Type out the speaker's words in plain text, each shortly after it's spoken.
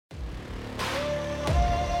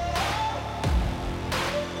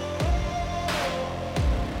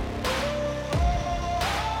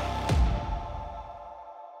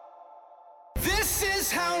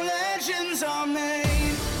legends are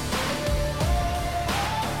made.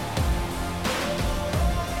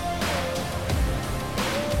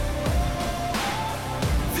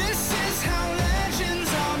 This is how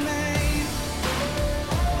legends are made.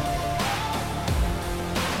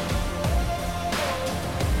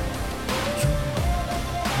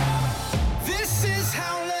 This is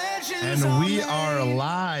how legends And are we made. are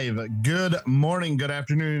live. Good morning, good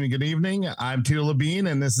afternoon, and good evening. I'm Tito Labine,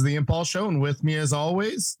 and this is the Impulse Show. And with me, as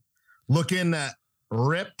always, looking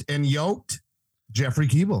ripped and yoked, Jeffrey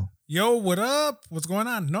Keeble. Yo, what up? What's going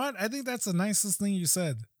on? No, I think that's the nicest thing you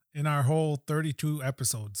said in our whole 32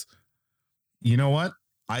 episodes. You know what?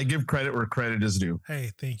 I give credit where credit is due.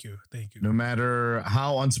 Hey, thank you. Thank you. No matter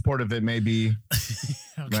how unsupportive it may be,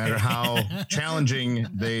 no matter how challenging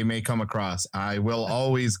they may come across, I will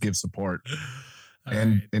always give support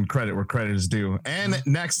and credit where credit is due. And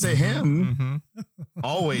next to him,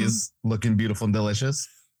 always looking beautiful and delicious,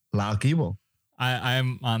 Lyle Keeble.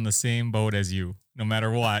 I'm on the same boat as you, no matter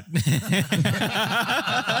what. That,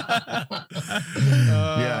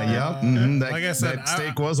 like I said, that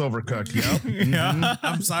steak was overcooked. Yep. Yeah.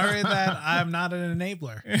 I'm sorry that I'm not an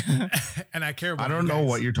enabler. And I care about I don't you know guys.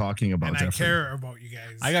 what you're talking about, And Jeffrey. I care about you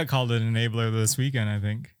guys. I got called an enabler this weekend, I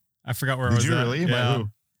think. I forgot where I Did was you at. really? By Yeah. who?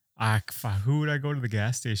 Who would I go to the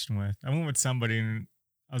gas station with? I went with somebody and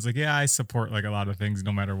I was like, yeah, I support like a lot of things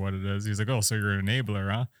no matter what it is. He's like, oh, so you're an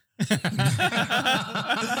enabler, huh?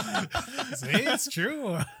 See, it's true.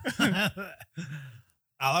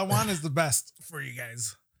 All I want is the best for you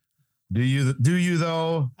guys. Do you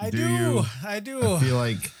though? I do. do. You? I do. I feel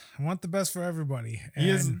like I want the best for everybody. He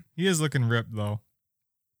is And looking ripped though.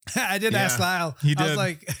 I did Yeah, ask Lyle. he I was did.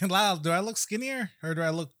 like, Lyle, do I look skinnier or do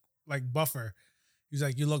I look like buffer? He's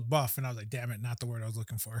like, you look buff. And I was like, damn it, not the word I was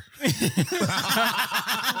looking for.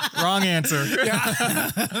 Wrong answer.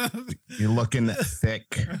 Yeah. you're looking thick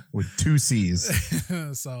with two C's.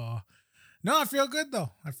 So, no, I feel good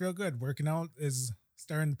though. I feel good. Working out is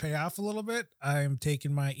starting to pay off a little bit. I'm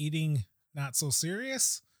taking my eating not so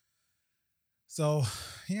serious. So,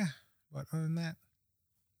 yeah. But other than that,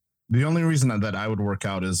 The only reason that I would work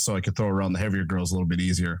out is so I could throw around the heavier girls a little bit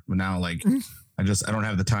easier. But now, like, I don't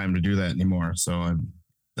have the time to do that anymore. So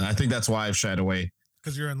I think that's why I've shied away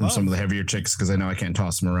because you're in from love. some of the heavier chicks because I know I can't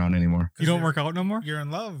toss them around anymore. You don't work out no more? You're in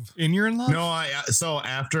love. And you're in love? No, so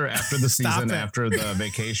after the season, it. after the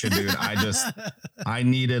vacation, dude, I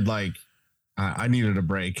needed I needed a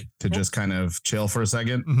break to just kind of chill for a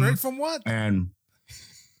second. Break from what? And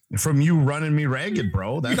from you running me ragged,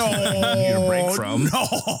 bro. That's what I need a break from. No,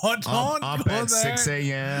 don't Up go at there. 6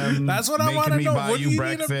 a.m. That's what I want to making me know. buy What do you you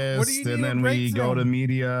breakfast, need what do you need and a then break we go from? to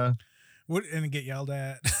media. And get yelled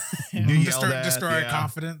at. at, Destroy our yeah.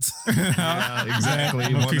 confidence. Yeah, exactly.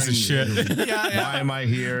 I'm a piece of shit. Yeah. Why am I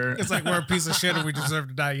here? It's like we're a piece of shit and we deserve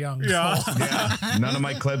to die young. Yeah. Yeah, none of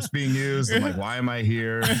my clips being used. I'm like, why am I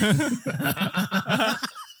here?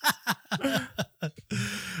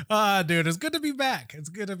 Dude, it's good to be back. It's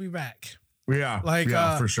good to be back. Yeah, Like,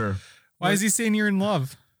 for sure. Why is he saying you're in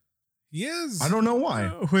love? He is. I don't know why.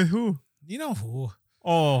 With who? You know who?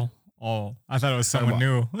 Oh, I thought it was someone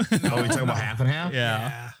new. Oh, you talking about half and half?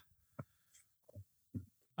 Yeah.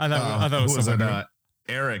 I thought it was who was someone it?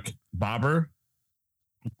 new. Eric Bobber.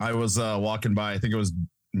 I was walking by. I think it was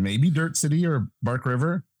maybe Dirt City or Bark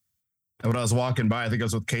River. And when I was walking by, I think I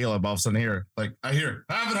was with Caleb. All of a sudden, I hear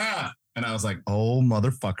half and half, and I was like, "Oh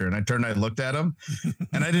motherfucker!" And I turned, and I looked at him,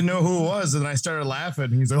 and I didn't know who it was. And I started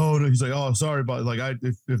laughing. He's like, "Oh no!" He's like, "Oh, sorry, but like,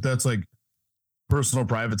 if that's like personal,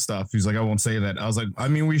 private stuff." He's like, "I won't say that." I was like, "I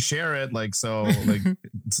mean, we share it, like, so like,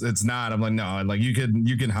 it's not." I'm like, "No, like you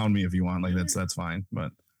can hound me if you want, like that's fine,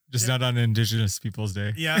 but." Just not on Indigenous Peoples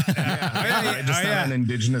Day. Yeah. Just not on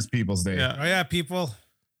Indigenous Peoples Day. Yeah. Oh, yeah, people.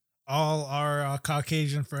 All our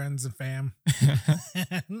Caucasian friends and fam.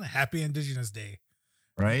 Happy Indigenous Day.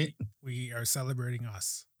 Right? We are celebrating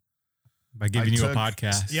us. By giving you a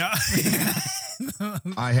podcast. Yeah.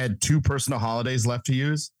 I had 2 personal holidays left to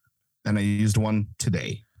use, and I used one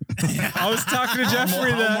today. I was talking to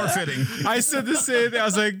Jeffrey How more fitting. I said the same thing. I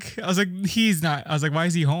was like, he's not. I was like, why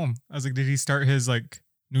is he home? I was like, did he start his like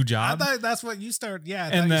new I job? thought that's what you started. Yeah, I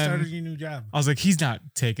And thought then- you started your new job. I was like, he's not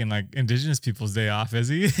taking like Indigenous Peoples Day off, is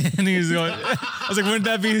he? And he was going, I was like, wouldn't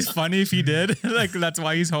that be funny if he did? Like, that's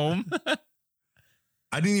why he's home.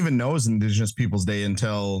 I didn't even know it was Indigenous Peoples Day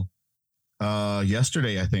until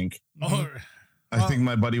yesterday, I think. Oh, I think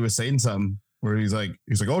my buddy was saying something where he's like,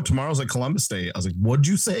 oh, tomorrow's like Columbus Day. I was like, what'd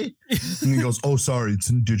you say? And he goes, oh, sorry, it's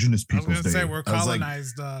Indigenous I was Peoples gonna Day. say we're I was like,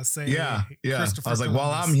 colonized. Say yeah. Christopher I was like,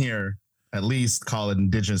 while Columbus. I'm here, at least call it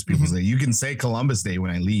Indigenous Peoples Day. You can say Columbus Day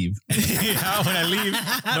when I leave. Yeah, when I leave,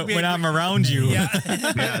 but when I'm around you. Yeah.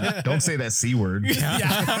 Yeah, don't say that C word. Yeah.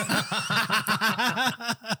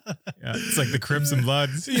 Yeah, it's like the Crips and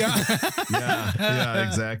Bloods. Yeah. Yeah,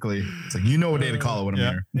 exactly. It's like, you know what day to call it when I'm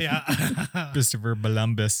here. Yeah. Christopher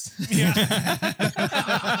Columbus. Yeah.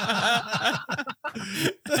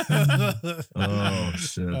 Oh,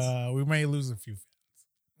 shit. We may lose a few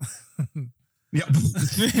fans. Yeah.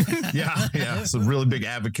 Yeah. So really big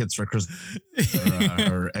advocates for Chris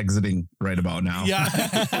are exiting right about now. Yeah.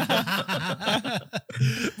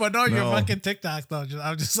 But no, your No. fucking TikTok though.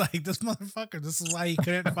 I'm just like, this motherfucker. This is why he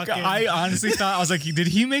couldn't fucking. I honestly thought, I was like, did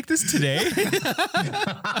he make this today?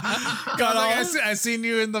 I seen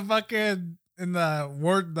you in the fucking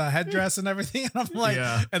the headdress and everything, and I'm like,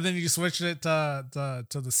 Yeah. and then you switched it to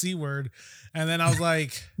the C word, and then I was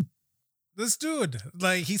like, this dude,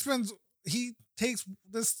 like he takes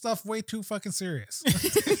this stuff way too fucking serious.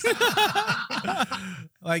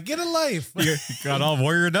 Like, get a life. You got all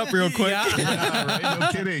warriored up real quick. Yeah. Yeah, right? No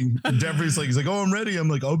kidding. Jeffrey's like, he's like, oh, I'm ready. I'm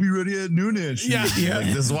like, I'll be ready at noonish. Yeah. Like,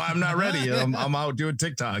 this is why I'm not ready. I'm out doing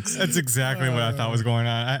TikToks. That's exactly what I thought was going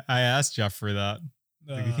on. I asked Jeff for that.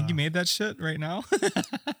 Like, you think you made that shit right now?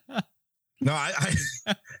 No,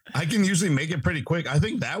 I can usually make it pretty quick. I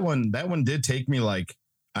think that one did take me like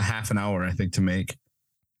a half an hour, I think, to make.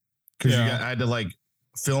 Because I had to like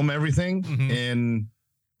film everything in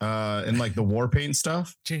like the war paint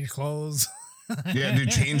stuff. Change clothes. Yeah, do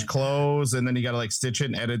change clothes, and then you got to like stitch it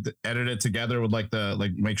and edit it together with like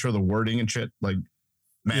make sure the wording and shit like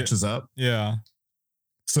matches up. Yeah.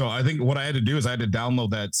 So I think what I had to do is I had to download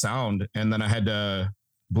that sound, and then I had to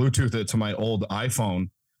Bluetooth it to my old iPhone,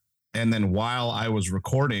 and then while I was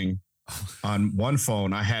recording on one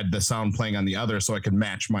phone, I had the sound playing on the other, so I could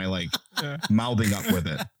match my like mouthing up with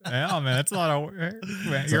it. Yeah, man, that's a lot of work.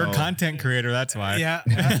 You're a content creator, that's why. Yeah.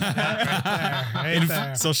 Right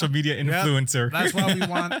there. Social media influencer. That's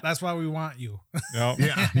why we want you. Yep.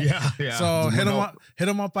 Yeah. So hit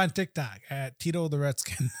him up on TikTok at Tito the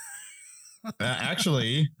Redskin.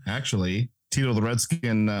 Actually, Tito the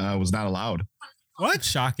Redskin was not allowed. What?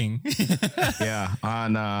 Shocking. Yeah,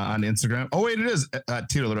 on Instagram. Oh wait, it is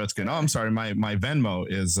Tito the Redskin. Oh, I'm sorry. My Venmo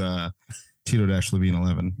is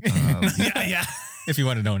Tito-Levine11. Yeah. If you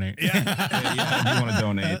want to donate. Yeah. Yeah, if you want to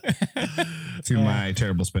donate to my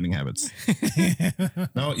terrible spending habits.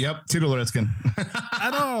 No, yep, Tito the Redskin.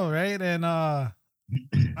 I know, right? And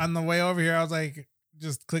on the way over here, I was like,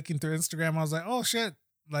 just clicking through Instagram. I was like, oh shit,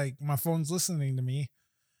 like my phone's listening to me.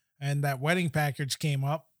 And that wedding package came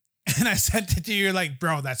up. And I sent it to you. You're like,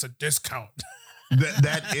 bro, that's a discount.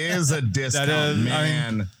 That is a discount,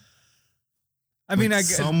 man. I mean,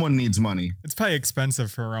 someone needs money. It's probably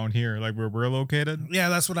expensive for around here, like where we're located. Yeah,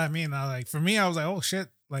 that's what I mean. For me, I was like, oh shit.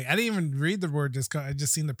 Like, I didn't even read the word discount. I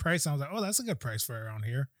just seen the price. And I was like, oh, that's a good price for around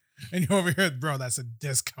here. And you're over here, bro, that's a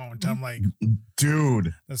discount. I'm like,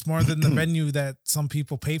 dude, that's more than the venue that some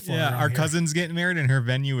people pay for. Yeah, our here. cousin's getting married and her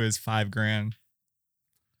venue is $5,000.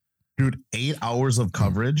 Dude, 8 hours of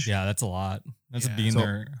coverage. Yeah, that's a lot. That's Yeah. being So,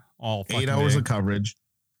 there all fucking 8 hours day. of coverage,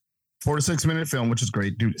 4 to 6 minute film, which is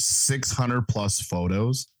great. Dude, 600 plus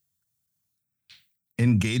photos,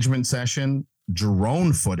 engagement session,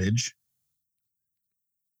 drone footage.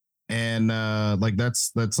 And like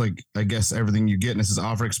that's like, I guess, everything you get. And this is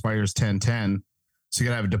offer expires 10/10. So you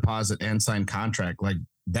gotta have a deposit and sign contract. Like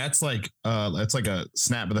that's like a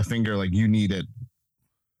snap of the finger. Like you need it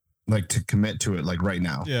like to commit to it like right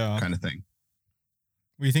now. Yeah. Kind of thing.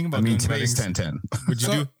 What do you think about I mean, doing today's weddings?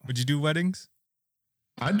 10/10. Would you do weddings?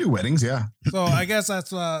 I'd do weddings, yeah. So I guess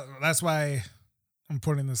that's why I'm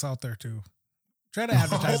putting this out there too. Try to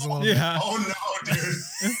advertise a little bit. Yeah. Oh no, dude.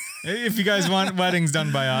 If you guys want weddings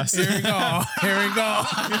done by us, Here we go.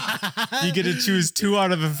 you get to choose 2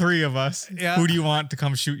 out of the 3 of us. Yeah. Who do you want to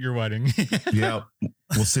come shoot your wedding? Yep.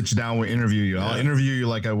 We'll sit you down. We'll interview you. I'll interview you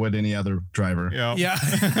like I would any other driver. Yeah. Yeah.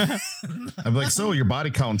 I'm like, so your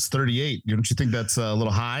body count's 38. Don't you think that's a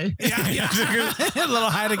little high? Yeah. A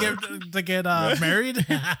little high to get married.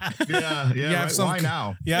 Yeah. You have Right. Why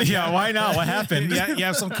now? Yeah. Why not? What happened? Yeah, you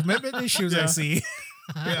have some commitment issues, I Yeah. see.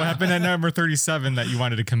 What happened at number 37 that you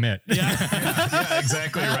wanted to commit? Yeah,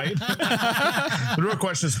 exactly right. The real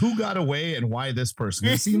question is who got away and why this person?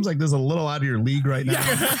 It seems like there's a little out of your league right now.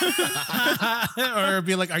 Or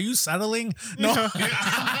be like, are you settling? No.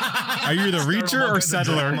 Are you the reacher or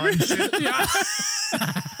settler?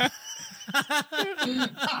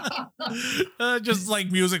 Just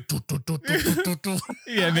like music.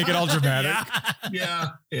 Yeah, make it all dramatic.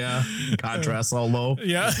 Yeah. Contrast all low.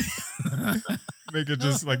 Yeah. Make it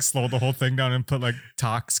just like slow the whole thing down and put like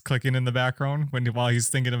talks clicking in the background while he's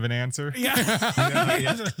thinking of an answer. Yeah.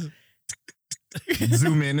 Yeah.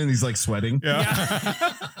 Zoom in and he's like sweating. Yeah.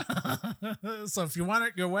 So if you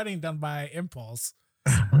want your wedding done by impulse,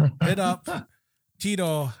 hit up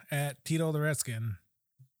Tito at Tito the Redskin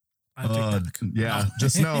on TikTok. Yeah,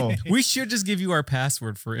 just know. We should just give you our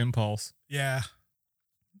password for Impulse. Yeah.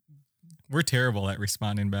 We're terrible at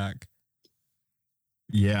responding back.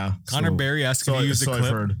 Yeah. Connor Berry asked if he used a I've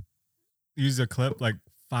clip. heard. Used a clip like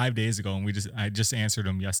 5 days ago, and I just answered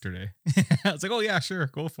him yesterday. I was like, oh yeah, sure,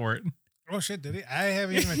 go for it. Oh shit, did he? I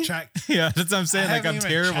haven't even checked. Yeah, that's what I'm saying. Like I'm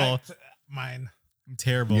terrible. Mine. I'm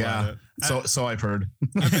terrible Yeah. at it. So I've heard.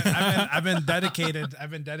 I've been dedicated.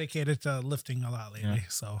 I've been dedicated to lifting a lot lately. Yeah.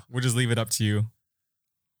 So We'll just leave it up to you.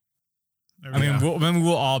 there I we mean, go.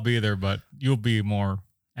 we'll all be there, but you'll be more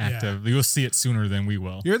active. You'll see it sooner than we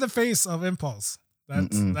will. You're the face of Impulse.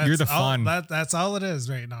 That's You're the all, fun. That's all it is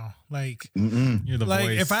right now. Like You're the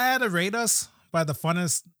voice. if I had to rate us by the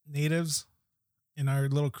funnest natives in our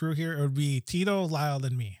little crew here, it would be Tito, Lyle,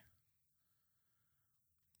 and me.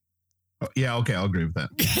 Yeah, okay, I'll agree with that.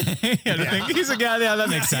 He's like, yeah, that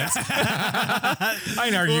makes sense. I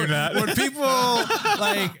ain't arguing that. When people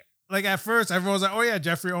like at first everyone was like, oh yeah,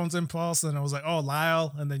 Jeffrey owns Impulse, and it was like, oh,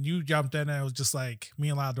 Lyle, and then you jumped in and it was just like me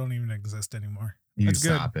and Lyle don't even exist anymore. You That's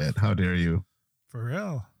good. stop it. How dare you? For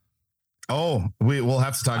real. Oh, we'll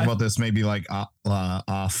have to talk about this maybe like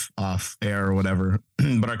off air or whatever.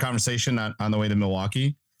 But our conversation on the way to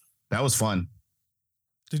Milwaukee, that was fun.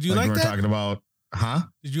 Did you like we were that? talking about, huh?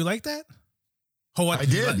 Did you like that? Oh, what I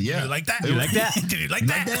did, you yeah. Did you like that? Did you like that? Did you like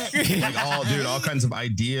that? Like all kinds of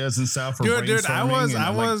ideas and stuff. For Dude, I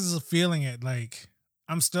brainstorming was feeling it. Like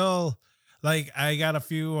I'm still like I got a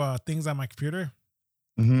few things on my computer,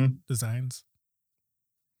 designs.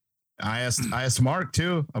 I asked Mark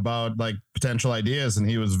too about like potential ideas, and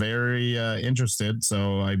he was very interested.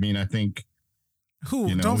 So I mean, I think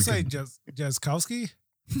Who? Don't say Jaskowski.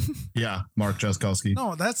 yeah, Mark Jaskowski.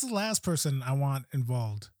 No, that's the last person I want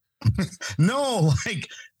involved. No, like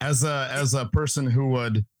as a person who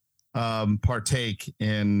would partake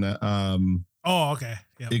in Oh, okay.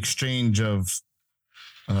 Yep. exchange of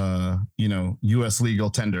US legal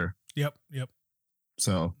tender. Yep.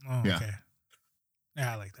 So Oh, yeah. okay.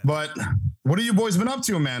 Yeah, I like that. But what have you boys been up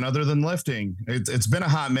to, man, other than lifting? It's been a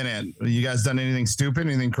hot minute. You guys done anything stupid,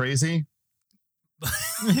 anything crazy?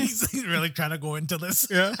 He's really trying to go into this.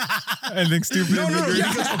 Yeah. Anything stupid? No, because,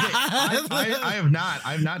 okay, I have not.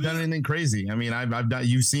 I've not done anything crazy. I mean, I've done.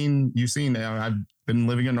 You've seen. I've been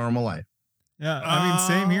living a normal life. Yeah, I mean,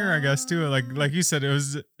 same here, I guess too. Like you said,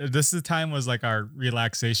 this time was like our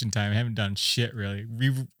relaxation time. I haven't done shit really.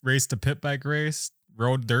 We raced a pit bike race,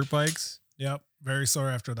 rode dirt bikes. Yep. Very sore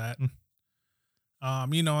after that.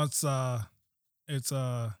 It's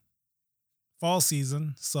fall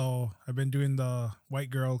season, so I've been doing the white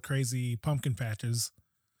girl crazy pumpkin patches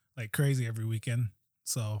like crazy every weekend.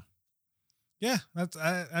 So yeah,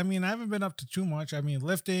 I mean, I haven't been up to too much. I mean,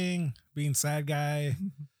 lifting, being sad guy.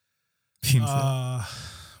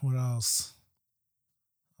 What else?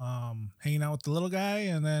 Hanging out with the little guy,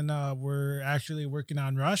 and then we're actually working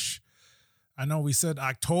on Rush. I know we said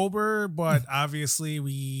October, but obviously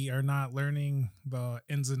we are not learning the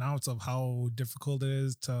ins and outs of how difficult it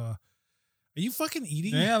is to. Are you fucking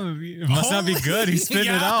eating? Yeah, it must not be good. He's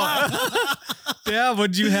spitting it out. Yeah,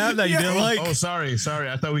 what'd you have that you didn't like? Oh, sorry. I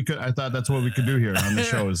thought that's what we could do here on the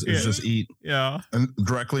show is just eat Yeah. and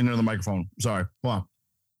directly near the microphone. Sorry. Come on.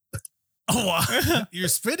 Oh, you're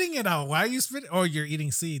spitting it out. Why are you spitting? Oh, you're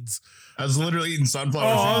eating seeds. I was literally eking sunflower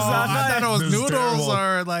Oh, seeds. I thought it was This is noodles terrible.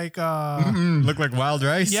 or like Look like wild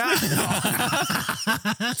rice. yeah.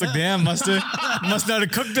 It's like, damn, must not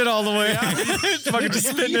have cooked it all the way. Fucking just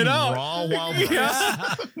spitting it out. Raw wild rice.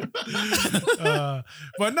 Yeah.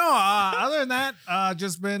 But no, other than that,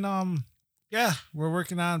 just been we're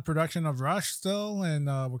working on production of Rush still, and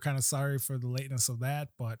we're kind of sorry for the lateness of that.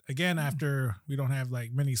 But again, after we don't have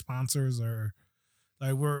like many sponsors or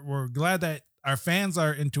like we're glad that our fans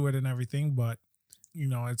are into it and everything, but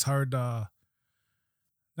it's hard to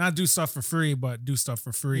not do stuff for free, but do stuff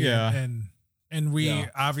for free. Yeah. And we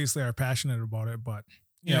obviously are passionate about it, but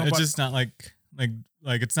It's just not like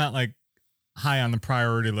it's not like high on the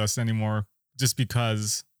priority list anymore, just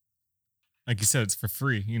because, like you said, it's for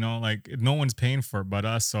free, like no one's paying for it but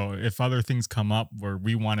us. So if other things come up where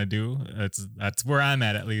we want to do, that's where I'm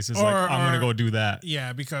at least. It's like, I'm going to go do that.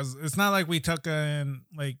 Yeah, because it's not like we took a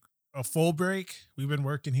full break. We've been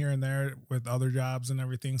working here and there with other jobs and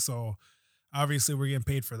everything. So obviously we're getting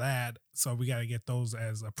paid for that. So we got to get those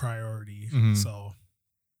as a priority. Mhm. So,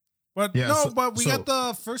 but Yeah, but we got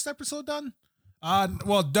the first episode done.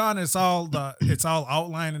 Well, done. It's all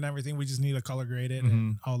outlined and everything. We just need to color grade it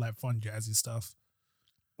and all that fun jazzy stuff.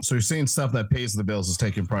 So you're saying stuff that pays the bills is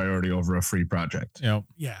taking priority over a free project? Yep.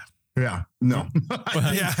 Yeah. Yeah. No.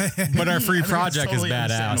 Yeah. But our free I think it's project totally is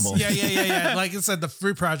badass. understandable. Yeah. Like I said, the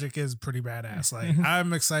free project is pretty badass. Like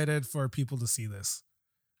I'm excited for people to see this.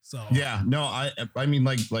 So Yeah. No, I mean,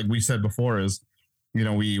 like we said before, is, you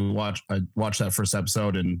know, I watched that first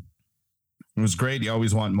episode and it was great. You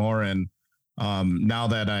always want more. And now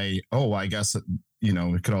that I guess, you know,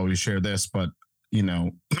 we could always share this, but, you know,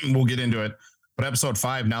 we'll get into it. But episode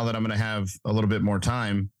 5, now that I'm going to have a little bit more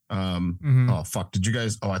time. Oh, fuck. Did you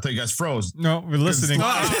guys? Oh, I thought you guys froze. No, we're listening.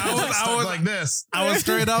 I was like this. I was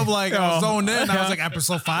straight up like I was zoned in. I was like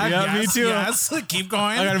episode 5. Yeah, yes, me too. Yes. Keep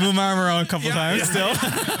going. I got to move my arm around a couple times still.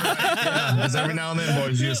 Yeah, because every now and then,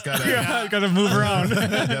 boys, you just got to move around.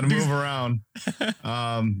 Got to move around.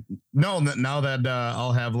 No, now that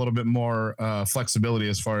I'll have a little bit more flexibility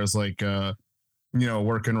as far as like, you know,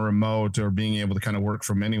 working remote or being able to kind of work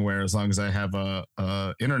from anywhere, as long as I have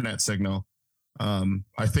a internet signal.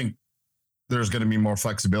 I think there's going to be more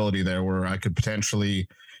flexibility there where I could potentially,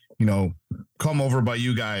 you know, come over by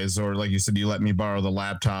you guys, or like you said, you let me borrow the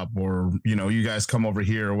laptop, or, you know, you guys come over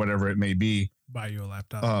here or whatever it may be. Buy you a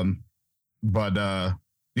laptop. But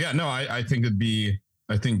yeah, no, I think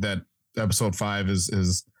I think that episode 5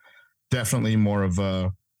 is definitely more of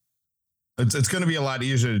a, it's going to be a lot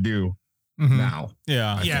easier to do now.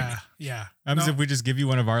 Yeah. Yeah. What happens if we just give you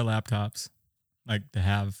one of our laptops, like to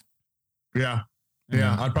have? Yeah.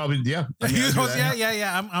 Yeah. I'd probably, yeah. I mean, I'd do that.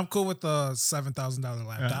 Yeah. I'm cool with the $7,000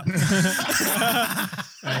 laptop.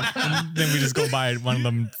 And then we just go buy one of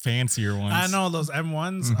them fancier ones. I know those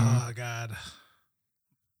M1s. Oh God.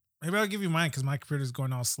 Maybe I'll give you mine because my computer's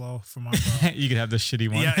going all slow from my phone. You could have the shitty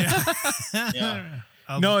one. Yeah.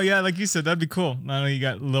 No, yeah, like you said, that'd be cool. I know you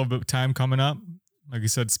got a little bit of time coming up. Like you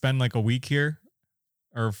said, spend like a week here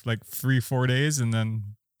or like 3-4 days and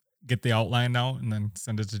then get the outline out and then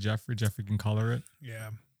send it to Jeffrey. Jeffrey can color it.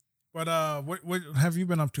 Yeah. But what have you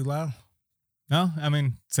been up to, Lyle? No, I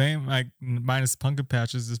mean, same, like minus pumpkin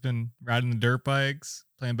patches. Just been riding the dirt bikes,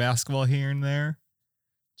 playing basketball here and there,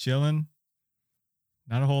 chilling.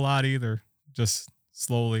 Not a whole lot either. Just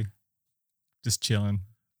slowly, just chilling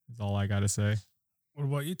is all I got to say. What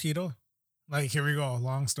about you, Tito? Like, here we go.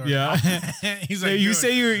 Long story. Yeah. He's like, you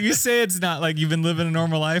say it's not like you've been living a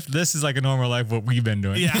normal life. This is like a normal life, what we've been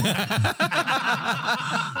doing. Yeah.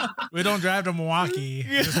 We don't drive to Milwaukee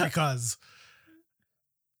just because.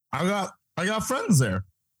 I got friends there.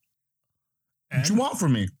 What you want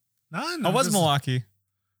from me? None. I was Milwaukee.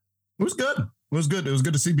 It was good. It was good. It was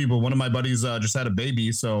good to see people. One of my buddies just had a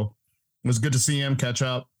baby, so it was good to see him, catch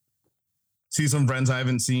up, see some friends I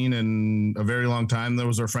haven't seen in a very long time.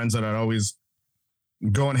 Those are friends that I'd always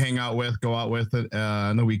go and hang out with, go out with it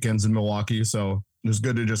on the weekends in Milwaukee. So it was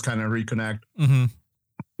good to just kind of reconnect,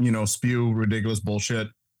 you know, spew ridiculous bullshit,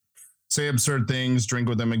 say absurd things, drink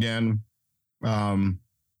with them again.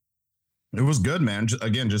 It was good, man.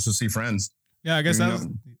 Again, just to see friends. Yeah, I guess I was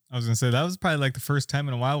going to say that was probably like the first time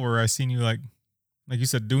in a while where I seen you like you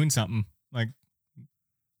said, doing something. Like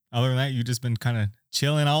other than that, you just been kind of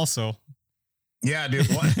chilling also. Yeah, dude.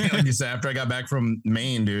 Like you said, after I got back from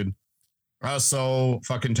Maine, dude, I was so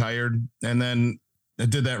fucking tired. And then I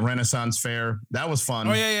did that Renaissance fair. That was fun.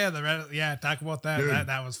 Oh, yeah. Talk about that. Dude.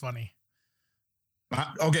 That was funny.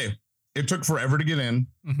 Okay. It took forever to get in.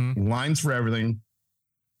 Lines for everything.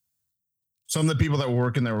 Some of the people that were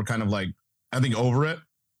working there were kind of like, I think, over it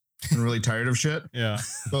and really tired of shit. Yeah.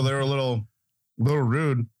 So they were a little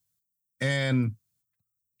rude. And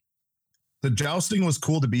the jousting was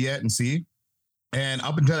cool to be at and see. And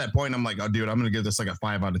up until that point, I'm like, oh, dude, I'm going to give this like a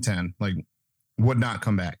 5 out of 10. Like, would not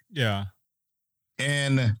come back. Yeah.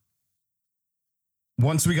 And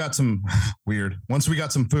once we got some food,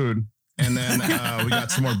 and then we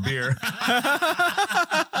got some more beer.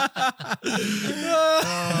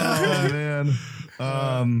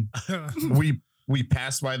 Oh, man. We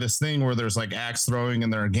passed by this thing where there's like axe throwing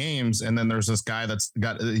and there are games. And then there's this guy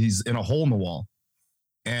he's in a hole in the wall.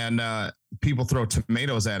 And people throw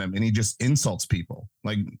tomatoes at him and he just insults people.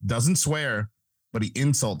 Like, doesn't swear, but he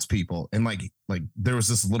insults people. And like there was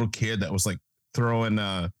this little kid that was like throwing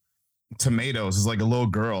tomatoes. It's like a little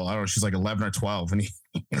girl. I don't know, she's like 11 or 12. And he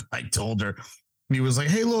I told her, he was like,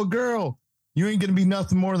 hey, little girl, you ain't gonna be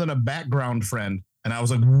nothing more than a background friend. And I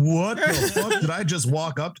was like, what the fuck did I just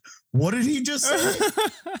walk up? What did he just say?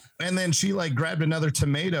 And then she like grabbed another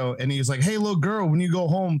tomato and he was like, hey, little girl, when you go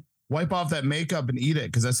home, wipe off that makeup and eat it,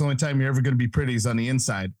 because that's the only time you're ever going to be pretty is on the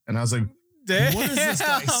inside. And I was like, damn. What is this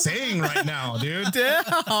guy saying right now, dude?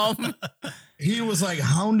 Damn. he was like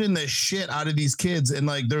hounding the shit out of these kids. And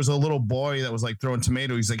like, there's a little boy that was like throwing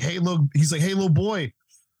tomato. He's like, hey, little boy.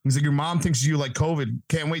 He's like, your mom thinks you like COVID.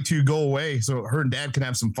 Can't wait till you go away so her and dad can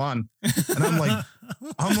have some fun. And I'm like,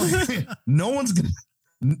 no one's gonna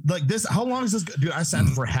like this. How long is this? Dude, I sat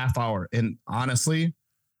there for a half hour. And honestly,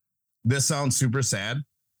 this sounds super sad,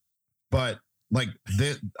 but like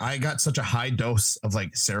I got such a high dose of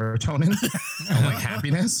like serotonin and like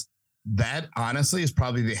happiness. That honestly is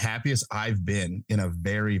probably the happiest I've been in a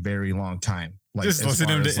very, very long time. Like just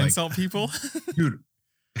listening to insult people. Dude,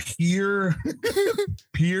 pure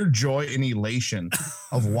joy and elation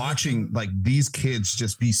of watching like these kids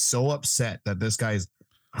just be so upset that this guy's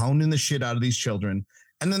hounding the shit out of these children.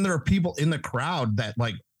 And then there are people in the crowd that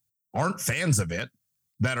like aren't fans of it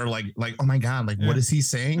that are like, oh my God, like what is he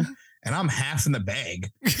saying? And I'm half in the bag.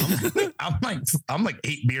 I'm like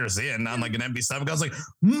 8 beers in on like an empty stomach. I was like,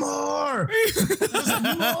 more.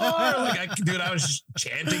 Dude, I was just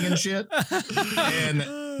chanting and shit.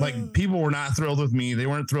 And like people were not thrilled with me. They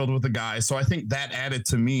weren't thrilled with the guy. So I think that added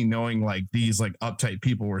to me knowing like these like uptight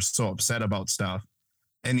people were so upset about stuff.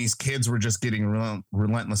 And these kids were just getting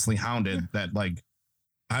relentlessly hounded that like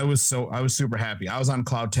I was super happy. I was on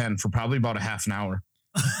cloud 10 for probably about a half an hour.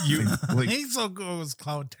 He's so good. It was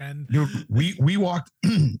cloud 10. Dude, we walked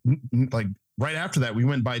like right after that. We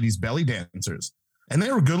went by these belly dancers, and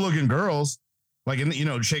they were good looking girls, like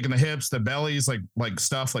shaking the hips, the bellies, like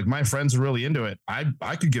stuff. Like my friends are really into it.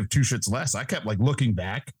 I could give two shits less. I kept like looking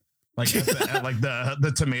back, like at like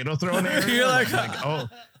the tomato throwing area. You're like oh.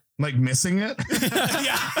 Like missing it.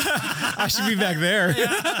 Yeah. I should be back there.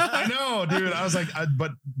 I know, dude. I was like,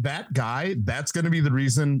 but that guy, that's going to be the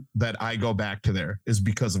reason that I go back to there is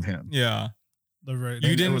because of him. Yeah.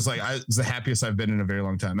 It was like, it was the happiest I've been in a very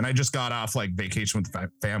long time. And I just got off like vacation with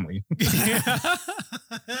family.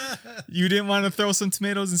 You didn't want to throw some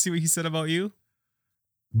tomatoes and see what he said about you?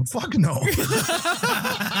 Fuck no.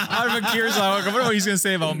 I'm curious. I wonder what he's going to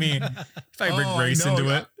say about me. If I bring race into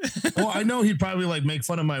it. Well, I know he'd probably like make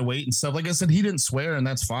fun of my weight and stuff. Like I said, he didn't swear and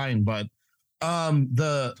that's fine. But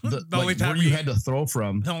the like where you had to throw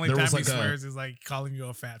from, the only there time was like he swears is like calling you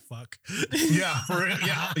a fat fuck. Yeah, for it.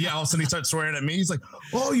 Yeah. All of a sudden he starts swearing at me. He's like,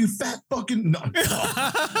 "Oh, you fat fucking no."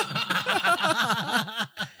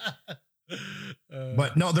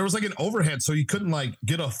 But no, there was like an overhead, so you couldn't like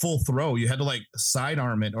get a full throw. You had to like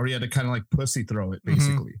sidearm it, or you had to kind of like pussy throw it,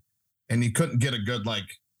 basically. And you couldn't get a good like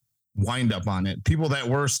wind up on it. People that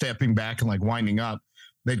were stepping back and like winding up,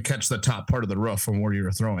 they'd catch the top part of the roof from where you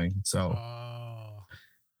were throwing. So,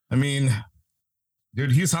 I mean,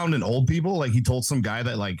 dude, he's hounding old people. Like he told some guy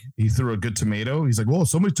that like he threw a good tomato. He's like, "Whoa,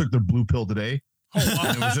 somebody took their blue pill today." Oh,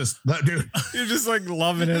 wow. It was just that dude. You're just like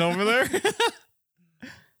loving it over there.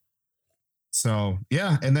 So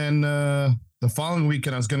yeah, and then the following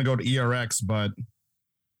weekend I was going to go to ERX, but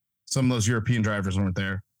some of those European drivers weren't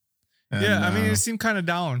there. And, yeah, I mean it seemed kind of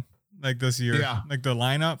down like this year. Yeah, like the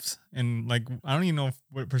lineups and like I don't even know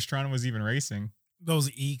what Pastrana was even racing.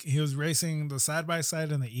 He was racing the side by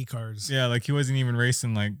side and the e cars. Yeah, like he wasn't even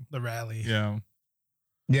racing like the rally.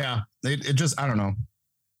 Yeah, it just I don't know.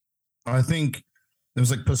 I think there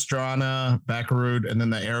was like Pastrana, Baccarood, and then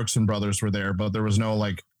the Erickson brothers were there, but there was no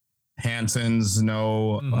like Hanson's,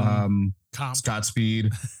 no comp. Scott Speed,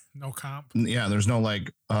 no comp. Yeah, there's no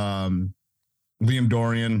like Liam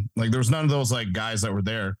Dorian. Like there was none of those like guys that were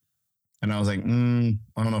there. And I was like, I don't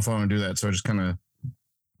know if I want to do that. So I just kind of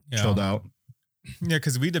chilled out. Yeah,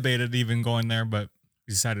 because we debated even going there, but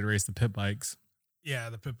we decided to race the pit bikes. Yeah,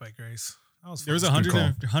 the pit bike race. There was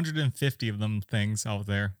 150 of them things out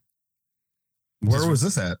there. Where was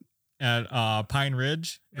this at? At Pine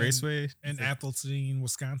Ridge Raceway in Appleton,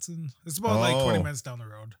 Wisconsin. It's about like 20 minutes down the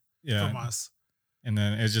road from us. And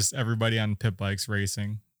then it's just everybody on pit bikes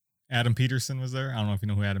racing. Adam Peterson was there. I don't know if you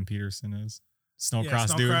know who Adam Peterson is.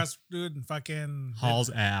 Snowcross dude and fucking hauls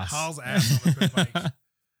ass on the pit bike.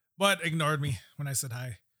 But ignored me when I said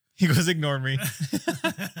hi. He goes, ignored me.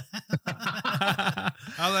 I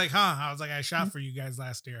was like, I was like, I shot for you guys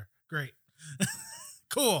last year. Great.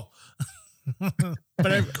 Cool.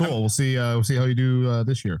 But cool. We'll see how you do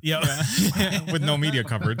this year. Yeah. With no media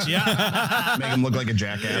coverage. Yeah. Make him look like a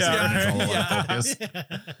jackass.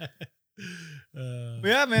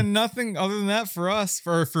 Yeah, man. Nothing other than that for us.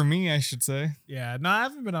 For me, I should say. Yeah. No, I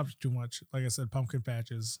haven't been up to too much. Like I said, pumpkin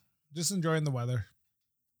patches. Just enjoying the weather.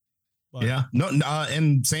 But yeah. No.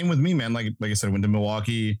 And same with me, man. Like I said, went to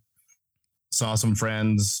Milwaukee, saw some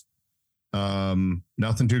friends.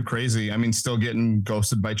 Nothing too crazy. I mean, still getting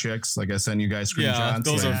ghosted by chicks. Like I sent you guys screenshots. Yeah,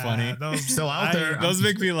 those are funny. Those still out there. Those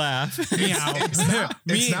make me laugh. Meow.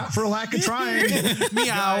 It's not for lack of trying.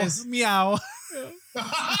 Meow. Meow.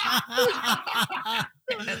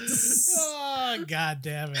 Oh, God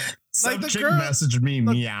damn it. Some Like the chick girl- messaged me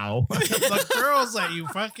meow. The girls that you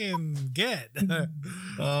fucking get.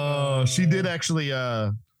 Oh, she did actually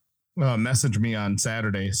message me on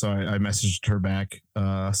Saturday, so I messaged her back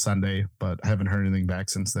Sunday, but I haven't heard anything back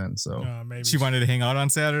since then. So Maybe She wanted to hang out on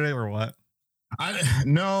Saturday or what?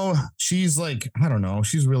 no, she's like, I don't know,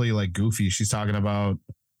 she's really like goofy. She's talking about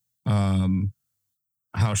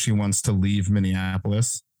how she wants to leave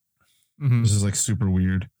Minneapolis. Mhm. This is like super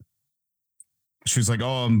weird. She's like,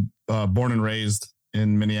 oh, I'm born and raised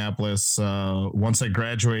in Minneapolis. Once I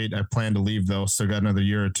graduate, I plan to leave though. Still got another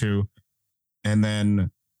year or two. And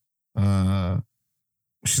then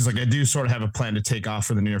she's like, I do sort of have a plan to take off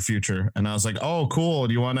for the near future. And I was like, oh, cool.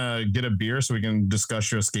 Do you want to get a beer so we can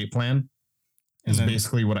discuss your escape plan? And then-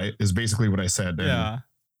 Basically what I said. And Yeah.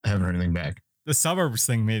 I haven't heard anything back. The suburbs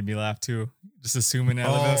thing made me laugh too. Just assuming I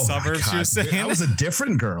live in Oh, the my suburbs. She God. was saying That was a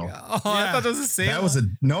different girl. Oh, I thought it was the same. That was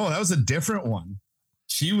a different one.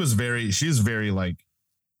 She's very like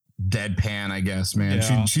deadpan, I guess, man.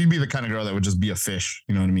 Yeah. She'd be the kind of girl that would just be a fish.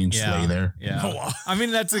 You know what I mean? Just lay there. Yeah. I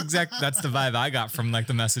mean, that's the vibe I got from like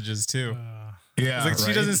the messages too. Yeah. It's like she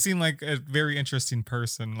right? doesn't seem like a very interesting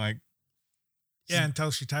person. Like, Yeah,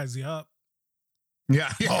 until she ties you up.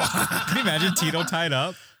 Yeah. can you imagine Tito tied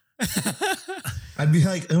up? I'd be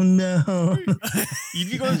like, oh no.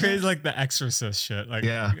 You'd be going crazy like the Exorcist shit. Like,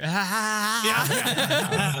 Yeah.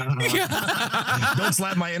 Don't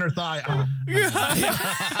slap my inner thigh.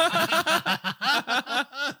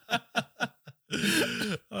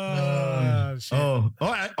 Shit.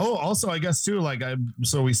 Also, I guess too, like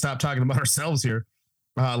so we stopped talking about ourselves here.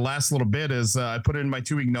 Last little bit is I put in my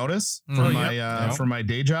 2-week notice for for my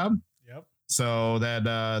day job. Yep. So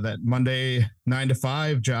that Monday 9 to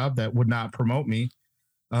 5 job that would not promote me.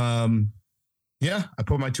 Yeah, I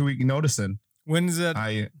put my 2-week notice in. When is it?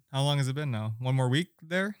 How long has it been now? One more week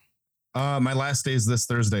there? My last day is this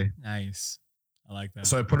Thursday. Nice. I like that.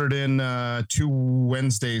 So I put it in 2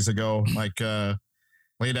 Wednesdays ago, like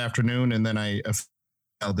late afternoon, and then I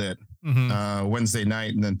filed it Wednesday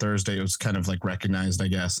night, and then Thursday it was kind of like recognized, I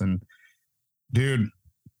guess. And dude,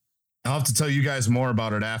 I'll have to tell you guys more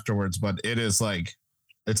about it afterwards, but it is like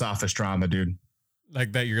it's office drama, dude.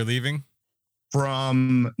 Like that you're leaving?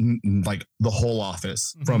 From like the whole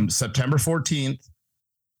office from September 14th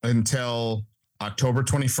until October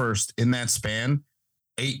 21st. In that span,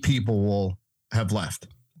 8 people will have left.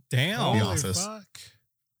 Damn. The Holy office. fuck.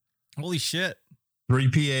 Holy shit. 3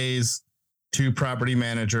 PAs, 2 property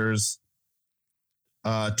managers,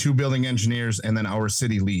 2 building engineers, and then our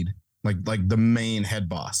city lead. Like the main head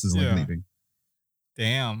boss is like leaving.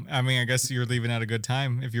 Damn. I mean, I guess you're leaving at a good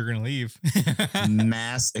time if you're going to leave.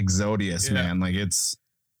 Mass exodus, man. Like it's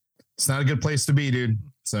not a good place to be, dude.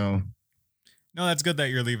 So no, that's good that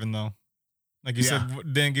you're leaving though. Like you said,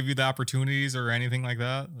 didn't give you the opportunities or anything like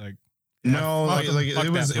that. Like, no, like it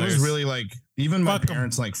was really like even my Fuck 'em.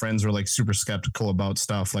 parents, like friends were like super skeptical about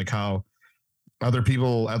stuff, like how other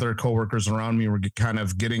coworkers around me were kind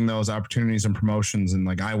of getting those opportunities and promotions. And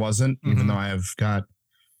like, I wasn't, even though I have got,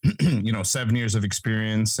 7 years of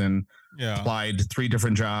experience and applied 3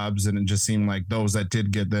 different jobs. And it just seemed like those that did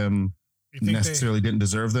get them necessarily didn't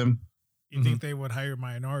deserve them. You think they would hire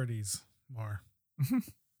minorities more?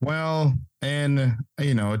 Well, and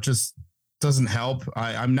it just doesn't help.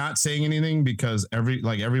 I'm not saying anything because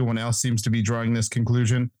everyone else seems to be drawing this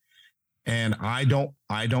conclusion. And I don't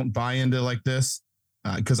buy into like this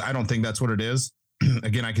because I don't think that's what it is.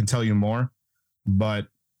 Again, I can tell you more, but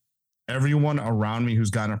everyone around me who's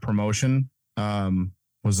gotten a promotion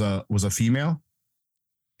was a female,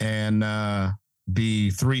 and the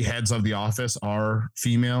 3 heads of the office are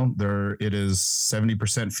female. It is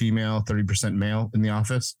 70% female, 30% male in the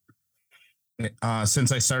office.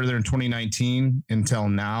 Since I started there in 2019 until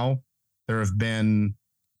now, there's been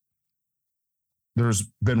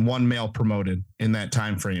 1 male promoted in that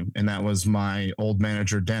time frame, and that was my old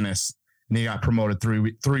manager Dennis, and he got promoted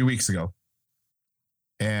 3 weeks ago.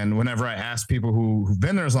 And whenever I asked people who've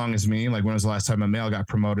been there as long as me, like when was the last time a male got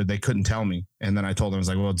promoted, they couldn't tell me. And then I told them, I was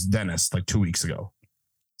like, well, it's Dennis, like 2 weeks ago.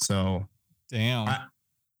 So damn,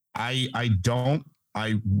 I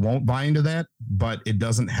won't buy into that, but it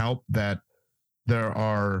doesn't help that there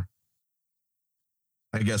are,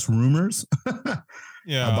 I guess, rumors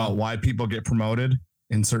about why people get promoted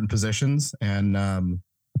in certain positions. And I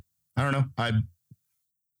don't know.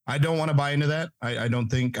 I don't want to buy into that. I don't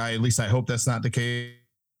think at least I hope that's not the case.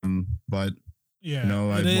 But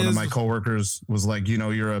one of my coworkers was like,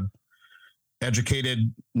 you're a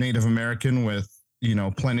educated Native American with,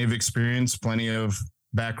 plenty of experience, plenty of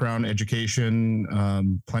background,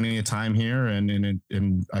 education, plenty of time here, and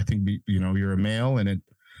I think you're a male, and you're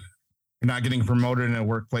not getting promoted in a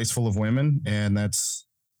workplace full of women, and that's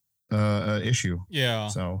an issue. Yeah.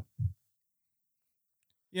 So,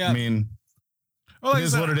 yeah, I mean, Well, it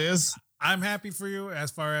is what it is. I'm happy for you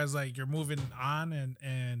as far as like you're moving on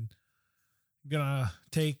and gonna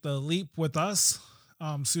take the leap with us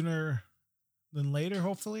sooner than later,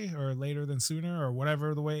 hopefully, or later than sooner, or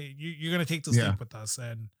whatever the way you're gonna take this leap with us,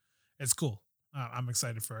 and it's cool. I'm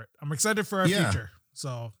excited for it. I'm excited for our future.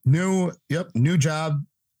 So new job,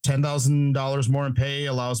 $10,000 more in pay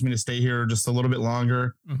allows me to stay here just a little bit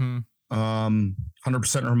longer.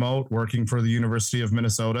 100% remote, working for the University of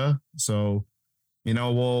Minnesota. So,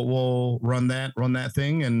 we'll run that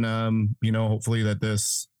thing, and hopefully that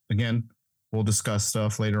this again, we'll discuss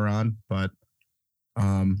stuff later on. But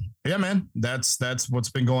yeah, man, that's what's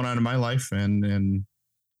been going on in my life, and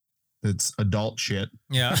it's adult shit.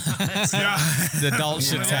 Yeah. The adult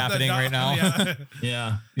shit's happening right now.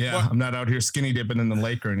 Yeah. I'm not out here skinny dipping in the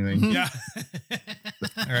lake or anything. Yeah.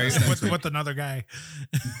 All right. with another guy.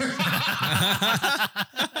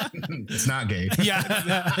 It's not gay. Yeah.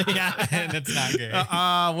 And it's not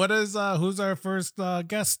gay. Who's our first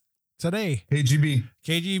guest today?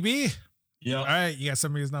 KGB. Yeah. All right, you got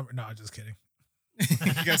somebody's number. No, just kidding.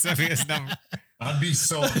 You got somebody's number. I'd be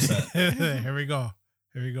so upset. Here we go.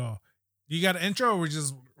 You got an intro, or we're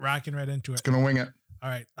just rocking right into it? It's gonna wing it. All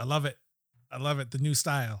right. I love it. The new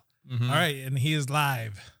style. Mm-hmm. All right. And he is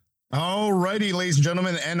live. All righty, ladies and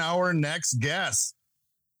gentlemen, and our next guest.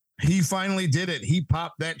 He finally did it. He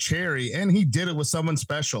popped that cherry, and he did it with someone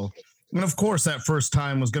special. And of course, that first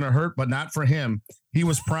time was going to hurt, but not for him. He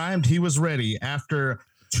was primed. He was ready. After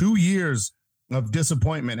 2 years of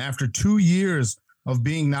disappointment, after 2 years of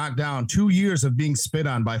being knocked down, 2 years of being spit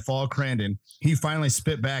on by Fall Crandon, he finally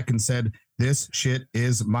spit back and said, "This shit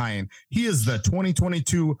is mine." He is the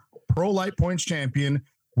 2022 Pro Lite Points champion.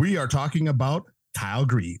 We are talking about Kyle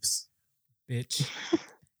Greaves. Bitch.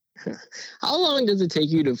 How long does it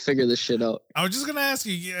take you to figure this shit out? I was just going to ask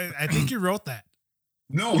you. I think you wrote that.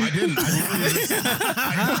 No, I didn't.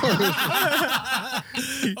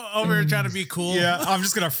 Over here trying to be cool. Yeah, I'm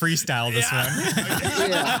just gonna freestyle this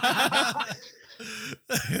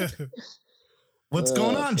Yeah. What's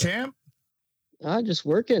going on, champ? Just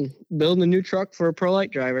working, building a new truck for a Pro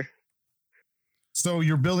Lite driver. So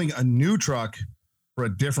you're building a new truck for a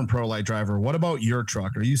different Pro Lite driver. What about your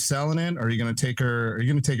truck? Are you selling it? Or are you going to take her? Are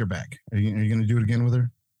you going to take her back? Are you going to do it again with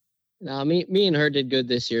her? No, me and her did good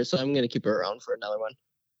this year, so I'm going to keep her around for another one.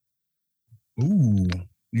 Ooh,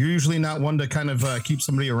 you're usually not one to kind of keep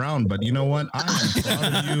somebody around, but you know what? I am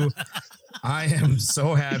proud of you. I am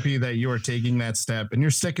so happy that you are taking that step and you're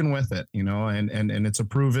sticking with it, and it's a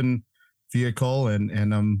proven vehicle,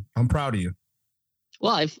 and I'm proud of you.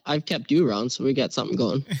 Well, I've kept you around, so we got something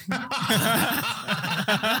going.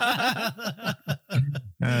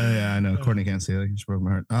 Yeah, I know. Courtney can't say that. You just broke my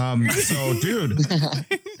heart. So, dude,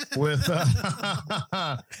 with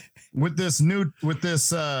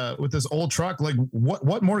this old truck, like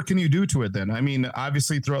what more can you do to it then? I mean,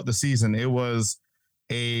 obviously throughout the season, it was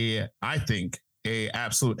I think a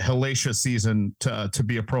absolute hellacious season to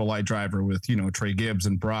be a Pro Lite driver with, Trey Gibbs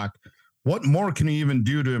and Brock. What more can you even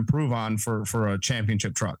do to improve on for a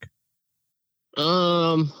championship truck?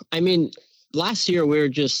 I mean, last year we were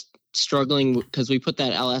just struggling because we put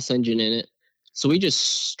that LS engine in it. So we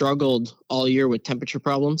just struggled all year with temperature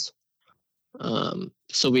problems.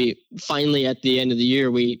 So we finally, at the end of the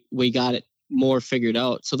year, we got it more figured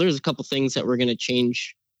out. So there's a couple things that we're going to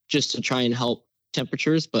change just to try and help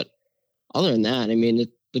temperatures. But other than that, I mean,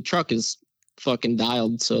 the truck is fucking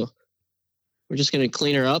dialed. So we're just going to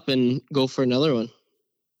clean her up and go for another one.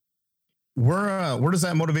 Where does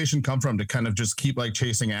that motivation come from to kind of just keep like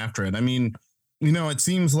chasing after it? I mean, it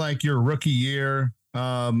seems like your rookie year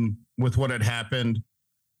with what had happened,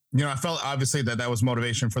 I felt obviously that was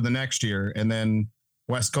motivation for the next year. And then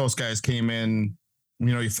West Coast guys came in,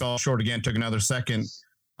 you fell short again, took another second.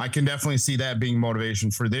 I can definitely see that being motivation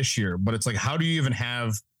for this year, but it's like, how do you even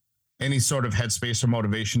have any sort of headspace or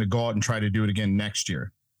motivation to go out and try to do it again next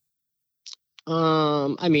year?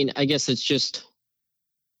 I mean, I guess it's just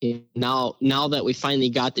now that we finally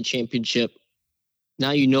got the championship,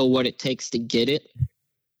 now you know what it takes to get it,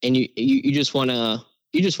 and you just want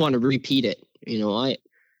to repeat it. I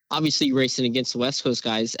obviously racing against the West Coast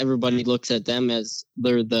guys, everybody looks at them as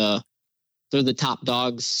they're the top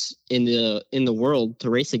dogs in the world to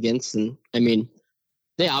race against, and I mean,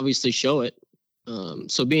 they obviously show it.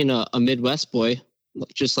 So being a Midwest boy,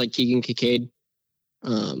 just like Keegan Kincaid,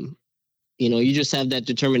 you just have that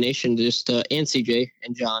determination and CJ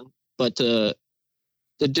and John, but to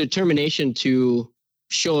the determination to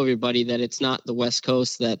show everybody that it's not the West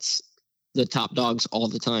Coast that's the top dogs all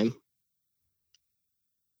the time.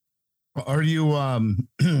 Are you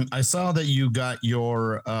I saw that you got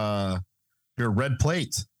your red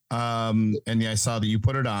plate. And yeah, I saw that you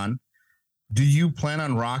put it on. Do you plan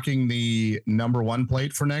on rocking the number 1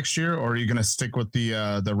 plate for next year, or are you going to stick with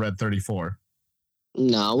the red 34?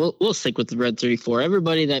 No, we'll stick with the red 34.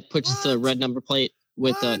 Everybody that puts the red number plate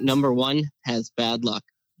with the number 1 has bad luck.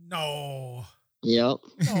 No. Yep.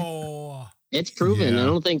 No. It's proven. Yeah. I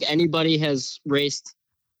don't think anybody has raced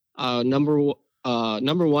number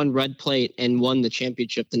 1 red plate and won the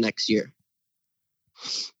championship the next year.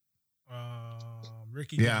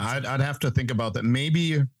 Ricky. Yeah, Johnson. I'd have to think about that.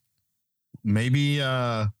 Maybe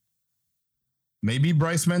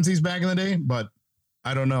Bryce Menzies back in the day, but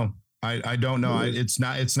I don't know. I don't know. It's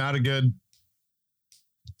not a good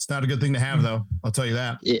thing to have, though. I'll tell you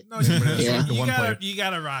that. No, Yeah. you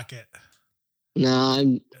gotta rock it. Nah,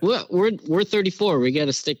 we're 34. We got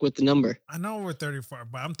to stick with the number. I know we're 34,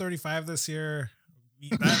 but I'm 35 this year.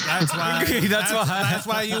 That's why. Okay, that's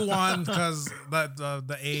why you won, because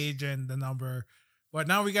the age and the number. But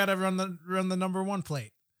now we gotta run the number 1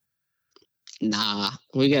 plate. Nah,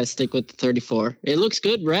 we got to stick with the 34. It looks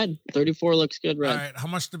good, red. 34 looks good, red. All right, how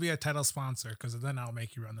much to be a title sponsor? Because then I'll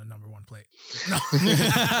make you run the number 1 plate. No.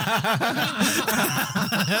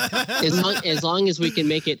 As long as we can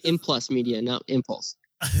make it Implus Media, not Impulse.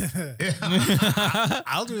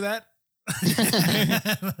 I'll do that.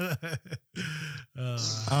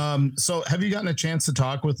 So have you gotten a chance to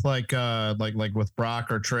talk with like with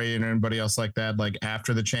Brock or Trey and anybody else like that, like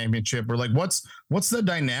after the championship, or like what's the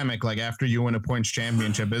dynamic like after you win a points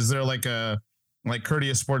championship? Is there like a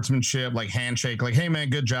courteous sportsmanship, like handshake, like, hey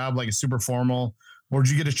man, good job, like a super formal, or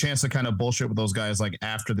did you get a chance to kind of bullshit with those guys like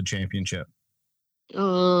after the championship?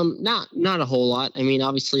 Not a whole lot. I mean,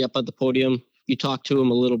 obviously up at the podium, you talk to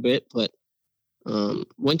them a little bit, but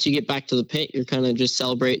once you get back to the pit, you're kind of just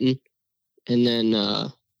celebrating, and then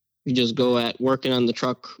you just go at working on the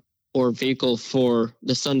truck or vehicle for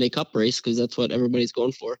the Sunday Cup race, because that's what everybody's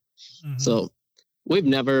going for. Mhm. So I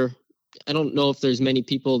don't know if there's many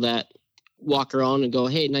people that walk around and go,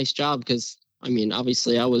 hey, nice job, because I mean,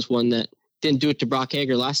 obviously I was one that didn't do it to Brock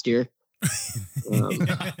Hager last year.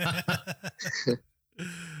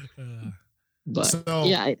 But So,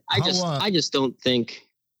 yeah, I just don't think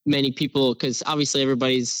many people, because obviously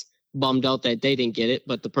everybody's bummed out that they didn't get it,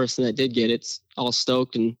 but the person that did get it's all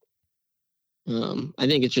stoked, and I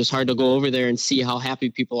think it's just hard to go over there and see how happy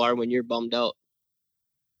people are when you're bummed out.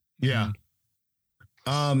 Yeah.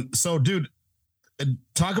 So dude,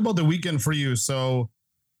 talk about the weekend for you. So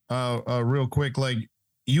real quick, like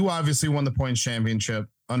you obviously won the points championship.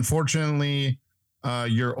 Unfortunately,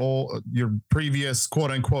 your previous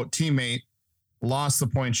quote unquote teammate lost the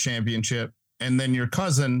points championship, and then your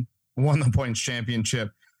cousin won the points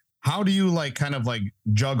championship. How do you like kind of like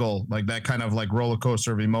juggle like that kind of like roller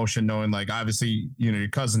coaster of emotion, knowing like obviously, you know, your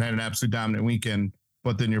cousin had an absolute dominant weekend,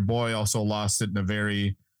 but then your boy also lost it in a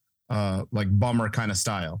very like bummer kind of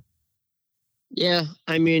style? Yeah,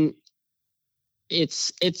 I mean,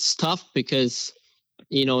 it's tough because,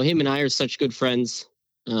 you know, him and I are such good friends.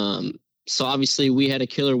 So obviously we had a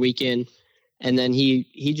killer weekend, and then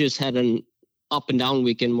he just had an up and down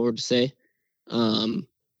weekend, more to say.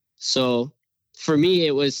 So for me,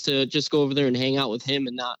 it was to just go over there and hang out with him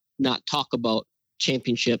and not talk about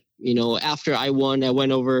championship. You know, after I won, I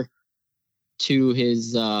went over to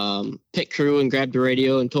his pit crew and grabbed the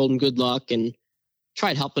radio and told him good luck and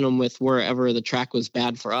tried helping him with wherever the track was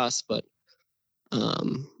bad for us. But,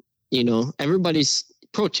 you know, everybody's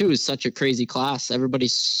Pro 2 is such a crazy class.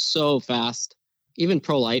 Everybody's so fast, even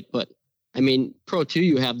Pro Lite. But I mean, Pro 2,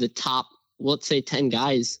 you have the top, let's say 10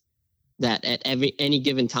 guys that at any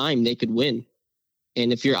given time they could win.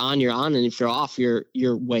 And if you're on, you're on. And if you're off, you're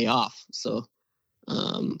way off. So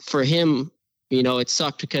for him, you know, it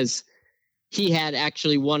sucked because he had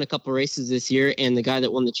actually won a couple races this year, and the guy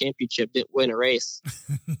that won the championship didn't win a race.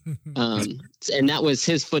 And that was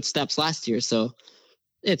his footsteps last year. So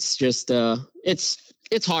it's just,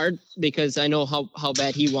 it's hard because I know how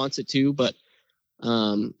bad he wants it too. But,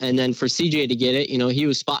 and then for CJ to get it, you know, he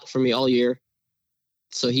was spot for me all year.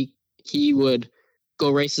 So he would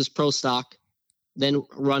go race his pro stock, then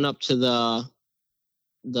run up to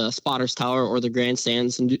the spotters tower or the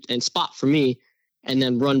grandstands and spot for me, and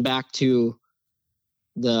then run back to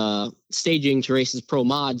the staging to race his pro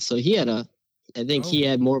mod. So he had he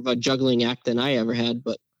had more of a juggling act than I ever had.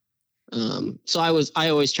 But so I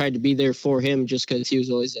always tried to be there for him just because he was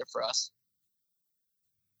always there for us.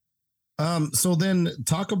 So then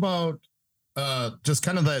talk about just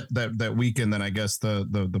kind of that weekend, then I guess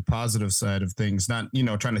the positive side of things, not,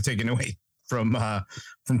 trying to take it away from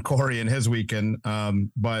Corey and his weekend.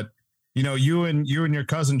 But you and your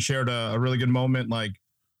cousin shared a really good moment, like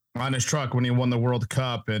on his truck when he won the World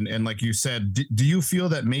Cup. And like you said, do you feel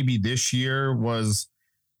that maybe this year was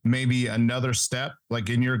maybe another step, like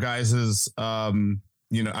in your guys's, I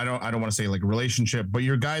don't want to say like relationship, but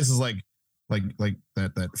your guys is like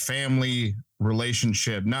that family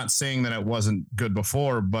relationship, not saying that it wasn't good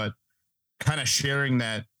before, but kind of sharing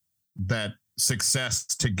that success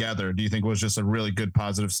together, do you think was just a really good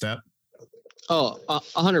positive step? Oh,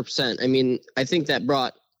 100%. I mean, I think that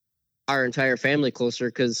brought our entire family closer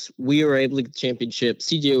because we were able to get the championship.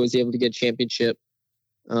 CJ was able to get championship.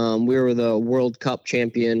 We were the World Cup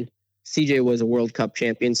champion. CJ was a World Cup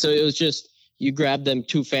champion. So it was just, you grab them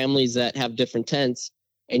two families that have different tents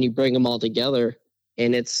and you bring them all together.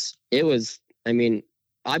 And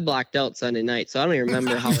I blacked out Sunday night, so I don't even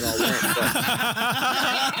remember how it all went.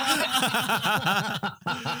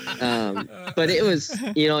 But it was,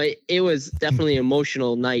 it was definitely an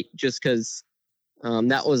emotional night just because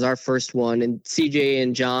that was our first one. And CJ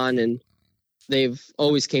and John, and they've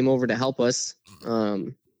always came over to help us.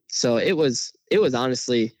 So it was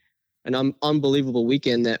honestly an unbelievable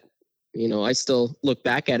weekend that, I still look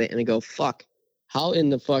back at it and I go, fuck, how in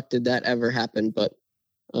the fuck did that ever happen? But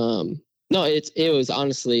no, it was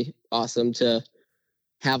honestly awesome to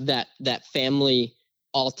have that family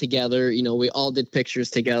all together. We all did pictures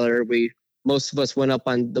together. Most of us went up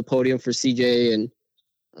on the podium for CJ, and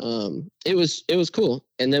it was cool.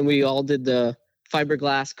 And then we all did the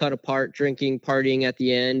fiberglass cut apart, drinking, partying at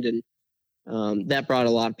the end, and that brought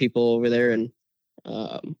a lot of people over there. And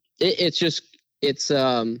it's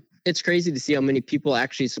crazy to see how many people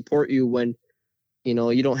actually support you when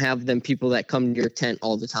you don't have them people that come to your tent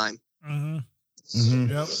all the time. Mm-hmm.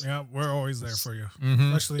 Mm-hmm. Yep. We're always there for you,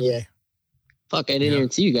 Mhm. especially me. Fuck, I didn't even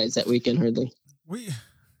see you guys that weekend hardly.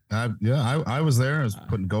 I was there. I was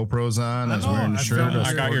putting GoPros on. I was wearing a shirt.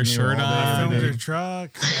 I got your shirt on. I filmed day. your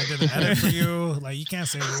truck. I did an edit for you. Like, you can't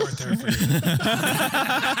say we weren't there for you.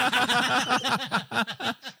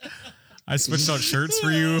 I switched out shirts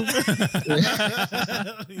for you.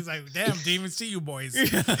 He's like, damn, didn't even see you boys.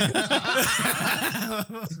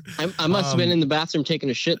 I must have been in the bathroom taking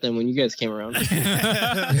a shit then when you guys came around.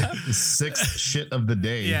 The sixth shit of the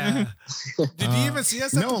day. Yeah. Did you even see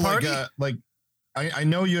us at the party? I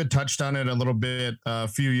know you had touched on it a little bit a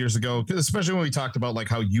few years ago, especially when we talked about like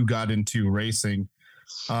how you got into racing.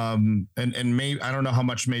 And maybe, I don't know how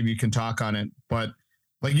much maybe you can talk on it, but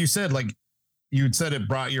like you said, like you'd said it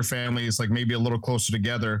brought your families like maybe a little closer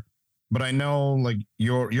together. But I know like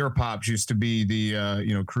your pops used to be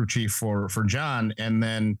the crew chief for John, and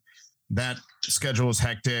then that schedule was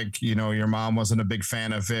hectic. Your mom wasn't a big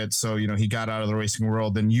fan of it, so he got out of the racing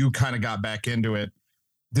world, and you kind of got back into it.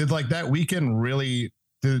 Did like that weekend really?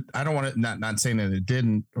 I don't want to not saying that it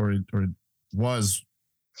didn't or was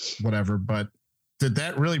whatever, but did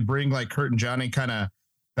that really bring like Kurt and Johnny kind of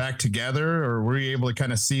back together, or were you able to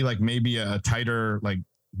kind of see like maybe a tighter like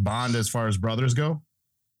bond as far as brothers go?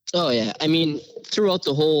 Oh yeah. I mean, throughout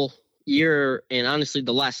the whole year and honestly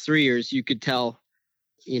the last 3 years, you could tell,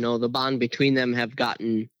 the bond between them have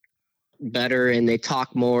gotten better and they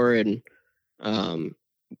talk more. And,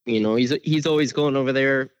 he's always going over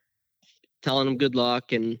there, telling him good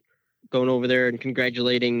luck and going over there and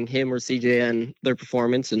congratulating him or CJ on their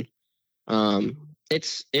performance. And,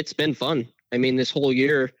 it's been fun. I mean, this whole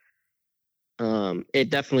year, it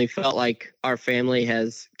definitely felt like our family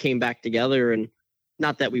has came back together, and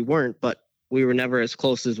not that we weren't, but we were never as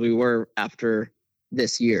close as we were after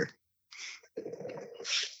this year.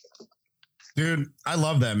 Dude, I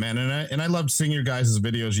love that, man. And I loved seeing your guys'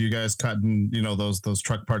 videos, you guys cutting, those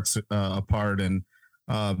truck parts apart. And,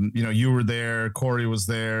 you were there, Corey was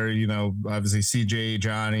there, obviously CJ,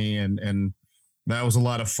 Johnny, and that was a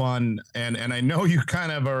lot of fun. And I know you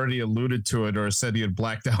kind of already alluded to it or said you had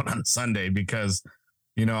blacked out on Sunday because,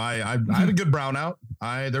 I had a good brownout.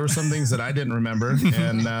 There were some things that I didn't remember.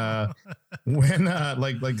 And when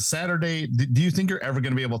like Saturday, do you think you're ever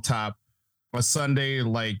going to be able to top a Sunday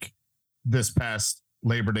like this past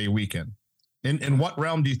Labor Day weekend? In what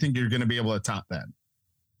realm do you think you're going to be able to top that?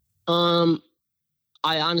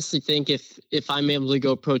 I honestly think if I'm able to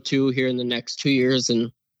go Pro 2 here in the next 2 years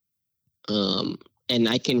and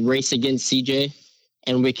I can race against CJ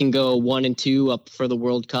and we can go 1 and 2 up for the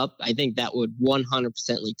World Cup, I think that would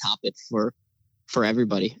 100% top it for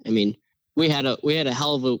everybody. I mean, we had a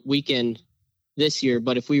hell of a weekend this year,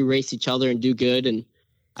 but if we race each other and do good, and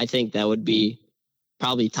I think that would be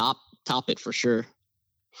probably top it for sure.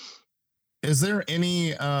 Is there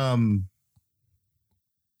any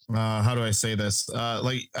how do I say this?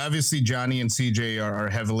 Like obviously Johnny and CJ are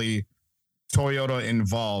heavily Toyota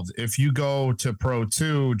involved. If you go to Pro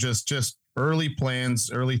 2, just early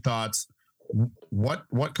plans, early thoughts,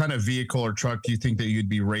 what kind of vehicle or truck do you think that you'd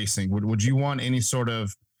be racing? Would you want any sort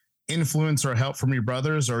of influence or help from your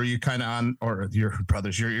brothers, or are you kind of on, or your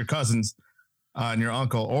brothers, your cousins, and your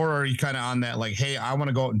uncle, or are you kind of on that like, hey, I want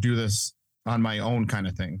to go out and do this on my own kind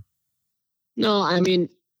of thing? No, I mean,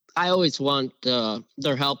 I always want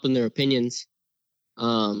their help and their opinions.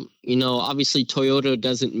 Obviously Toyota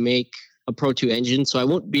doesn't make a Pro 2 engine, so I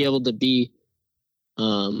won't be able to be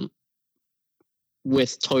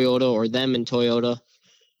with Toyota or them in Toyota.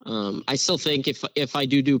 I still think if I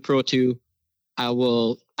do Pro 2,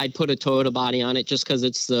 I'd put a Toyota body on it just because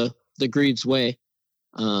it's the Greaves way.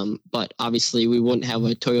 But obviously we wouldn't have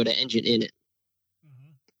a Toyota engine in it.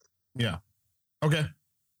 Yeah. Okay.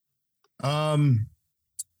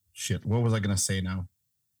 Shit. What was I going to say now?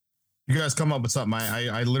 You guys come up with something.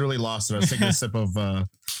 I literally lost it. I was taking a sip of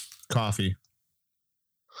coffee.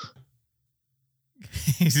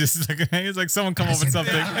 He's like someone come up with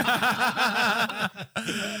something.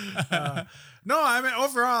 No, I mean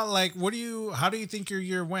overall, like, how do you think your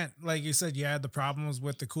year went? Like you said, you had the problems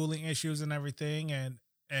with the cooling issues and everything, and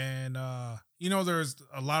there's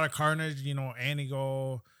a lot of carnage.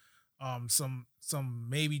 Anigo, some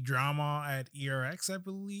maybe drama at ERX, I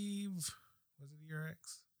believe. Was it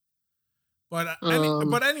ERX?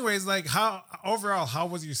 But anyways, like how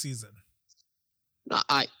was your season?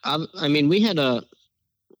 I mean, we had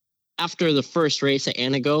after the first race at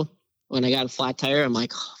Anigo, when I got a flat tire, I'm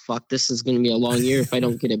like, oh, fuck, this is going to be a long year if I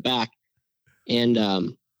don't get it back. And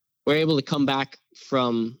we're able to come back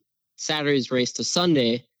from Saturday's race to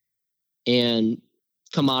Sunday and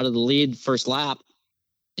come out of the lead first lap.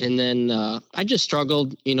 And then I just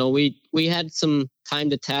struggled. We had some time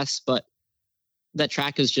to test, but that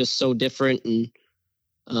track is just so different. And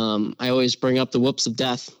I always bring up the whoops of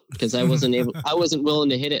death because I wasn't willing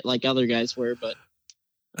to hit it like other guys were. But,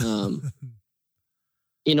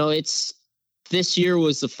 this year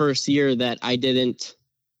was the first year that I didn't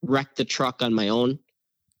wreck the truck on my own.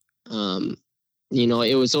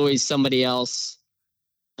 It was always somebody else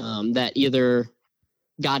that either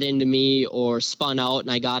got into me or spun out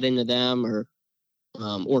and I got into them,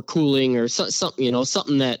 or cooling or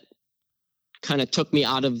something that kind of took me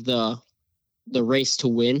out of the race to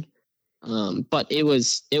win. But it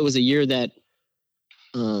was a year that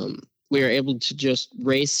we were able to just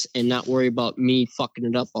race and not worry about me fucking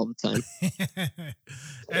it up all the time.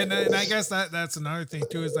 and I guess that's another thing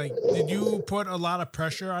too, is like, did you put a lot of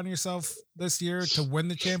pressure on yourself this year to win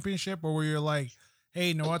the championship, or were you like, hey,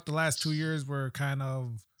 you know what, the last 2 years were kind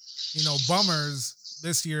of, bummers.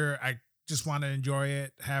 This year, I just want to enjoy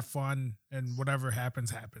it, have fun, and whatever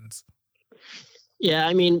happens. Yeah,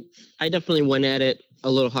 I mean, I definitely went at it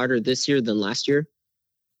a little harder this year than last year.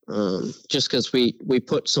 Just because we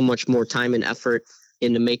put so much more time and effort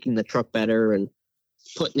into making the truck better and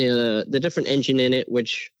putting the different engine in it,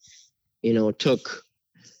 which, took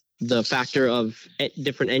the factor of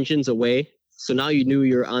different engines away. So now you knew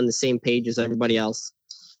you're on the same page as everybody else.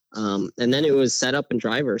 And then it was setup and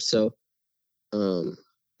driver. So,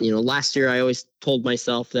 last year I always told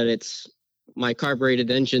myself that it's my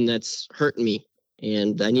carbureted engine that's hurting me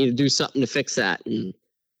and I need to do something to fix that. And,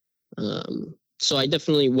 so I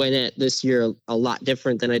definitely went at this year a lot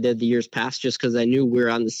different than I did the years past, just because I knew we were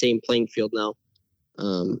on the same playing field now.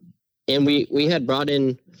 And we had brought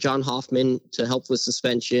in John Hoffman to help with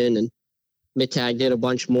suspension, and Mittag did a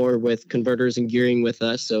bunch more with converters and gearing with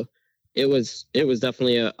us. So it was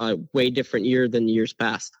definitely a way different year than the years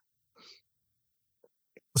past.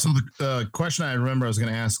 So the question I remember I was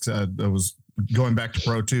going to ask was going back to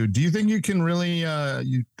Pro 2. Do you think you can really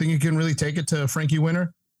take it to Frankie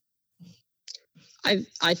Winter? I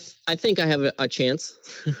think I have a chance.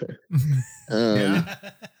 Yeah.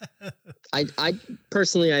 I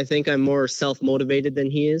personally, I think I'm more self-motivated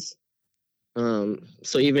than he is.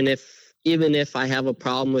 So even if I have a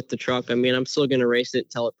problem with the truck, I mean, I'm still going to race it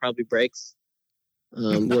until it probably breaks.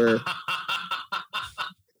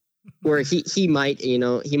 Where he might, he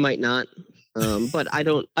might not. But I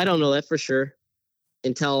don't know that for sure.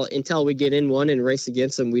 Until we get in one and race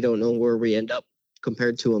against him, we don't know where we end up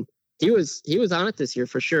compared to him. He was on it this year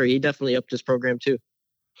for sure. He definitely upped his program too.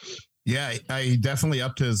 Yeah, he definitely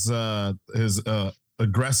upped his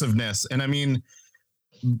aggressiveness. And I mean,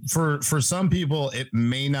 for some people, it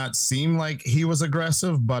may not seem like he was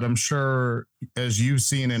aggressive, but I'm sure, as you've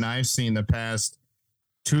seen and I've seen the past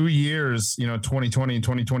 2 years, 2020 and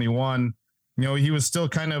 2021, he was still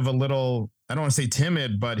kind of a little, I don't want to say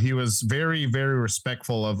timid, but he was very, very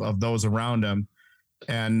respectful of those around him.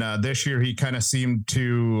 And this year he kind of seemed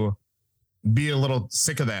to be a little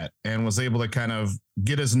sick of that and was able to kind of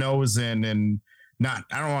get his nose in and not,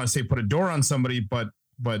 I don't want to say put a door on somebody, but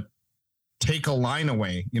take a line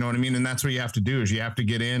away. You know what I mean? And that's what you have to do, is you have to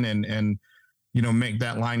get in and make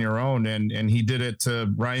that line your own. And he did it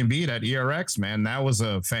to Ryan Beat at ERX, man. That was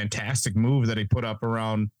a fantastic move that he put up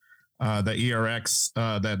around the ERX,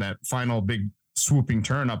 that final big swooping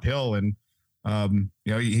turn uphill. And,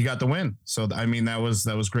 he got the win. So, I mean, that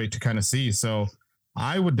was great to kind of see. So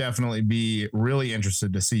I would definitely be really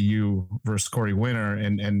interested to see you versus Corey Winter,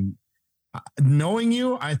 and knowing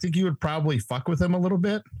you, I think you would probably fuck with him a little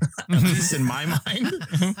bit, at least in my mind.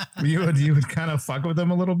 You would kind of fuck with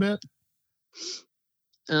him a little bit.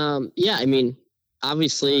 Yeah, I mean,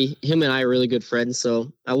 obviously him and I are really good friends,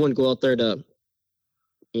 so I wouldn't go out there to,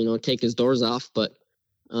 take his doors off, but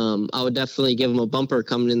I would definitely give him a bumper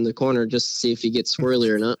coming in the corner just to see if he gets swirly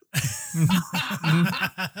or not.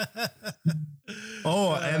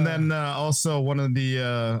 Oh, and then also one of the,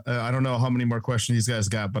 I don't know how many more questions these guys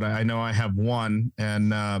got, but I know I have one.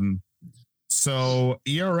 And so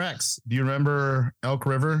ERX, do you remember Elk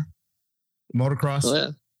River motocross? Oh,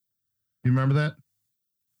 yeah. You remember that?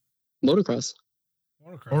 Motocross.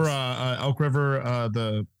 Or Elk River,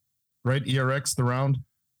 ERX, the round?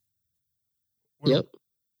 Yep.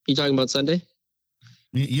 You talking about Sunday?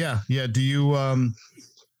 Yeah. Do you remember?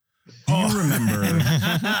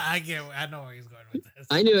 I know where he's going with this.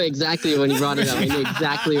 I knew exactly when he brought it up. I knew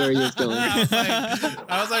exactly where he was going.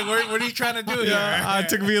 I was like, what are you trying to do here? It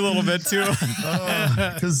took me a little bit too.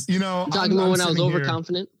 Because Talking about when I was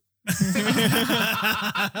overconfident.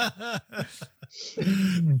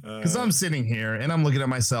 Because I'm sitting here and I'm looking at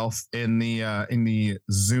myself in the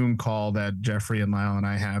Zoom call that Jeffrey and Lyle and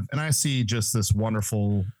I have, and I see just this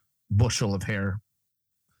wonderful bushel of hair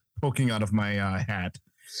poking out of my hat.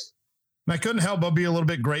 And I couldn't help but be a little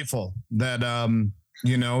bit grateful that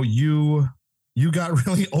you got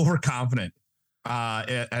really overconfident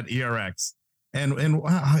at ERX, and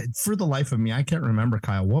for the life of me, I can't remember,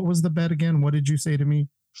 Kyle. What was the bet again? What did you say to me?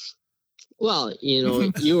 Well,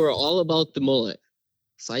 you were all about the mullet.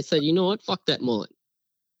 So I said, you know what? Fuck that mullet.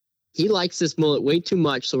 He likes this mullet way too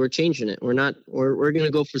much, so we're changing it. We're going to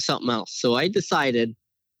go for something else. So I decided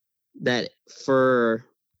that for,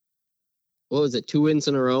 2 wins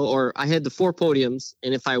in a row, or I had the 4 podiums,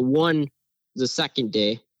 and if I won the second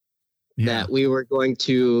day, that we were going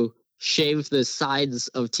to shave the sides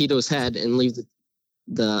of Tito's head and leave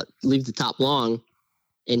the top long.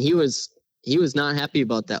 And he was not happy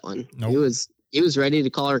about that one. Nope. He was ready to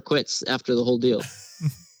call her quits after the whole deal.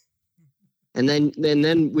 And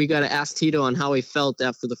then we got to ask Tito on how he felt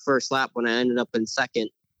after the first lap when I ended up in second,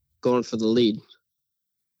 going for the lead.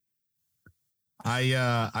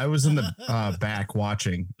 I was in the back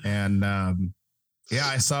watching, and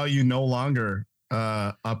I saw you no longer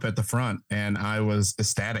up at the front, and I was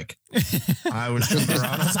ecstatic. I was jumping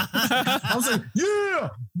around. I was like, yeah.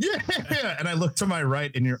 And I looked to my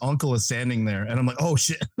right, and your uncle is standing there, and I'm like, oh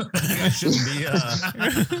shit, I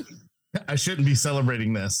shouldn't be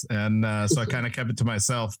celebrating this. And so I kind of kept it to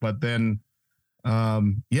myself. But then, I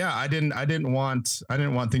didn't want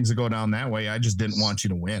things to go down that way. I just didn't want you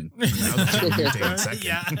to win.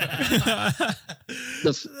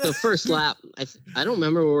 The first lap, I don't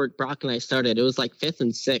remember where Brock and I started. It was like 5th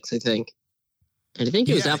and 6th, I think. And I think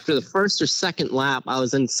it was after the first or second lap, I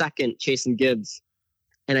was in second chasing Gibbs.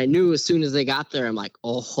 And I knew as soon as they got there, I'm like,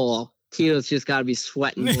 oh, Tito's just got to be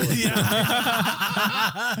sweating. Well,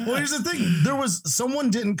 here's the thing. Someone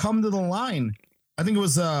didn't come to the line. I think it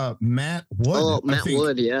was Matt Wood. Oh, Matt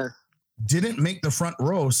Wood, yeah. Didn't make the front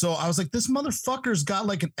row. So I was like, this motherfucker's got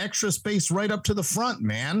like an extra space right up to the front,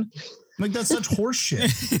 man. Like, that's such horse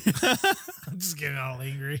shit. I'm just getting all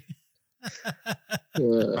angry.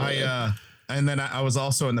 And then I was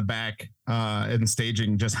also in the back in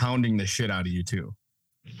staging, just hounding the shit out of you too.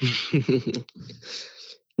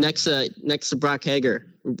 Next to Brock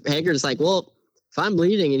Hager. Hager's like, well, if I'm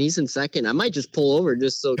leading and he's in second, I might just pull over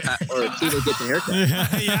just so Tito get the haircut.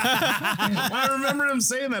 I remember him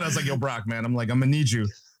saying that. I was like, yo, Brock, man, I'm gonna need you. And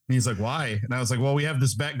he's like, why? And I was like, well, we have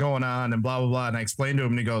this bet going on and blah, blah, blah. And I explained to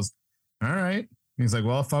him, and he goes, all right. And he's like,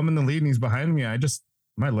 well, if I'm in the lead and he's behind me, I just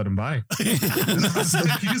might let him by. And I was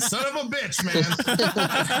like, you son of a bitch, man.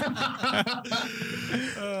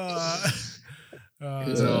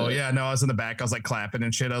 So I was in the back. I was like clapping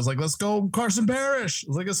and shit. I was like, let's go, Carson Parrish. I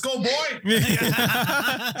was like, let's go, boy.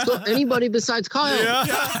 So anybody besides Kyle. Yeah,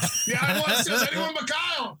 I was. It was anyone but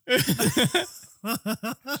Kyle.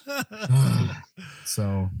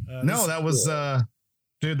 So that was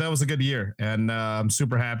dude, that was a good year. And I'm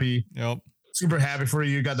super happy. Yep. super happy for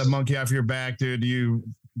you. You got the monkey off your back, dude. You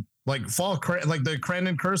like like the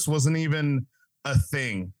Crandon curse wasn't even a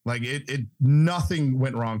thing. Like it nothing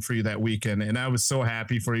went wrong for you that weekend. And I was so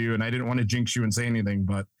happy for you. And I didn't want to jinx you and say anything,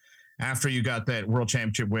 but after you got that world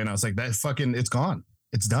championship win, I was like, it's gone.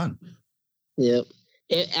 It's done. Yep.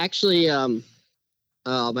 It actually,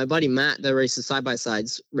 my buddy Matt that races side by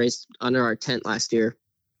sides raced under our tent last year,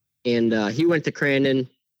 and he went to Crandon.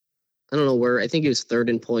 I don't know where. I think he was third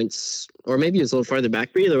in points, or maybe he was a little farther back.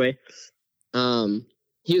 But either way,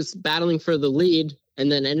 he was battling for the lead,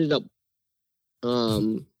 and then ended up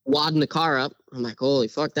wadding the car up. I'm like, holy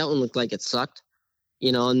fuck, that one looked like it sucked,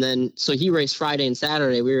 And then so he raced Friday and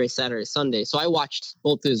Saturday. We raced Saturday, Sunday. So I watched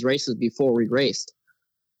both of his races before we raced,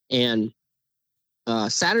 and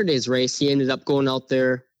Saturday's race, he ended up going out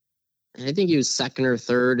there, and I think he was second or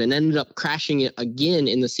third, and ended up crashing it again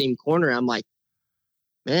in the same corner. I'm like,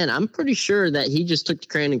 man, I'm pretty sure that he just took the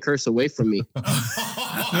Crandon curse away from me.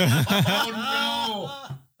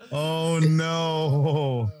 Oh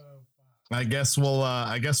no. I guess we'll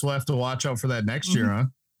have to watch out for that next year, huh?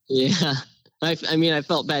 Yeah. I mean, I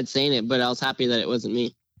felt bad saying it, but I was happy that it wasn't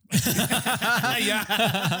me.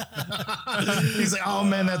 Yeah. He's like, oh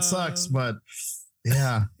man, that sucks. But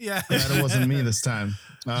yeah, glad it wasn't me this time.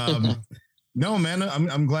 No, man,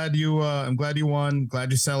 I'm glad you won.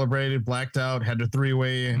 Glad you celebrated, blacked out, had a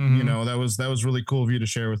 3-way. Mhm. That was really cool of you to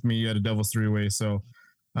share with me. You had a devil's 3-way. So,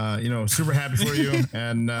 super happy for you.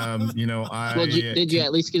 And, Well, did you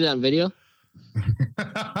at least get it on video?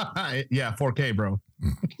 Yeah, 4K, bro.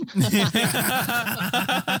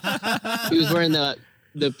 He was wearing the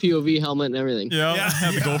POV helmet and everything. Yeah,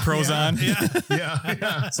 have the GoPros on.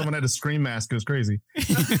 Yeah. Someone had a scream mask. It was crazy.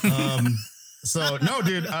 So no,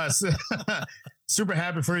 dude, super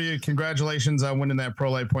happy for you. Congratulations on winning that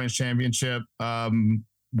Pro Lite Points Championship.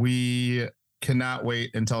 We cannot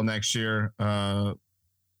wait until next year.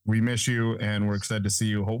 We miss you, and we're excited to see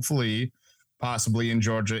you. Hopefully, possibly in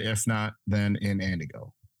Georgia. If not, then in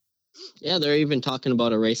Antigo. Yeah, they're even talking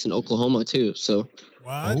about a race in Oklahoma too. So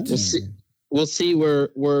What? we'll see where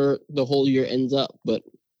the whole year ends up. But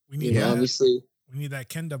We need that. obviously, We need that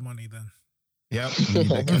Kenda money then. Yep. We need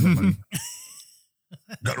that kind of money.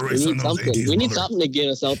 Gotta race on those something. 80s, We need mother. something to get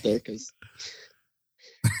us out there because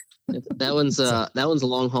that one's a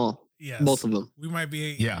long haul. Yes. Both of them. We might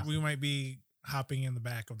be. Yeah. We might be hopping in the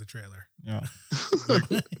back of the trailer. Yeah.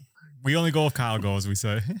 We only go if Kyle goes, we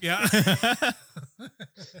say. Yeah.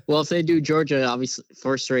 Well, if they do Georgia, obviously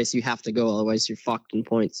first race you have to go, otherwise you're fucked in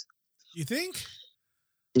points. You think?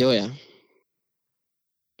 Oh yeah,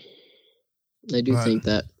 I do think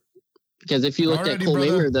that because if you looked at Alrighty, Cole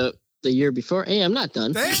brother. Mamer the year before, hey, I'm not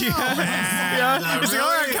done. Damn, Yeah. He's like, all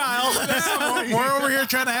right, Kyle. Damn, we're over here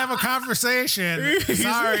trying to have a conversation.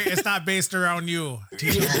 Sorry, it's not based around you.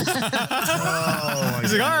 Tito. Oh,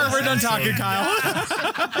 He's like, all right, we're done talking, Kyle.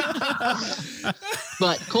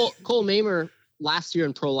 But Cole Mamer last year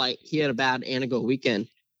in Pro Lite, he had a bad Anago weekend,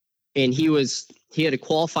 and he had to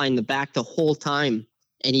qualify in the back the whole time,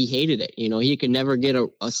 and he hated it. He could never get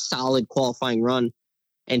a solid qualifying run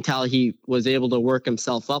until he was able to work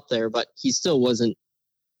himself up there, but he still wasn't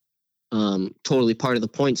totally part of the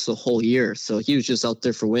points the whole year. So he was just out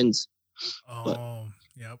there for wins. Oh,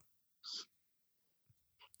 yep.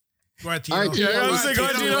 Go ahead, Tito. All right, Tito. Yeah, I was like, go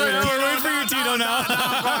ahead, Tito. No, We're waiting for you, Tito, now.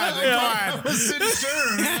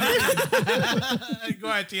 Go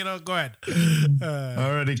ahead, Tito. Go ahead.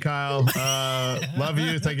 Alrighty, Kyle. Love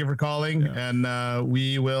you. Thank you for calling, and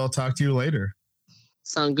we will talk to you later.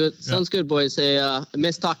 Sounds good, boys. Hey, I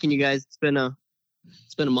miss talking to you guys. It's been a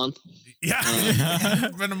month. Yeah.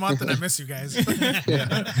 It's been a month and I miss you guys. I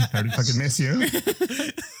already fucking miss you.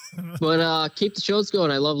 But keep the shows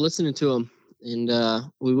going. I love listening to them. And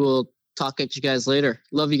we will talk at you guys later.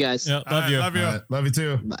 Love you guys. Yeah, love you. Love you. Love you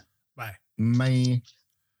too. Bye. Bye.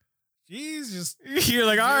 Jeez, just You're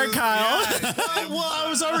like, all right, Kyle. Well,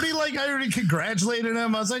 I already congratulated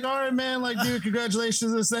him. I was like, all right, man, like, dude,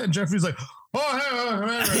 congratulations, this, that. And Jeffrey's like,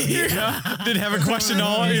 Didn't have a question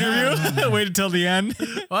all interview. Waited till the end.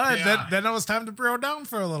 well, Yeah. then it was time to bro down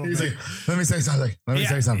for a little He's bit. like, let me say something.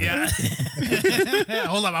 Yeah.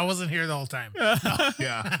 Hold up, I wasn't here the whole time.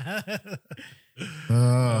 Yeah.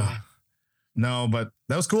 No, but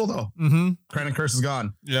that was cool though. Mm-hmm. Crandon curse is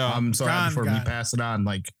gone. Yeah. I'm so happy for Gone. we pass it on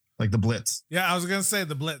like the Blitz. Yeah, I was gonna say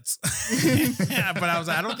the Blitz. Yeah, but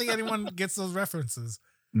I don't think anyone gets those references.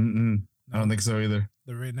 Mm-mm. I don't think so either.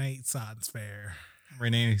 The Renaissance Fair.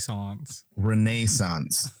 Renaissance.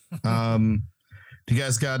 Renaissance. Do you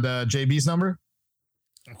guys got JB's number?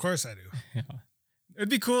 Of course I do. Yeah. It'd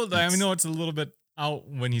be cool. I know it's a little bit out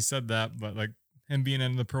when he said that, but like him being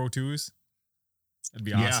in the Pro 2s. It'd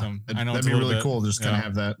be awesome. I know that'd it's be a little really bit- cool. Just kind yeah. of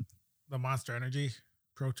have that. The Monster Energy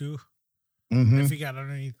Pro 2. Mhm. If he got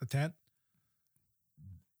underneath the tent,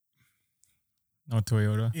 No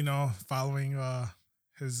Toyota. you know, following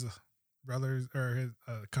his brother's or his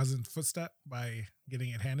cousin's footstep by getting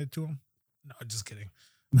it handed to him. No, just kidding.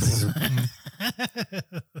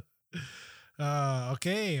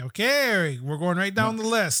 Okay. We're going right down the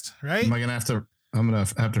list, right? I'm gonna have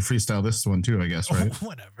to freestyle this one too, I guess, right?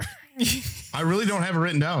 Whatever. I really don't have it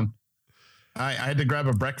written down. I had to grab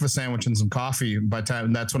a breakfast sandwich and some coffee. By the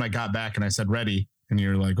time that's when I got back and I said ready, and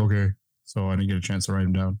you're like, okay. So I didn't get a chance to write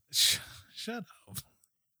them down. Shut up.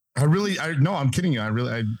 No, I'm kidding you.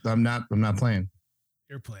 I'm not playing.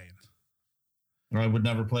 You're playing. Or I would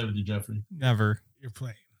never play with you, Jeffrey. Never. You're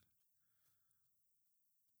playing.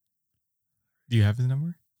 Do you have his number?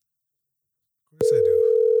 Of course I do.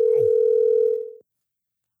 Oh.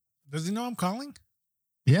 Does he know I'm calling?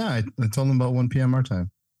 Yeah, I told him about 1 p.m. our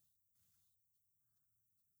time.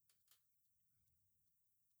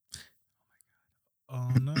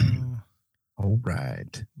 Oh no. All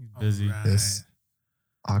right. He's busy. All right. This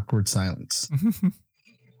awkward silence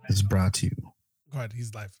is brought to you. Go ahead.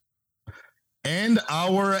 He's live. And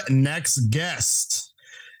our next guest,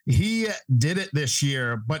 he did it this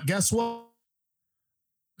year, but guess what?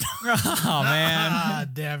 Oh man,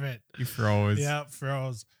 Damn it. he froze. Yeah,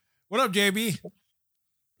 froze. What up, JB?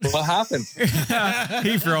 What happened?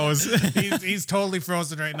 He froze. He's totally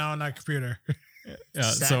frozen right now on that computer. Yeah.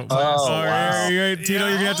 So, Oh, wow. Tito,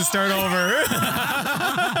 you're gonna have to start over.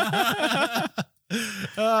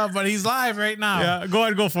 But he's live right now. Yeah, go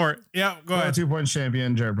ahead, go for it. Yeah, go Go ahead. 2 point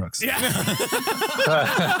champion, Jerett Brooks. Yeah.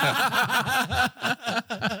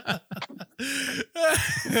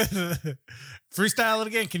 Freestyle it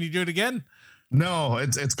again. Can you do it again? No,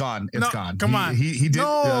 it's gone. It's No, gone. come on. He did.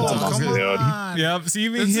 No, that's all I was come gonna- on. Yeah, see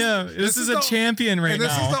me. This is- Yeah, this is a the- champion right And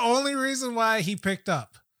this now. is the only reason why he picked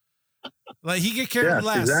up. Like he get carried Yes,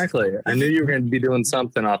 less. exactly. I knew you were going to be doing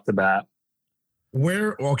something off the bat.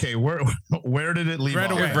 Where did it leave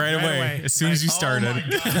Right off? away. right away. As soon as you Oh started. my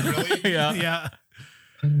God, really? Yeah. Yeah.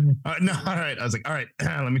 No, all right. I was like, all right,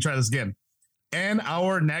 let me try this again. And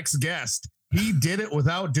our next guest, he did it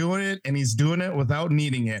without doing it, and he's doing it without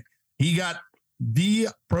needing it. He got the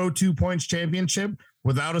Pro 2 Points Championship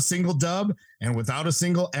without a single dub and without a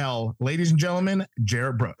single L. Ladies and gentlemen,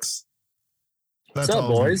 Jerett Brooks. What's up, all.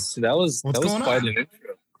 boys? That was What's going quite on? an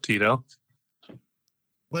intro, Tito.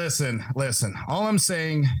 Listen. All I'm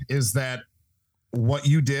saying is that what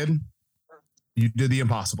you did the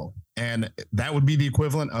impossible. And that would be the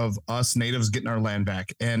equivalent of us natives getting our land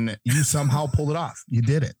back. And you somehow pulled it off. You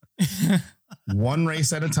did it. One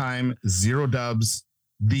race at a time, 0 dubs,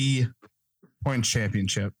 the points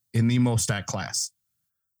championship in the most stat class.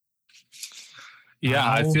 Yeah,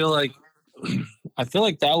 How- I feel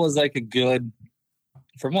like that was like a good,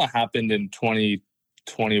 from what happened in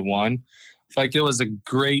 2021. I feel like it was a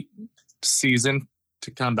great season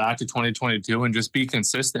to come back to 2022 and just be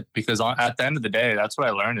consistent, because at the end of the day, that's what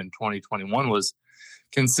I learned in 2021 was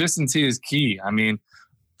consistency is key. I mean,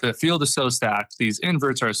 the field is so stacked. These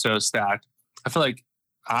inverts are so stacked. I feel like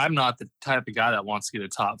I'm not the type of guy that wants to get a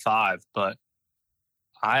top 5, but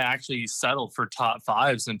I actually settled for top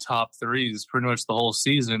 5s and top 3s pretty much the whole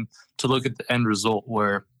season to look at the end result,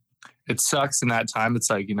 where it sucks in that time. It's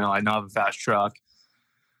like, I know I have a fast truck.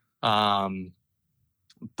 But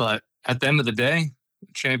at the end of the day,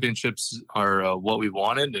 championships are what we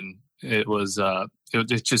wanted. And it was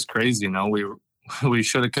just crazy. We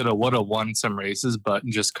should have, could have, would have won some races, but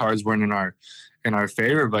just cars weren't in our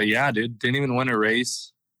favor. But yeah, dude, didn't even win a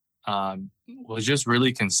race. Was just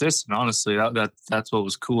really consistent. Honestly, that's what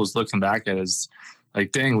was cool, is looking back at it, is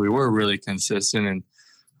like, dang, we were really consistent.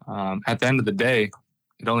 And at the end of the day,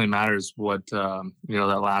 it only matters what, that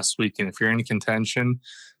last weekend. If you're in contention,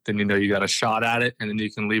 then you got a shot at it, and then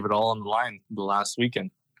you can leave it all on the line the last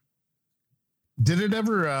weekend. Did it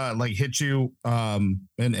ever hit you? And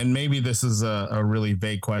maybe this is a really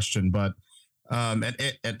vague question, but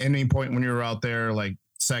at any point when you were out there, like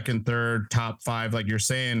second, third, top 5, like you're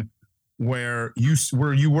saying, where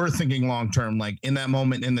you were thinking long term, like in that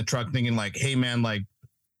moment in the truck, thinking like, hey man, like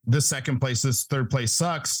this second place, this third place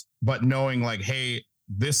sucks, but knowing like, hey,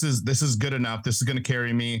 this is good enough. This is going to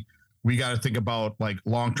carry me. We got to think about like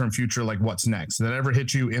long-term future, like what's next. Did that ever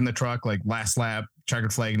hit you in the truck, like last lap,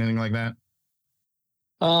 checkered flag, anything like that?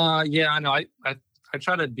 Yeah, I know. I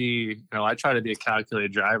try to be, a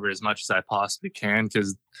calculated driver as much as I possibly can,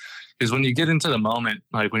 because when you get into the moment,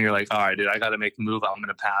 like when you're like, all right, dude, I got to make a move. I'm going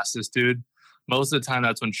to pass this dude. Most of the time,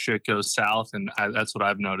 that's when shit goes south, and that's what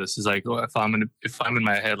I've noticed is like, if I'm in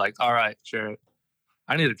my head, like, all right, Jerett,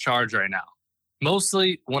 I need a charge right now.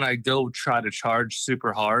 mostly when I go try to charge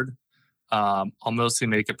super hard, I'll mostly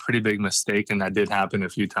make a pretty big mistake, and that did happen a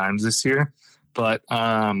few times this year. But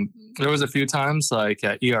there was a few times, like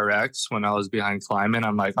at ERX, when I was behind Kleiman,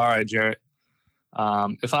 I'm like, all right, Jerett,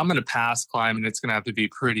 if I'm going to pass Kleiman, it's going to have to be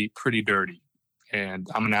pretty dirty, and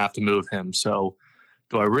I'm going to have to move him. So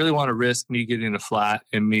do I really want to risk me getting a flat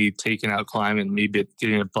and me taking out Kleiman, me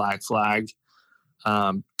getting a black flag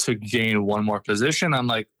to gain one more position? I'm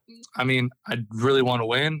like, I mean, I really want to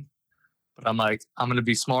win, but I'm like, I'm going to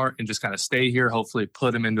be smart and just kind of stay here, hopefully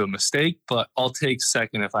put him into a mistake, but I'll take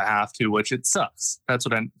second if I have to, which it sucks. That's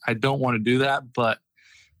what I don't want to do that, but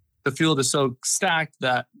the field is so stacked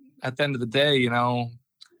that at the end of the day, you know,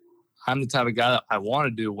 I'm the type of guy that I want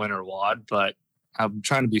to do winter wad, but I'm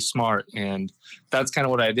trying to be smart, and that's kind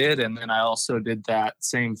of what I did. And then I also did that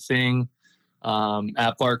same thing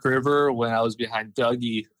at Bark River when I was behind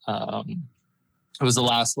Dougie. It was the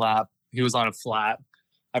last lap. He was on a flat.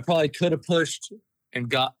 I probably could have pushed and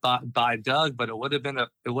got by Doug, but it would have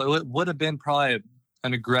been probably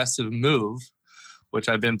an aggressive move, which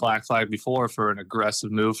I've been black flagged before for an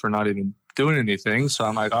aggressive move for not even doing anything. So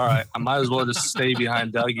I'm like, all right, I might as well just stay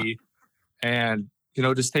behind Dougie and, you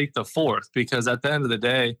know, just take the fourth, because at the end of the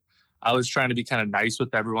day, I was trying to be kind of nice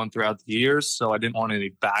with everyone throughout the years. So I didn't want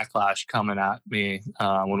any backlash coming at me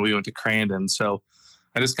when we went to Crandon. So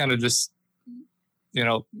I just kind of you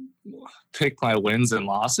know, pick my wins and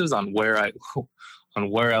losses on where I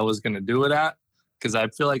was going to do it at. Cause I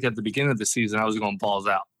feel like at the beginning of the season, I was going balls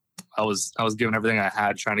out. I was giving everything I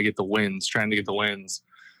had, trying to get the wins.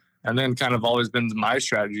 And then kind of always been my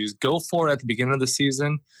strategies, go for it at the beginning of the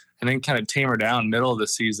season and then kind of tamer down middle of the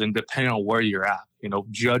season, depending on where you're at. You know,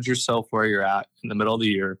 judge yourself where you're at in the middle of the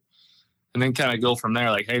year, and then kind of go from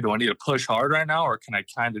there. Like, hey, do I need to push hard right now, or can I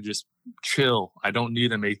kind of just chill? I don't need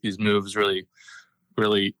to make these moves really,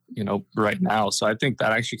 you know, right now. So I think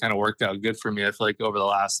that actually kind of worked out good for me. I feel like over the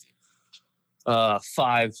last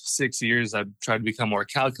 5-6 years, I've tried to become more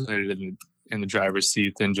calculated in the driver's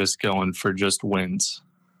seat than just going for just wins.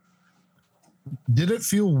 Did it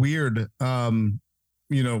feel weird?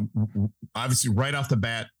 You know, obviously right off the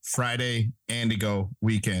bat, Friday, Andigo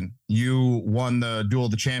weekend, you won the Duel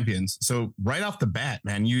of the Champions. So right off the bat,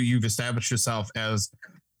 man, you've established yourself as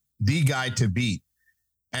the guy to beat.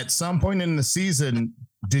 At some point in the season,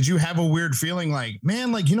 did you have a weird feeling like,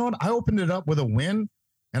 man, like, you know what? I opened it up with a win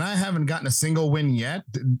and I haven't gotten a single win yet.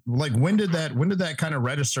 Like, when did that kind of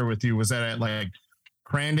register with you? Was that at like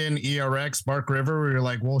Crandon, ERX, Bark River, where you're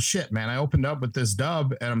like, well, shit, man, I opened up with this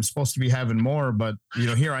dub and I'm supposed to be having more, but you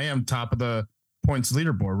know, here I am top of the points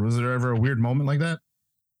leaderboard. Was there ever a weird moment like that?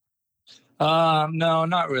 No,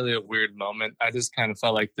 not really a weird moment. I just kind of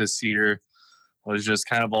felt like this year was just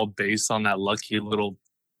kind of all based on that lucky little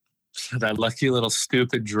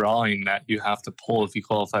stupid drawing that you have to pull if you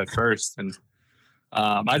qualify first. And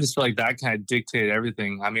I just feel like that kind of dictated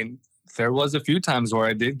everything. I mean, there was a few times where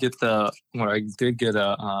I did get a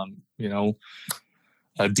you know,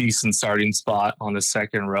 a decent starting spot on the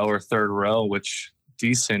second row or third row, which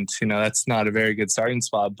decent, you know, that's not a very good starting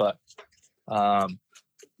spot, but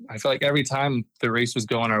I feel like every time the race was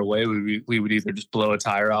going our way, we would either just blow a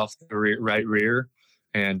tire off the right rear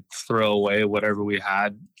and throw away whatever we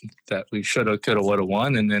had that we should have, could have, would have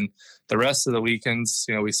won. And then the rest of the weekends,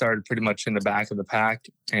 you know, we started pretty much in the back of the pack.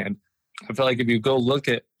 And I feel like if you go look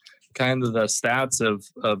at kind of the stats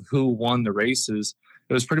of who won the races,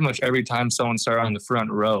 it was pretty much every time someone started on the front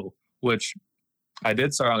row, which I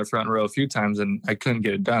did start on the front row a few times and I couldn't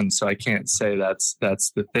get it done. So I can't say that's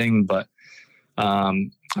the thing, but I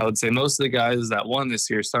would say most of the guys that won this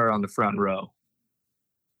year started on the front row.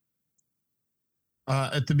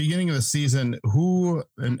 At the beginning of the season, who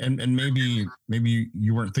and maybe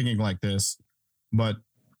you weren't thinking like this, but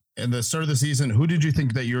at the start of the season, who did you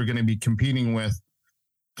think that you were going to be competing with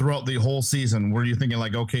throughout the whole season? Were you thinking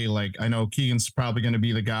like, okay, like I know Keegan's probably going to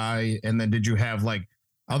be the guy, and then did you have like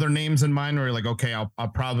other names in mind, or like, okay, I'll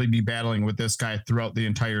probably be battling with this guy throughout the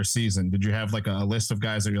entire season? Did you have like a list of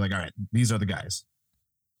guys that you're like, all right, these are the guys?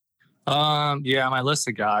 Yeah, my list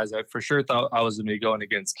of guys, I for sure thought I was going to be going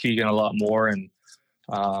against Keegan a lot more, and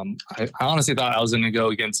I honestly thought I was going to go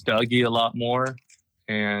against Dougie a lot more,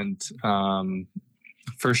 and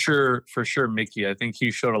for sure Mickey. I think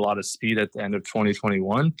he showed a lot of speed at the end of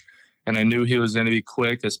 2021, and I knew he was going to be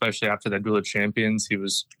quick, especially after that Duel of Champions. He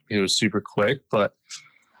was super quick, but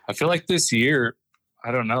I feel like this year,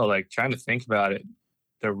 I don't know, like trying to think about it,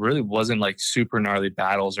 there really wasn't like super gnarly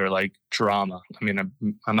battles or like drama. I mean,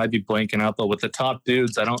 I might be blanking out, but with the top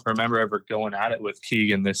dudes, I don't remember ever going at it with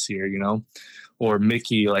Keegan this year, you know, or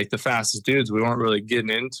Mickey, like the fastest dudes. We weren't really getting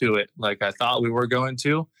into it like I thought we were going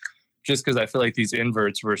to. just because I feel like these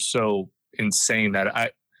inverts were so insane that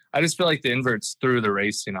I just feel like the inverts threw the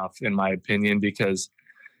racing off, in my opinion, because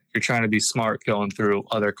you're trying to be smart going through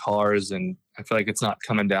other cars, and I feel like it's not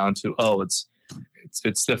coming down to, oh, it's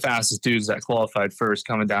the fastest dudes that qualified first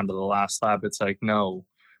coming down to the last lap. It's like, no,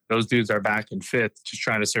 those dudes are back in fifth, just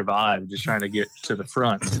trying to survive, just trying to get to the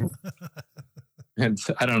front. And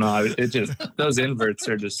I don't know, it just, those inverts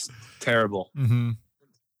are just terrible.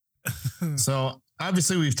 Mm-hmm. So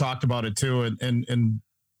obviously we've talked about it too. And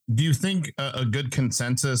do you think a good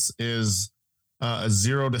consensus is a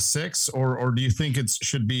 0 to 6, or do you think it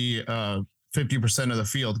should be 50% of the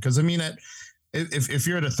field? Because I mean, if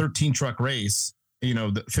you're at a 13 truck race, you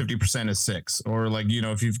know, the 50% is 6, or like, you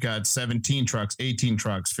know, if you've got 17 trucks, 18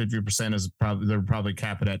 trucks, 50% is they'll probably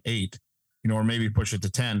cap it at 8, you know, or maybe push it to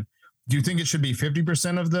 10. Do you think it should be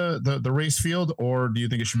 50% of the race field, or do you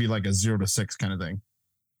think it should be like a 0 to 6 kind of thing?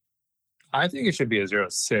 I think it should be a 0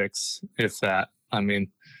 to 6, if that. I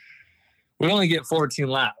mean, we only get 14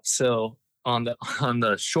 laps, so on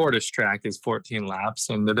the shortest track is 14 laps,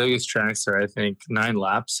 and the biggest tracks are, I think, 9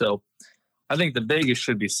 laps. So I think the biggest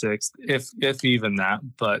should be 6, if even that.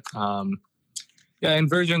 But yeah,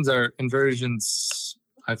 inversions.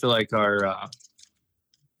 I feel like are.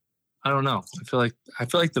 I don't know. I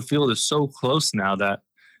feel like the field is so close now that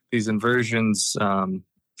these inversions.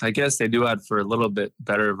 I guess they do add for a little bit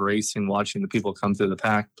better of racing, watching the people come through the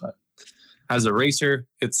pack. But as a racer,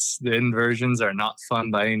 the inversions are not fun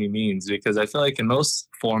by any means, because I feel like in most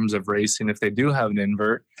forms of racing, if they do have an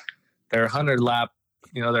invert, they're 100 lap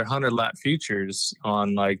features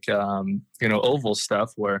on like, oval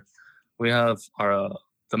stuff, where we have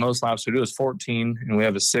the most laps we do is 14, and we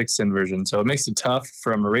have a 6 inversion. So it makes it tough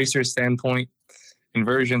from a racer standpoint.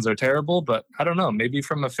 Inversions are terrible, but I don't know, maybe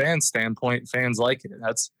from a fan standpoint, fans like it.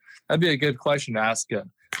 That'd be a good question to ask a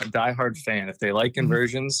diehard fan, if they like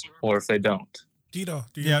inversions or if they don't. Tito,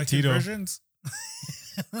 do you like inversions?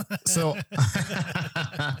 So,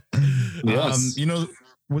 yes. You know,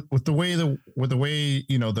 with the way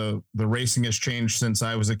you know the racing has changed since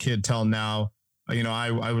I was a kid till now, you know,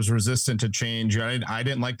 I was resistant to change. I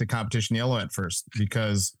didn't like the competition yellow at first,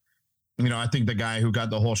 because, you know, I think the guy who got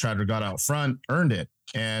the whole shot or got out front earned it,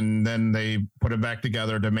 and then they put it back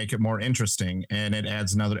together to make it more interesting, and it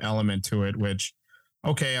adds another element to it, which,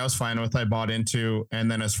 okay, I was fine with, I bought into.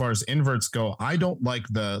 And then as far as inverts go, I don't like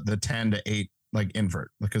the 10 to 8 like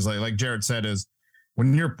invert, because like Jerett said, is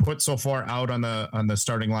when you're put so far out on the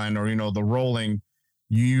starting line, or, you know, the rolling,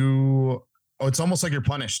 it's almost like you're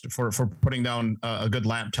punished for putting down a good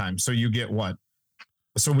lap time. So you get what?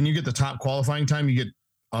 So when you get the top qualifying time, you get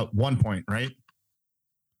 1 point, right?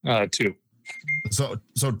 2. So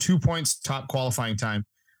 2 points top qualifying time,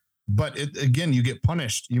 but again, you get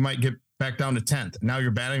punished. You might get back down to 10th. Now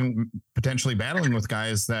you're potentially battling with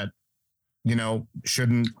guys that, you know,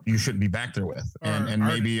 you shouldn't be back there with, and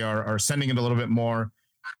maybe are sending it a little bit more,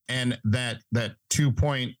 and that 2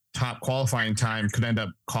 point top qualifying time could end up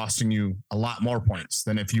costing you a lot more points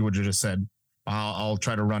than if you would have just said, I'll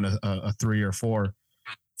try to run a 3 or 4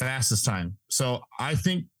 fastest time. So I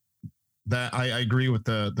think that I agree with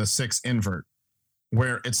the 6 invert,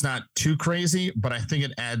 where it's not too crazy, but I think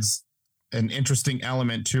it adds an interesting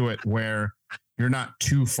element to it, where you're not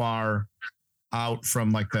too far out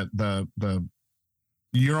from like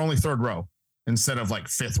you're only 3rd row instead of like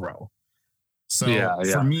 5th row. So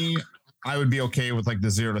for me, I would be okay with like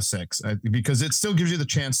the 0 to 6, because it still gives you the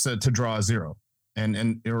chance to draw a 0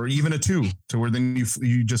 and or even a 2, to where then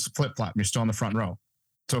you just flip flop. You're still on the front row.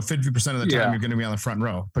 So 50% of the time you're going to be on the front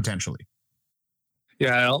row potentially.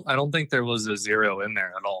 Yeah, I don't think there was a 0 in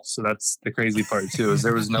there at all. So that's the crazy part too, is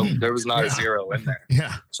there was not a 0 in there.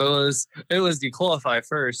 Yeah. So it was you qualify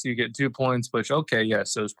first, you get 2 points, which, okay,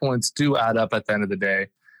 yes, those points do add up at the end of the day.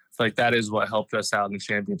 It's like that is what helped us out in the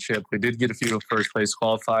championship. We did get a few first place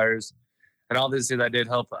qualifiers, and obviously that did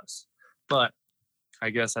help us. But I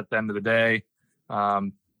guess at the end of the day,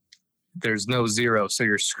 there's no 0, so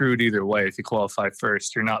you're screwed either way. If you qualify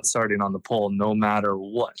first, you're not starting on the pole no matter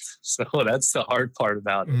what. So that's the hard part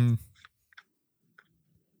about it.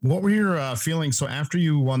 What were your feelings? So after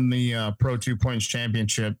you won the Pro 2 Points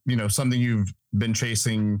Championship, you know, something you've been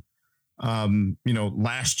chasing, you know,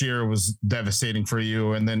 last year was devastating for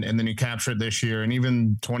you, and then you captured this year, and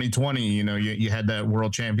even 2020, you know, you had that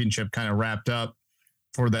World Championship kind of wrapped up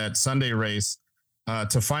for that Sunday race.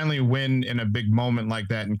 To finally win in a big moment like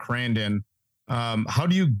that in Crandon, how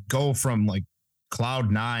do you go from like cloud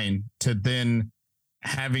 9 to then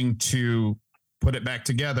having to put it back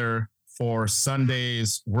together for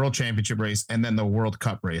Sunday's World Championship race and then the World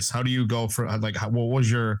Cup race? How do you go for like what was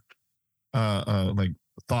your like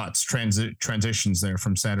thoughts, transitions there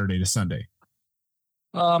from Saturday to Sunday?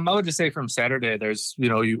 I would just say from Saturday, there's,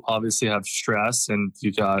 you obviously have stress, and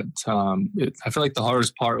you got, I feel like the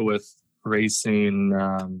hardest part with racing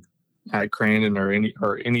at Crandon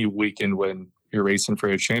or any weekend when you're racing for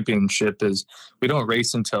a championship is we don't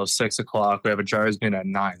race until 6 o'clock. We have a drivers meeting at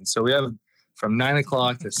 9. So we have from 9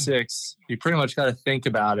 o'clock to 6, you pretty much got to think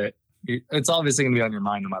about it. It's obviously going to be on your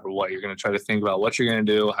mind no matter what. You're going to try to think about what you're going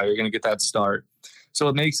to do, how you're going to get that start. So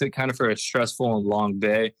it makes it kind of for a stressful and long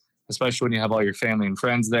day, especially when you have all your family and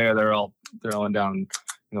friends there. They're all throwing down,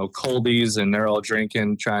 coldies, and they're all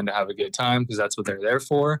drinking, trying to have a good time because that's what they're there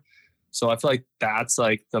for. So I feel like that's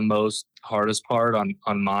like the most hardest part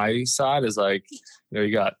on my side is like, you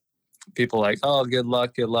got people like, oh, good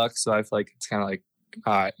luck. So I feel like it's kind of like,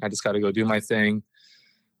 all right, I just got to go do my thing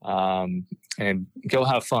and go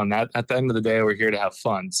have fun. At the end of the day, we're here to have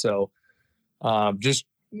fun. So just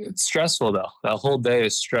it's stressful though. That whole day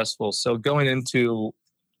is stressful. So going into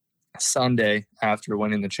Sunday after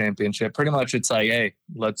winning the championship, pretty much it's like, hey,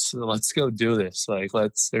 let's go do this. Like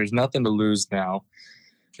there's nothing to lose now.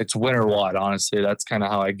 It's win or what, honestly. That's kind of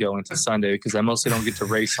how I go into Sunday because I mostly don't get to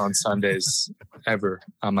race on Sundays ever.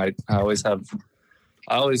 I always have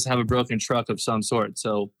a broken truck of some sort.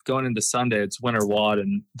 So going into Sunday, it's win or what,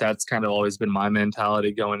 and that's kind of always been my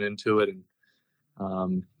mentality going into it.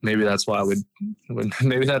 And maybe that's why we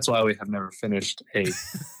have never finished a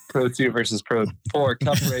Pro 2 versus Pro 4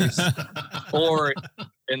 Cup race, or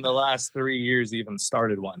in the last 3 years even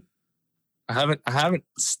started one. I haven't.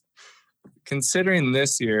 Considering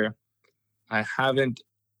this year, I haven't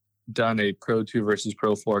done a Pro 2 versus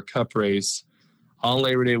Pro 4 Cup race on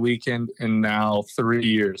Labor Day weekend in now 3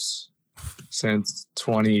 years since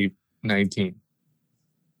 2019.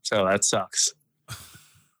 So that sucks.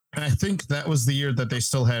 And I think that was the year that they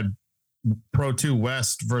still had Pro 2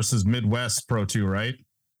 West versus Midwest Pro 2, right?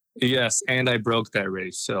 Yes, and I broke that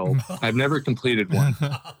race, so I've never completed one.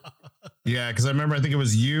 Yeah, because I remember, I think it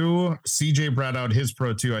was you, CJ brought out his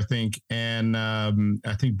Pro 2, I think, and I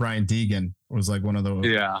think Brian Deegan was like one of the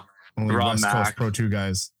only Rob West Mack. Coast Pro 2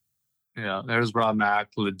 guys. Yeah, there's Rob Mack,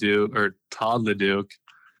 Leduc, or Todd Leduc.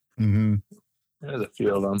 Mm-hmm. There's a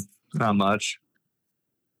few of them, not much.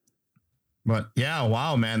 But yeah,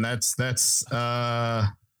 wow, man, that's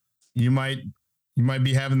you might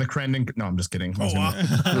be having the Crandon. No, I'm just kidding. But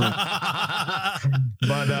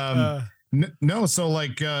no, so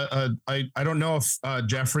like I don't know if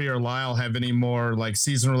Jeffrey or Lyle have any more like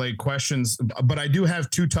season related questions, but I do have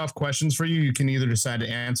 2 tough questions for you. You can either decide to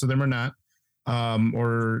answer them or not,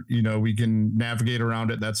 or we can navigate around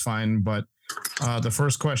it. That's fine. But the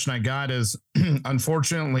first question I got is,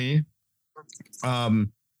 unfortunately,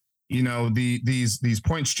 these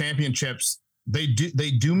points championships, they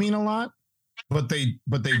do mean a lot, but they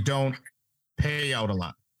don't pay out a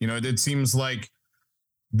lot. It seems like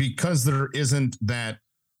because there isn't that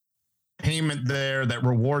payment there, that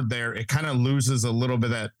reward there, it kind of loses a little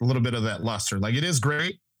bit of that luster. Like, it is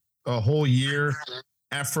great, a whole year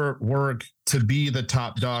effort, work to be the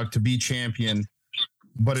top dog, to be champion,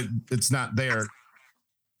 but it's not there.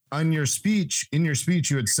 In your speech,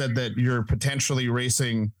 you had said that you're potentially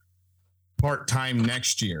racing part-time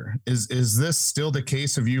next year. Is this still the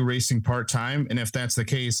case of you racing part-time? And if that's the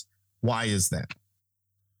case, why is that?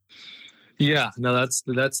 Yeah, no, that's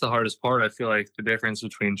the hardest part. I feel like the difference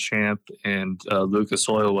between Champ and Lucas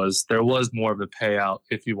Oil was there was more of a payout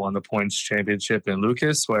if you won the points championship in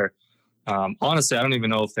Lucas, where honestly, I don't even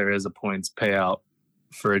know if there is a points payout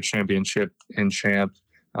for a championship in Champ.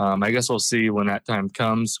 I guess we'll see when that time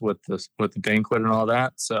comes with the banquet and all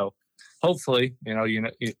that. So hopefully,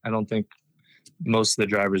 I don't think most of the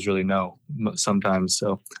drivers really know sometimes.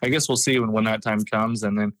 So I guess we'll see when that time comes.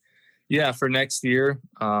 And then, yeah, for next year,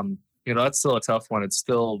 that's still a tough one. It's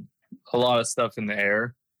still a lot of stuff in the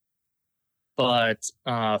air. But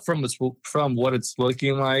from what it's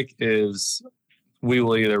looking like is we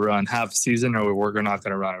will either run half season or we're not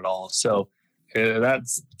going to run at all. So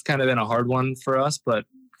that's kind of been a hard one for us. But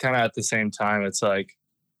kind of at the same time, it's like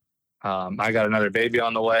I got another baby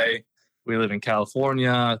on the way. We live in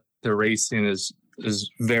California. The racing is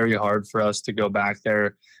very hard for us to go back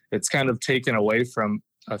there. It's kind of taken away from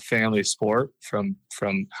a family sport from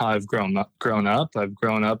how I've grown up. I've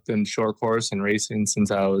grown up in short course and racing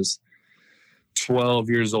since I was 12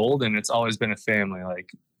 years old, and it's always been a family.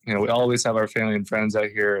 Like, we always have our family and friends out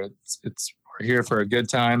here. We're here for a good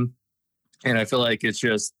time, and I feel like it's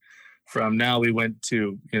just from now we went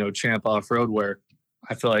to Champ Off Road, where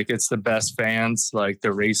I feel like it's the best fans. Like,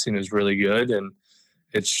 the racing is really good, and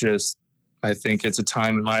it's just I think it's a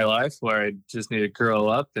time in my life where I just need to grow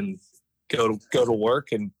up and go to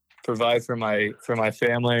work and provide for my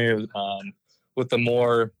family with a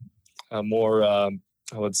more I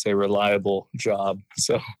would say reliable job.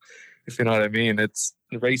 So if you know what I mean, it's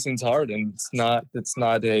racing's hard, and it's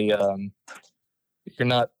not a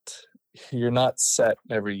you're not set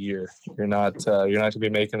every year. You're not going to be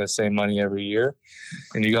making the same money every year,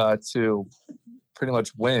 and you got to pretty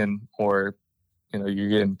much win, or you're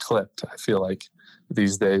getting clipped. I feel like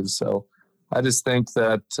these days. So I just think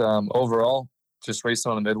that overall, just racing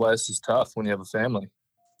on the Midwest is tough when you have a family.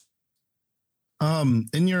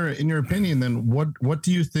 In your opinion, then what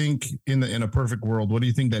do you think in a perfect world? What do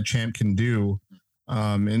you think that champ can do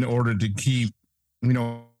in order to keep,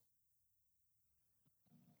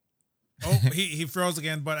 Oh, he froze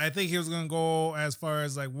again, but I think he was going to go as far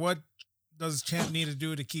as like, what does champ need to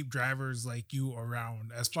do to keep drivers like you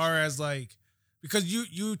around? As far as like, because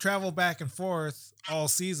you travel back and forth all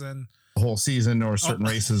season, the whole season, or certain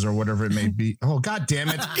races or whatever it may be. Oh, God damn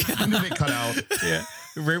it! When did it cut out? Yeah,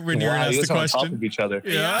 when you're asked the question, on top of each other.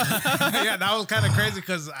 Yeah, yeah, that was kind of crazy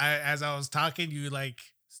because as I was talking, you like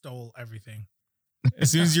stole everything.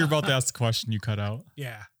 As soon as you're about to ask the question, you cut out.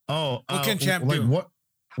 Yeah. Oh, what can champ do?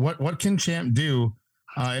 What can champ do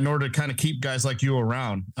in order to kind of keep guys like you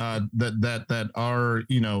around that are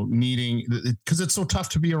needing, because it's so tough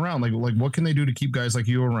to be around. Like what can they do to keep guys like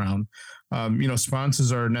you around?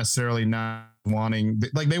 Sponsors are necessarily not wanting,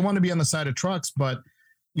 like they want to be on the side of trucks, but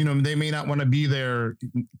they may not want to be there,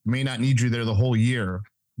 may not need you there the whole year.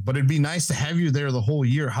 But it'd be nice to have you there the whole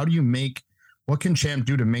year. What can champ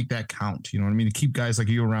do to make that count? You know what I mean? To keep guys like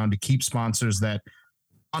you around, to keep sponsors that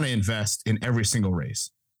want to invest in every single race.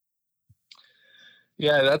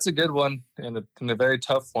 Yeah, that's a good one, and a very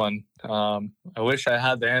tough one. I wish I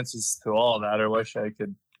had the answers to all that, or wish I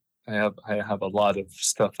could. I have a lot of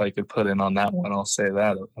stuff I could put in on that one. I'll say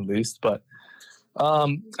that at least. But I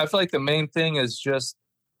feel like the main thing is just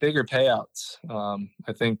bigger payouts.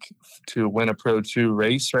 I think to win a Pro 2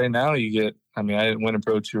 race right now, you get. I mean, I didn't win a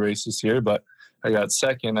Pro 2 race this year, but I got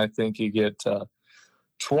second. I think you get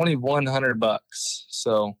 $2,100.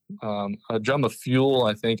 So a drum of fuel,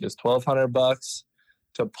 I think, is $1,200.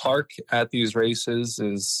 To park at these races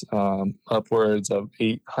is upwards of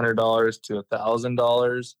 $800 to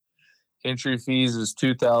 $1,000. Entry fees is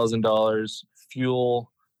 $2,000.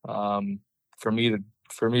 Fuel for me to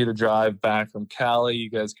drive back from Cali, you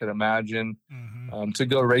guys could imagine. Mm-hmm. To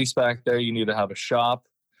go race back there, you need to have a shop.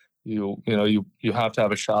 You have to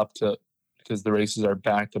have a shop because the races are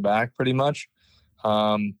back to back pretty much.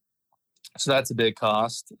 So that's a big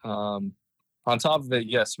cost. On top of it,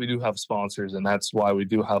 yes, we do have sponsors, and that's why we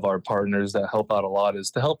do have our partners that help out a lot,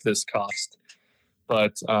 is to help this cost.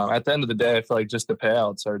 But at the end of the day, I feel like just the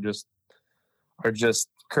payouts are just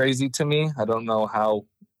crazy to me. I don't know how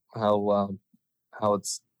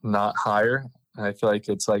it's not higher. I feel like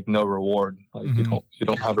it's like no reward. Like you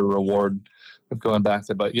don't have a reward of going back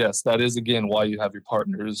there. But yes, that is again why you have your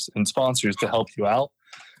partners and sponsors to help you out.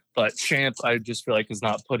 But Champ, I just feel like is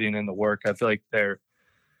not putting in the work. I feel like they're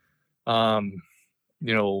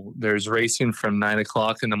there's racing from 9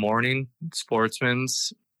 o'clock in the morning,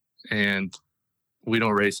 sportsmen's, and we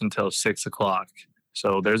don't race until 6 o'clock.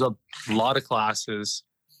 So there's a lot of classes,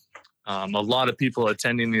 a lot of people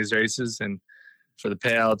attending these races, and for the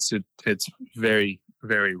payouts, it's very,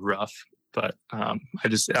 very rough. But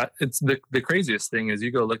it's the craziest thing is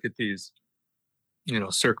you go look at these,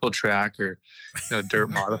 circle track or dirt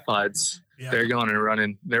modifieds. Yeah.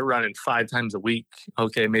 They're running 5 times a week.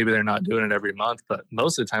 Okay, maybe they're not doing it every month, but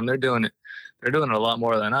most of the time they're doing it a lot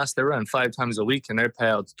more than us. They're running 5 times a week and their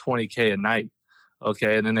payouts $20K a night.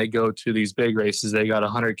 Okay, and then they go to these big races, they got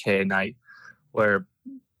 $100K a night. Where,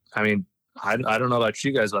 I mean, I don't know about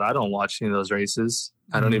you guys, but I don't watch any of those races.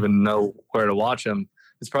 I don't even know where to watch them.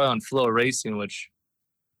 It's probably on Flow Racing, which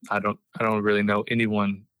I don't really know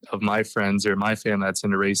anyone of my friends or my family that's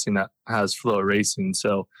into racing that has Flow Racing.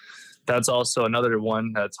 So that's also another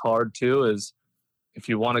one that's hard too, is if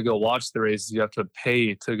you want to go watch the races, you have to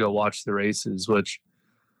pay to go watch the races, which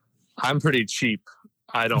I'm pretty cheap.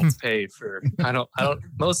 I don't pay for, most of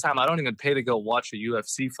the time I don't even pay to go watch a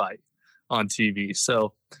UFC fight on TV.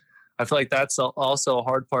 So I feel like that's also a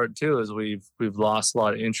hard part too, is we've lost a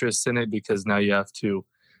lot of interest in it because now you have to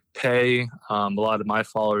pay. A lot of my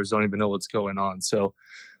followers don't even know what's going on. So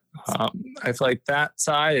I feel like that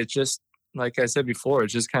side, it's just, like I said before,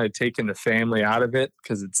 it's just kind of taking the family out of it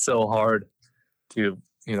because it's so hard to,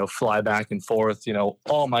 fly back and forth.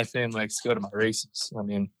 All my family likes to go to my races. I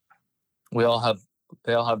mean, they all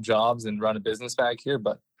have jobs and run a business back here,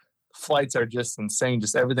 but flights are just insane.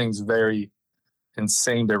 Just everything's very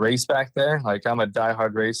insane to race back there. Like, I'm a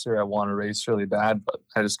diehard racer. I want to race really bad, but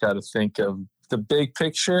I just got to think of the big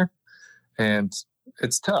picture, and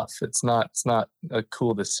it's tough. It's not a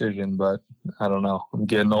cool decision, but I don't know. I'm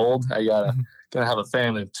getting old. I gonna have a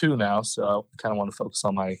family of 2 now, so I kind of want to focus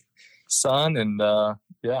on my son, and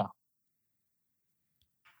yeah.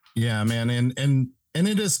 Yeah, man, and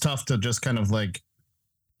it is tough to just kind of like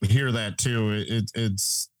hear that too.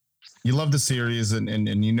 It's you love the series and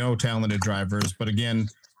talented drivers, but again,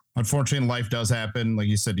 unfortunately, life does happen. Like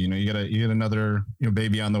you said, you get another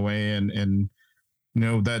baby on the way, and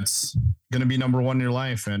that's going to be number one in your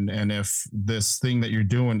life. And if this thing that you're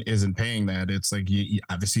doing isn't paying that, it's like you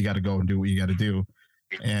obviously got to go and do what you got to do.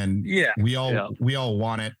 And we all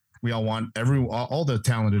want it. We all want all the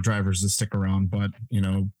talented drivers to stick around, but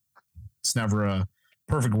it's never a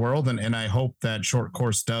perfect world. And I hope that short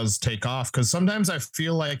course does take off, because sometimes I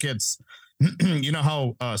feel like it's,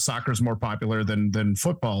 how soccer is more popular than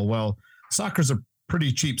football. Well, soccer's a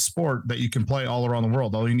pretty cheap sport that you can play all around the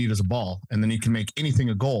world. All you need is a ball, and then you can make anything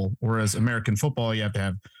a goal. Whereas American football, you have to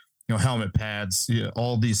have, helmet pads,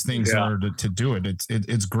 all these things in order to do it.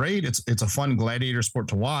 It's great. It's a fun gladiator sport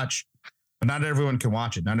to watch, but not everyone can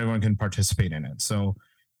watch it. Not everyone can participate in it. So,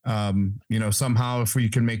 somehow if we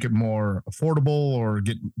can make it more affordable or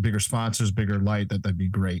get bigger sponsors, bigger light, that'd be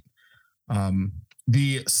great.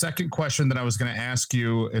 The second question that I was going to ask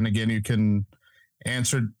you, and again, you can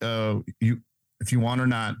answer if you want or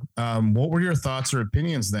not. What were your thoughts or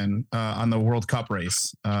opinions then on the World Cup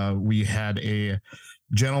race? We had a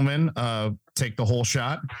gentleman take the whole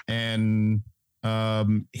shot, and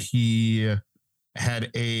he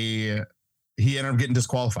ended up getting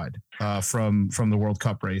disqualified from the World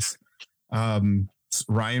Cup race.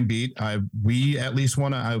 Ryan Beat. We at least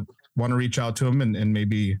want to reach out to him and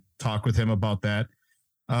maybe talk with him about that.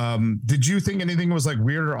 Did you think anything was like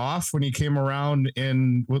weird or off when he came around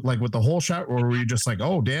with the whole shot, or were you just like,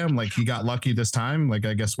 oh damn, like he got lucky this time? Like,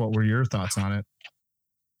 I guess, what were your thoughts on it?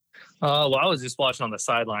 Well, I was just watching on the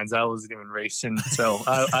sidelines. I wasn't even racing, so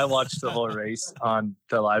I watched the whole race on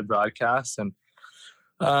the live broadcast, and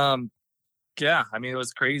yeah, I mean, it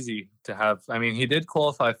was crazy to have. I mean, he did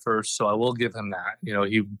qualify first, so I will give him that.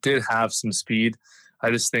 He did have some speed. I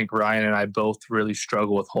just think Ryan and I both really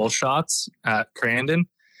struggle with hole shots at Crandon.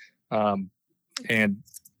 And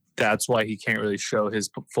that's why he can't really show his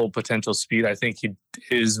full potential speed. I think he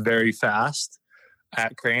is very fast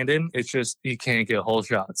at Crandon. It's just he can't get hole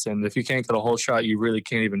shots. And if you can't get a hole shot, you really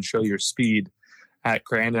can't even show your speed at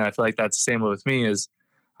Crandon. I feel like that's the same with me, is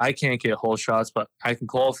I can't get hole shots, but I can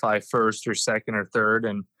qualify first or second or third.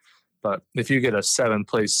 But if you get a 7th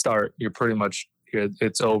place start, you're pretty much,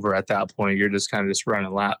 it's over at that point. You're just kind of just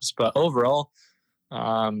running laps. But overall,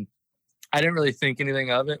 I didn't really think anything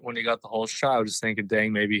of it when he got the whole shot. I was just thinking,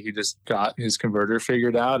 dang, maybe he just got his converter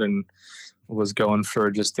figured out and was going for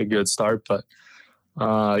just a good start. But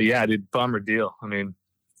yeah, dude, bummer deal. I mean,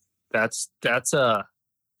 that's I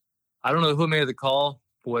don't know who made the call.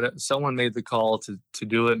 Someone made the call to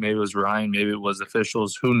do it. Maybe it was Ryan. Maybe it was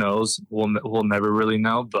officials. Who knows? We'll never really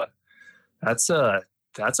know. But that's a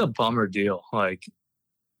bummer deal. Like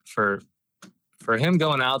for him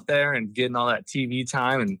going out there and getting all that TV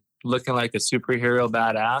time and looking like a superhero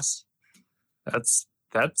badass, that's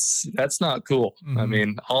not cool. Mm-hmm. I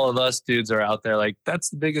mean, all of us dudes are out there like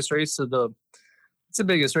it's the biggest race of the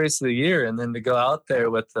year, and then to go out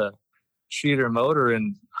there with the cheater motor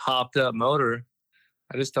and hopped up motor,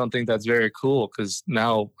 I just don't think that's very cool, because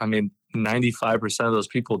now, I mean, 95% of those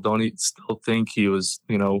people still think he was,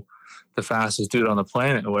 the fastest dude on the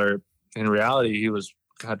planet, where in reality he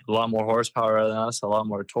had a lot more horsepower than us, a lot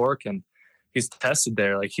more torque, and he's tested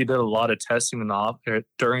there. Like, he did a lot of testing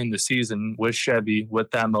during the season with Chevy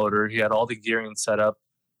with that motor. He had all the gearing set up.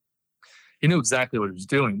 He knew exactly what he was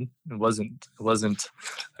doing. It wasn't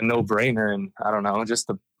a no-brainer, and I don't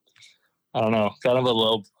know, kind of a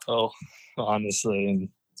low blow, honestly. And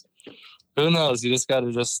who knows? You just got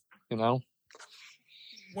to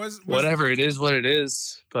whatever it is, what it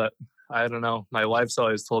is. But I don't know. My wife's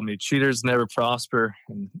always told me cheaters never prosper,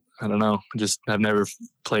 and I don't know. I've never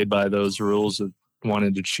played by those rules of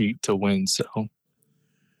wanting to cheat to win. So,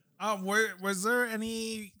 was there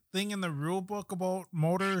anything in the rule book about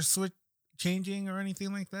motor switch changing or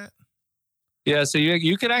anything like that? Yeah, so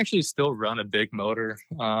you could actually still run a big motor.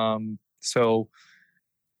 So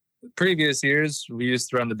previous years we used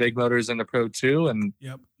to run the big motors in the Pro 2, and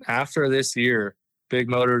after this year, big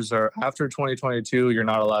motors are, after 2022, you're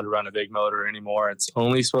not allowed to run a big motor anymore. It's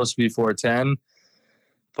only supposed to be 410.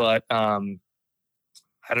 But I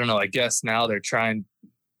don't know. I guess now they're trying.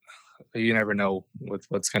 You never know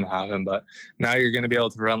what's going to happen. But now you're going to be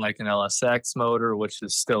able to run like an LSX motor, which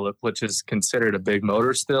is considered a big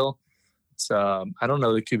motor still. I don't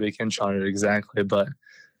know the cubic inch on it exactly, but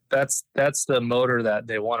that's the motor that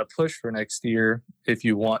they want to push for next year if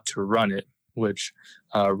you want to run it, which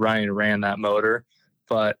Ryan ran that motor,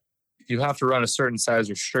 but you have to run a certain size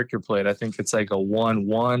restrictor plate. I think it's like a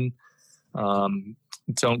 1-1.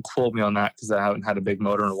 Don't quote me on that because I haven't had a big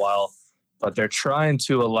motor in a while, but they're trying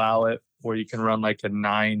to allow it where you can run like a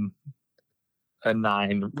 9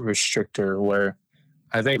 restrictor, where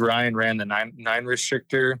I think Ryan ran the 9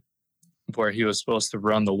 restrictor where he was supposed to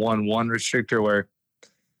run the 1-1 restrictor, where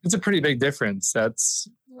it's a pretty big difference. That's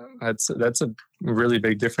a really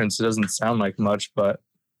big difference. It doesn't sound like much, but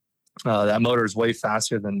that motor is way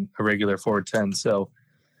faster than a regular 410. So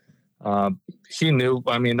he knew.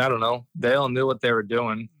 I mean, I don't know. They all knew what they were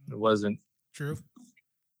doing. It wasn't True.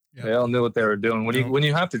 Yep. They all knew what they were doing. When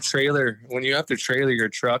you have to trailer your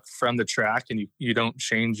truck from the track and you don't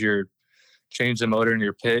change the motor in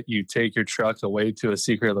your pit, you take your truck away to a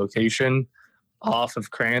secret location off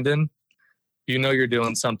of Crandon, you're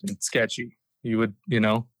doing something sketchy. You would,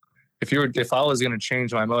 if I was going to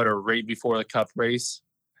change my motor right before the Cup race,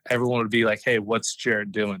 everyone would be like, "Hey, what's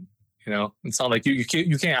Jerett doing?" It's not like you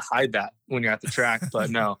can't hide that when you're at the track. But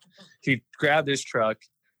no, he grabbed his truck,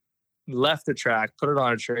 left the track, put it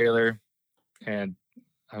on a trailer, and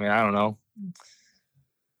I mean, I don't know.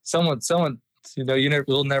 Someone,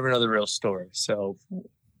 we'll never know the real story. So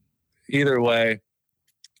either way,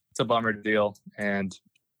 it's a bummer deal, and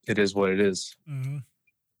it is what it is. Mm-hmm.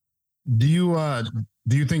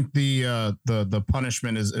 Do you think the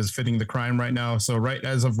punishment is fitting the crime right now? So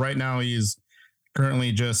as of right now, he's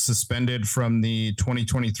currently just suspended from the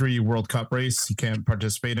 2023 World Cup race. He can't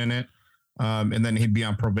participate in it. And then he'd be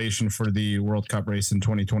on probation for the World Cup race in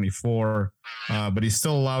 2024. But he's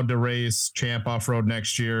still allowed to race Champ Off-Road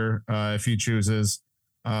next year if he chooses.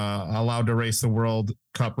 Allowed to race the World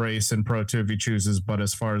Cup race in Pro 2 if he chooses. But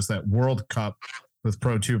as far as that World Cup with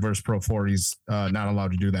Pro 2 versus Pro 4, he's not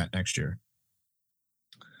allowed to do that next year.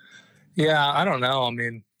 Yeah, I don't know. I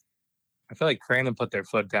mean, I feel like Crandon put their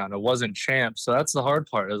foot down. It wasn't Champ. So that's the hard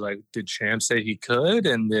part. It was like, did Champ say he could?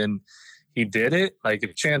 And then he did it. Like,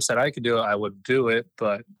 if Champ said I could do it, I would do it.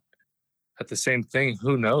 But at the same thing,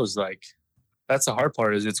 who knows? Like, that's the hard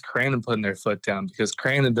part, is it's Crandon putting their foot down, because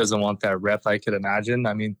Crandon doesn't want that rep, I could imagine.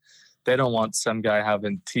 I mean, they don't want some guy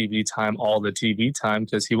having TV time, all the TV time,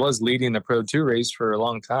 because he was leading the Pro 2 race for a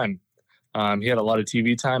long time. He had a lot of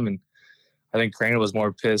TV time, and I think Crandon was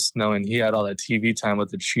more pissed knowing he had all that TV time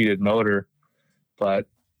with the cheated motor. But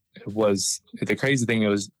the crazy thing, it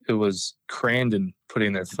was Crandon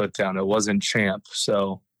putting their foot down. It wasn't Champ.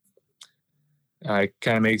 So it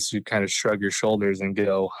kind of makes you kind of shrug your shoulders and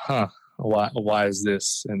go, why is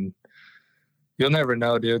this? And you'll never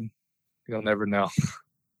know, dude. You'll never know.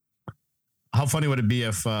 How funny would it be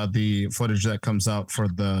if the footage that comes out for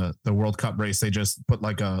the World Cup race, they just put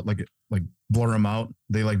like blur them out?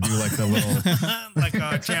 They like do like the little like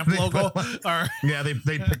a Champ logo, or yeah, they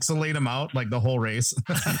pixelate them out like the whole race.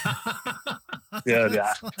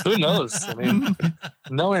 Yeah. Who knows?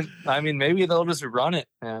 I mean, maybe they'll just run it,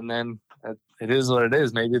 and then it is what it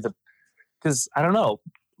is. Maybe because I don't know.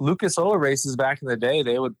 Lucas Oil races back in the day,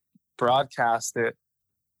 they would broadcast it,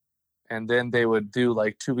 and then they would do,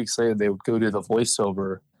 like, 2 weeks later, they would go do the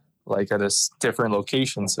voiceover, like, at a different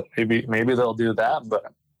location. So maybe they'll do that,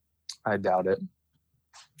 but I doubt it.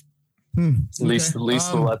 At least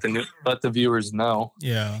they'll let the viewers know.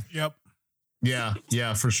 Yeah. Yep.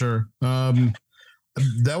 Yeah, for sure.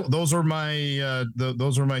 Those are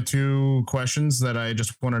my two questions that I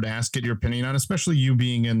just wanted to ask, get your opinion on, especially you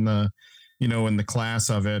being in the class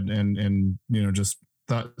of it, and just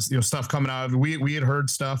thought, stuff coming out. We had heard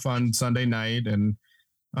stuff on Sunday night, and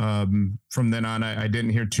from then on I didn't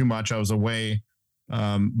hear too much. I was away,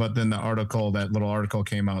 but then that little article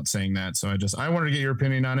came out saying that. So I wanted to get your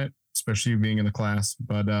opinion on it, especially you being in the class.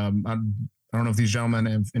 But I don't know if these gentlemen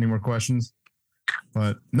have any more questions.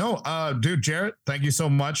 But no, dude, Jerett, thank you so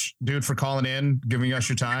much, dude, for calling in, giving us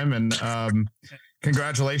your time, and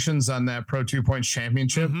congratulations on that Pro 2 Points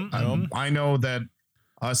Championship. Mm-hmm. I know that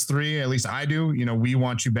us three, at least I do, we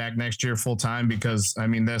want you back next year full time, because I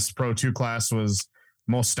mean, this Pro 2 class was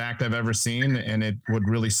most stacked I've ever seen, and it would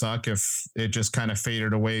really suck if it just kind of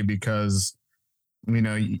faded away because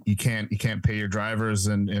you can't pay your drivers,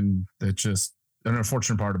 and it's just an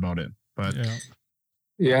unfortunate part about it. But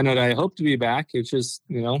yeah, and I hope to be back. It's just,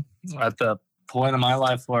 at the point of my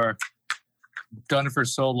life where I've done it for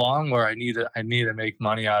so long, where I need to make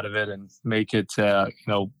money out of it and make it, I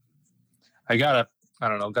gotta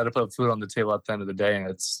put food on the table at the end of the day, and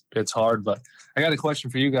it's hard. But I got a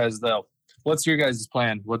question for you guys though. What's your guys'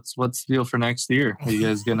 plan? What's the deal for next year? Are you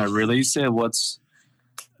guys gonna release it? What's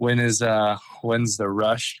when's the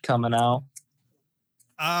Rush coming out?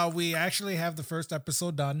 We actually have the first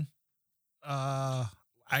episode done. I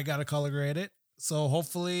gotta color grade it. So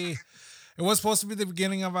hopefully it was supposed to be the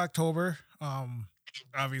beginning of October.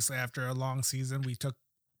 Obviously after a long season, we took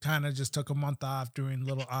a month off doing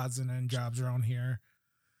little odds and end jobs around here.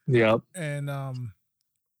 Yep. And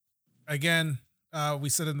again, we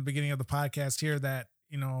said in the beginning of the podcast here that,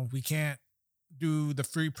 we can't do the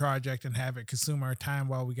free project and have it consume our time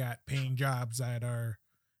while we got paying jobs that are,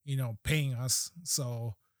 paying us.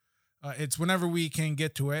 So it's whenever we can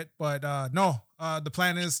get to it. But the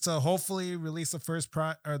plan is to hopefully release the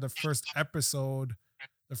first episode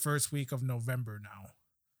the first week of November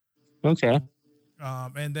now. Okay.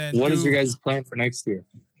 And then what is your guys' plan for next year?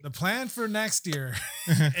 The plan for next year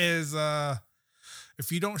is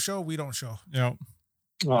if you don't show, we don't show. Yep.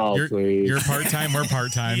 Oh, please. You're part-time, we're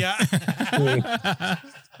part-time. Yeah.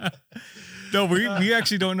 No, we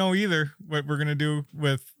actually don't know either what we're gonna do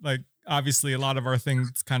with, like, obviously a lot of our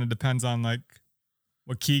things kind of depends on like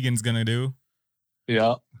what Keegan's gonna do.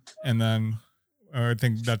 Yeah. And then I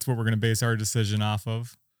think that's what we're gonna base our decision off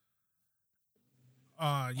of.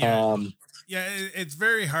 Yeah. Yeah, it's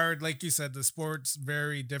very hard. Like you said, the sport's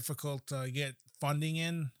very difficult to get funding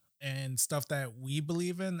in and stuff that we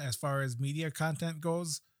believe in as far as media content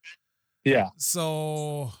goes. Yeah.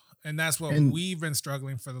 So, and that's what we've been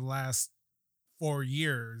struggling for the last 4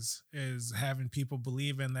 years, is having people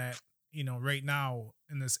believe in that, right now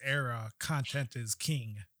in this era, content is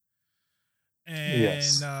king. And,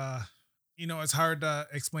 yes. It's hard to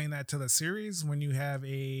explain that to the series when you have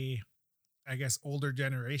I guess, older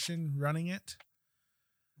generation running it.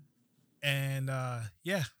 And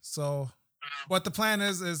so what the plan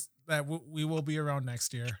is that we will be around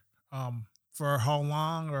next year. For how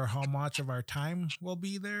long or how much of our time will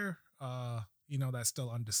be there, that's still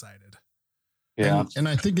undecided. Yeah. And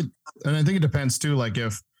I think it depends too, like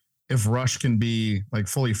if Rush can be like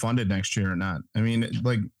fully funded next year or not. I mean,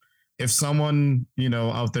 like if someone,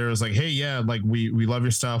 out there is like, hey, yeah, like we love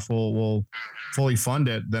your stuff, we'll fully fund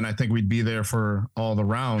it, then I think we'd be there for all the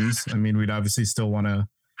rounds. I mean, we'd obviously still want to,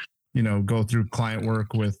 go through client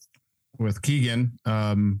work with Keegan.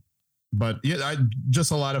 But yeah,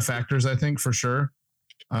 just a lot of factors, I think, for sure.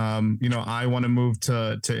 I want to move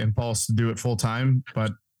to Impulse to do it full time,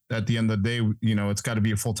 but at the end of the day, it's got to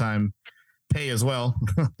be a full time pay as well.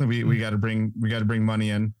 we got to bring money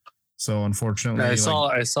in. So unfortunately, I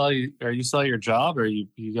saw you. Are you still at your job, or you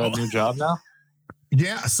got a new job now?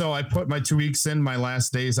 Yeah. So I put my 2 weeks in. My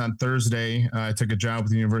last days on Thursday. I took a job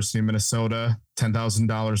with the University of Minnesota,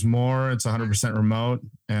 $10,000 more. It's 100% remote.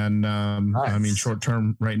 And nice. I mean, short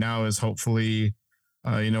term right now is hopefully,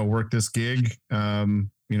 work this gig.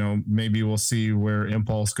 Maybe we'll see where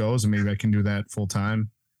Impulse goes, and maybe I can do that full time.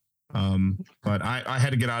 But I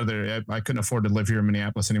had to get out of there. I couldn't afford to live here in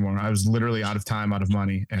Minneapolis anymore. I was literally out of time, out of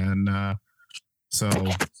money. And so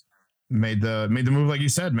made the move, like you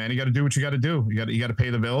said, man. You got to do what you got to do. You got to pay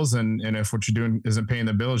the bills, and if what you're doing isn't paying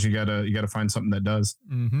the bills, you got to find something that does.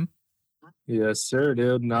 Mm-hmm. Yes, sir,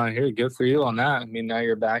 dude. No, here, good for you on that. I mean, now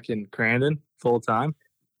you're back in Crandon full time.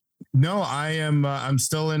 No, I am. I'm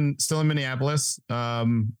still in Minneapolis.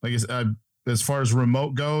 Like I said, as far as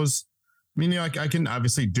remote goes, I mean, I can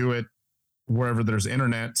obviously do it wherever there's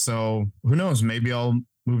internet. So who knows? Maybe I'll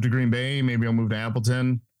move to Green Bay. Maybe I'll move to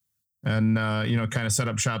Appleton, and kind of set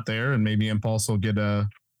up shop there. And maybe Impulse will get a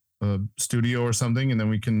studio or something, and then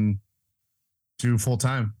we can do full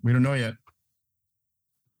time. We don't know yet.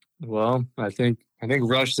 Well, I think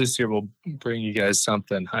Rush this year will bring you guys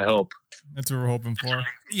something. I hope. That's what we're hoping for.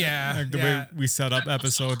 Yeah. Like the way we set up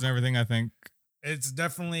episodes and everything, I think. It's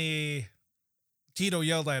definitely... Tito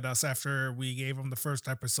yelled at us after we gave him the first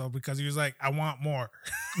episode because he was like, I want more.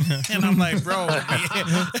 And I'm like, bro,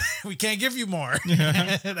 we can't give you more.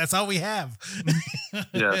 Yeah. That's all we have.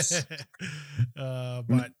 Yes.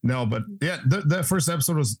 But yeah, that first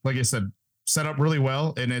episode was, like I said, set up really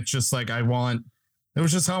well. And it's just like, it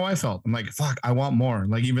was just how I felt. I'm like, fuck, I want more.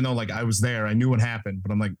 Like, even though like I was there, I knew what happened,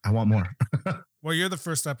 but I'm like, I want more. Well, you're the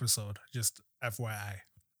first episode, just FYI.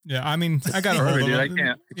 Yeah, I mean, I got a hold of dude, it.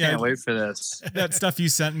 I can't wait for this. That stuff you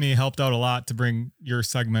sent me helped out a lot to bring your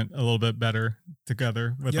segment a little bit better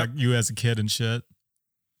together with like you as a kid and shit.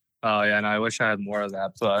 Oh yeah, and I wish I had more of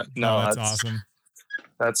that, but no, that's awesome.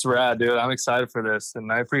 That's rad, dude. I'm excited for this,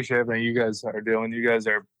 and I appreciate everything you guys are doing. You guys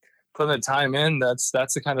are putting the time in. That's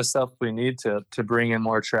the kind of stuff we need to bring in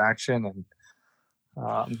more traction, and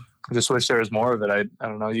I just wish there was more of it. I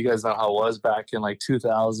don't know. You guys know how it was back in like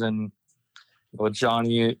 2000. With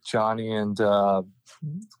Johnny and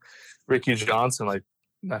Ricky Johnson, like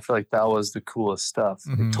I feel like that was the coolest stuff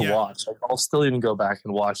Mhm. to Yeah. watch. Like, I'll still even go back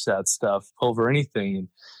and watch that stuff over anything. And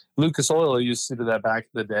Lucas Oil used to do that back in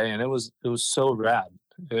the day, and it was so rad.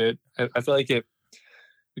 I feel like it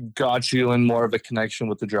got you in more of a connection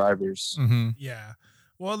with the drivers. Mhm. Yeah.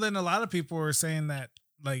 Well, then a lot of people were saying that,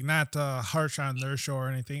 like, not to harsh on their show or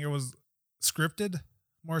anything, it was scripted,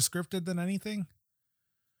 more scripted than anything.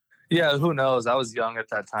 Yeah, who knows? I was young at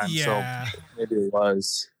that time, Yeah. so maybe it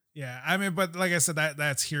was. Yeah. I mean, but like I said,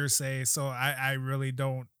 that's hearsay. So I really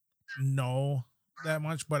don't know that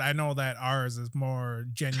much, but I know that ours is more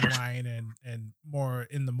genuine and more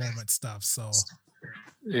in the moment stuff. So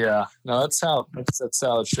Yeah, no, that's how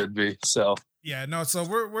it should be. So yeah, no, so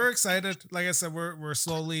we're excited. Like I said, we're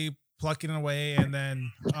slowly plucking away, and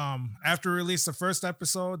then after we release the first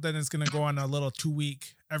episode, then it's gonna go on a little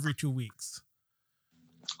 2-week, every 2 weeks.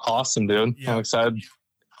 awesome, dude. Yeah. I'm excited.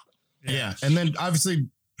 Yeah. And then obviously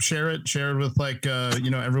share it with like,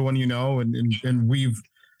 everyone, and we've,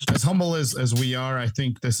 as humble as we are, I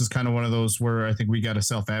think this is kind of one of those where I think we got to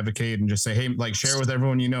self-advocate and just say, hey, like share with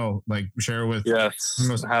everyone, like share with Yes,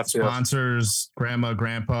 have to. sponsors, grandma,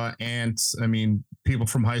 grandpa, aunts. I mean, people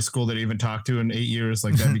from high school that I even talked to in 8 years,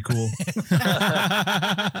 like that'd be cool.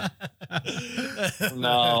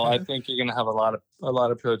 No, I think you're gonna have a lot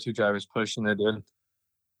of Pro 2 drivers pushing it, dude.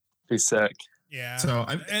 Be sick. Yeah. So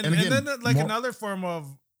and again, then like more- another form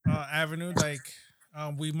of avenue, like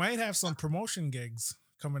we might have some promotion gigs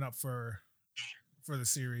coming up for the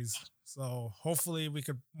series. So hopefully we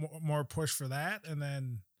could more push for that, and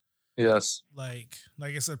then Yes. like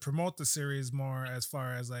I said, promote the series more as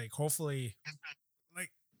far as like hopefully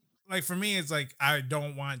like for me, it's like I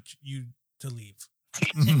don't want you to leave.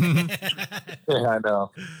 Yeah, I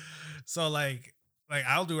know. So like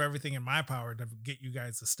I'll do everything in my power to get you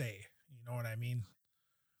guys to stay. You know what I mean?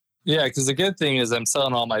 Yeah, because the good thing is I'm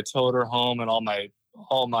selling all my toter home and all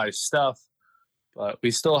my stuff, but we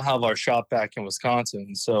still have our shop back in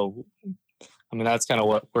Wisconsin. So, I mean, that's kind of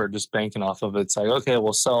what we're just banking off of. It's like, okay,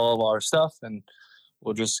 we'll sell all of our stuff and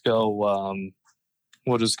we'll just go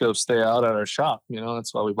stay out at our shop. You know,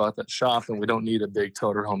 that's why we bought that shop, and we don't need a big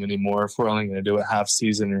toter home anymore. If we're only going to do a half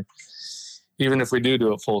season, or even if we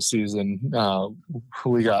do a full season,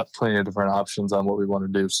 we got plenty of different options on what we want to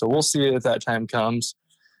do. So we'll see if that time comes.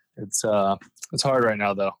 It's hard right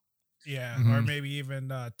now though. Yeah, Mhm. or maybe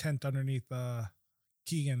even tent underneath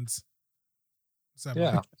Keegan's. semi.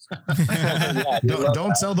 Yeah. Yeah, we love don't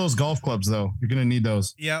that. sell those golf clubs though. You're gonna need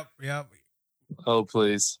those. Yep. Oh,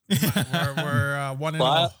 please. We're 1-0.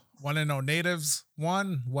 What? 1-0 natives,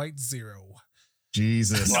 1 white 0.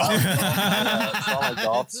 Jesus. Wow. It's all a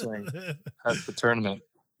golf swing at the tournament.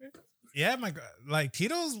 Yeah, my God. Like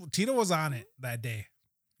Tito was on it that day.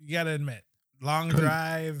 You gotta admit. Long Couldn't-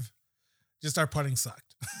 drive. Just our putting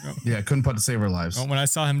sucked. Yeah, couldn't put to save our lives. When I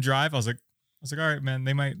saw him drive, I was like, all right, man,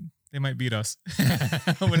 they might beat us. when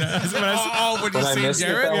when I you When I see missed it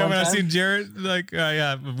Jerett? that yeah, one when I time? seen Jerett, like,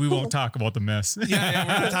 yeah, we won't talk about the mess. Yeah,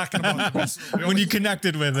 we're not talking about the mess. We When only- you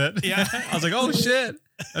connected with it, Yeah. I was like, oh shit,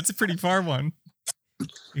 that's a pretty far one.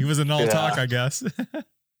 He was an all Yeah. talk, I guess.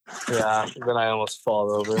 Yeah. Then I almost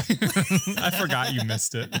fall over. I forgot you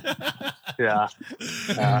missed it. Yeah.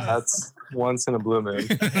 That's once in a blue moon.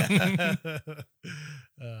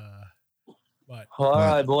 But All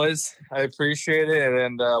right, boys. I appreciate it,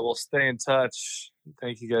 and we'll stay in touch.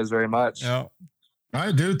 Thank you guys very much. Yo, All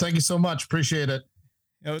right, dude. Thank you so much. Appreciate it.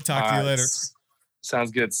 talk to All you right. later.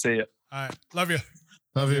 Sounds good. See you. all right, love you.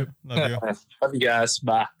 Love you. Love you. Love you guys.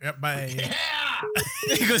 Bye. Yep, bye.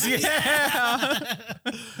 He goes, yeah.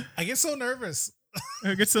 I get so nervous.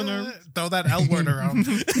 I get so nervous. Throw that L word around.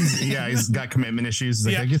 Yeah, he's got commitment issues. He's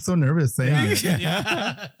like, Yeah. I get so nervous saying it.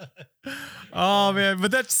 Yeah. Oh man,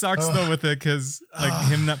 but that sucks though with it because like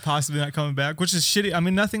him not possibly not coming back, which is shitty. I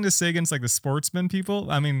mean, nothing to say against like the sportsman people.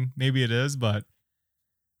 I mean, maybe it is, but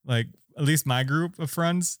like at least my group of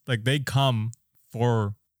friends, like they come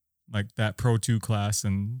for like that Pro 2 class,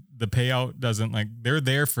 and the payout doesn't like they're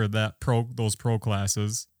there for those pro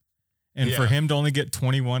classes, and for Yeah. him to only get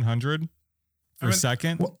 2,100 for I mean,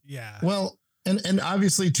 second. Well, Yeah. Well, and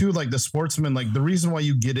obviously too, like the sportsman, like the reason why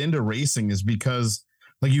you get into racing is because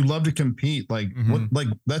like you love to compete. Like what, like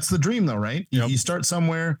that's the dream though, right? Yep. You start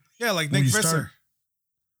somewhere. Yeah, like when Nick you Visser. start-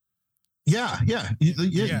 Yeah, Yeah.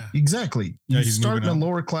 exactly. Yeah, You he's start in moving the up.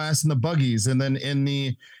 lower class in the buggies, and then in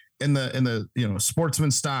the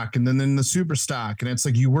sportsman stock, and then in the super stock, and it's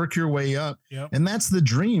like you work your way up. Yep. And that's the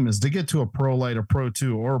dream, is to get to a Pro Lite, a Pro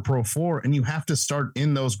 2, or a Pro 4, and you have to start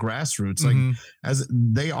in those grassroots. Like Mhm. as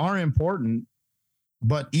they are important,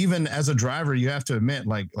 but even as a driver, you have to admit,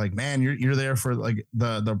 like man, you're there for like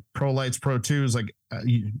the Pro Lights, Pro 2s. Like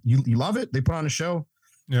you love it. They put on a show.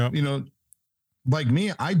 Yeah. you know, like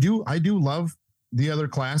me, I do love the other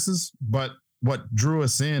classes, but what drew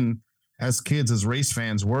us in as kids, as race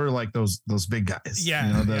fans, were like those big guys. Yeah,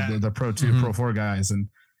 You know, yeah. the Pro 2, Mhm. Pro 4 guys. And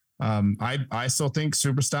I still think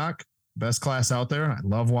super stock, best class out there. I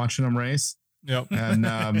love watching them race. Yep. And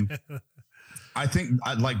I think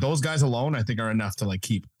like those guys alone, I think are enough to like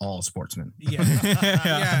keep all sportsmen.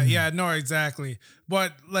 yeah, no, exactly.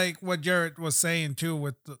 But like what Jerett was saying too,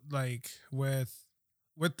 with the, like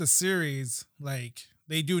with the series, like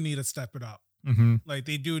they do need to step it up. Mm-hmm. Like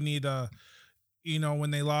they do need a, you know,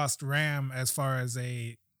 when they lost Ram as far as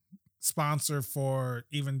a sponsor for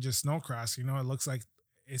even just snowcross, you know,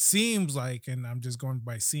 it seems like, and I'm just going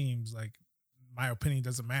by seems, like my opinion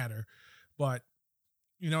doesn't matter, but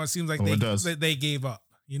you know, it seems like it does. they gave up.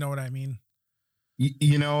 You know what I mean?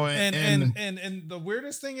 You know, And the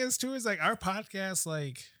weirdest thing is too is like our podcast,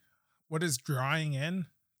 like what is drawing in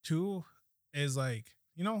too is like,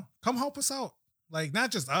 you know, come help us out. Like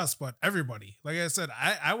not just us, but everybody. Like I said,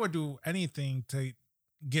 I would do anything to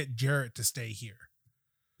get Jerett to stay here.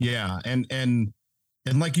 yeah, and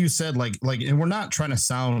like you said, like and we're not trying to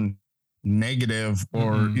sound negative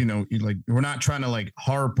or Mhm. you know, like we're not trying to like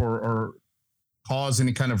harp or cause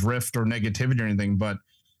any kind of rift or negativity or anything, but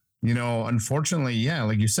you know, unfortunately, yeah,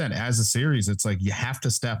 like you said, as a series, it's like you have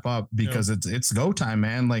to step up because it's go time,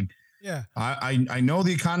 man. Like Yeah. I know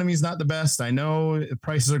the economy is not the best. I know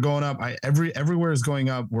prices are going up. Everywhere is going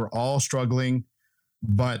up. We're all struggling,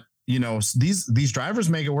 but you know, these drivers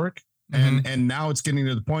make it work. And now it's getting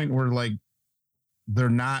to the point where like they're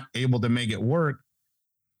not able to make it work.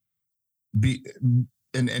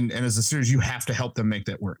 And as a series, you have to help them make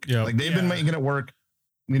that work. Yeah. Like they've been making it work,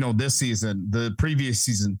 you know, this season, the previous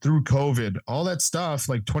season, through COVID, all that stuff,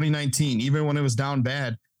 like 2019, even when it was down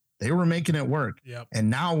bad, they were making it work. Yep. And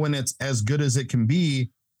now when it's as good as it can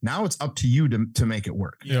be, now it's up to you to make it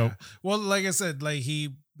work. Yeah. Yep. Well, like I said, like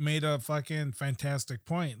he made a fucking fantastic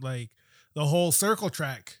point. Like the whole circle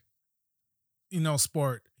track, you know,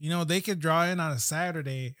 sport, you know, they could draw in on a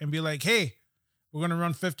Saturday and be like, hey, we're going to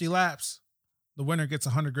run 50 laps. The winner gets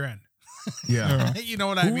 $100,000. Yeah. You know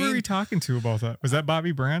what Who I mean? were we talking to about that? Was that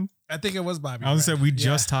Bobby Brand? I think it was Bobby. I was Brand. saying we Yeah.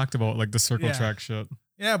 just talked about like the circle Yeah. track shit.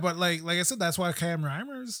 Yeah, but like I said, that's why Cam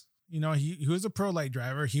Reimers, you know, he was a pro light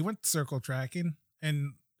driver. He went circle tracking,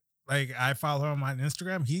 and like I follow him on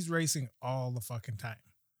Instagram. He's racing all the fucking time.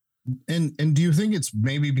 And do you think it's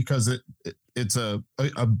maybe because it's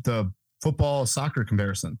the football soccer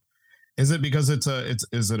comparison? Is it because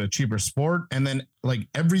is it a cheaper sport? And then like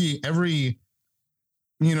every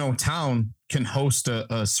you know town can host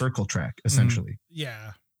a circle track essentially.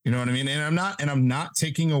 Yeah. You know what I mean? And I'm not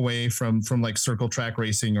taking away from like circle track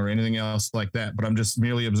racing or anything else like that, but I'm just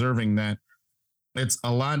merely observing that it's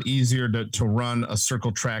a lot easier to run a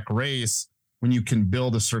circle track race when you can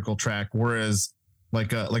build a circle track, whereas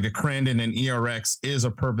like a Crandon and ERX is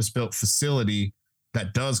a purpose-built facility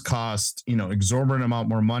that does cost, you know, exorbitant amount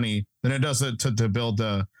more money than it does to build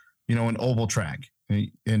a, you know, an oval track.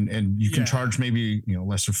 And you can charge maybe, you know,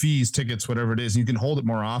 lesser fees, tickets, whatever it is. You can hold it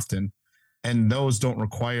more often. And those don't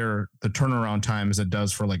require the turnaround time as it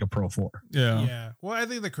does for like a Pro 4. Yeah. Yeah. Well, I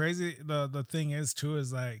think the thing is too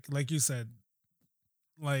is like you said,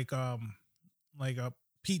 like a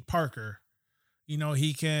Pete Parker, you know,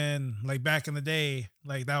 he can, like back in the day,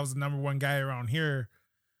 like that was the number one guy around here,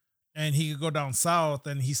 and he could go down south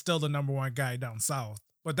and he's still the number one guy down south.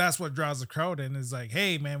 But that's what draws the crowd in, is like,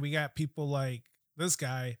 hey man, we got people like this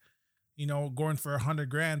guy, you know, going for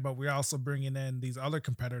 $100,000, but we're also bringing in these other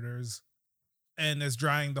competitors, and it's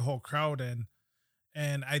drawing the whole crowd in.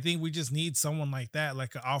 And I think we just need someone like that,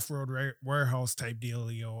 like an off-road warehouse type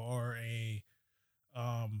dealio, or a,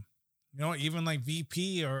 you know, even like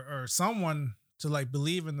VP or someone to like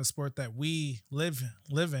believe in the sport that we live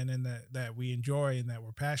in, and that we enjoy and that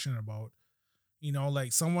we're passionate about. You know,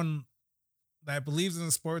 like someone that believes in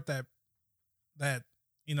the sport that,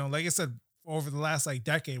 you know, like I said, over the last like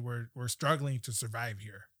decade, we're struggling to survive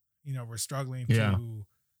here. You know, we're struggling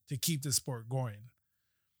to keep the sport going.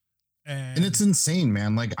 And it's insane,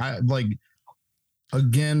 man. Like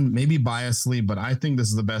again, maybe biasly, but I think this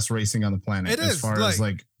is the best racing on the planet as far as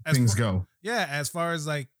like things go. Yeah, as far as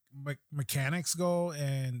like mechanics go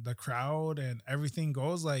and the crowd and everything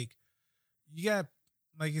goes, like you got,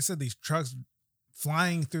 like you said, these trucks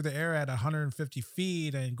flying through the air at 150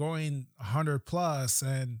 feet and going 100 plus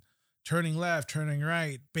and turning left, turning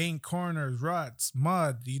right, bank corners, ruts,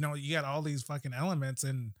 mud. You know, you got all these fucking elements,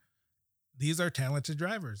 and these are talented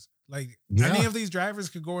drivers. Like any of these drivers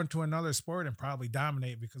could go into another sport and probably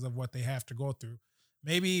dominate because of what they have to go through.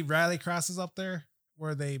 Maybe rallycross is up there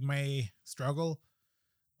where they may struggle,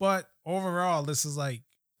 but overall, this is like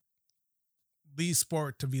the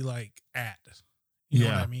sport to be like at. You know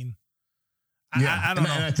what Yeah. I mean? Yeah, I don't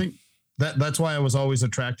know. And I think that's why I was always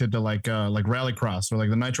attracted to like rallycross or like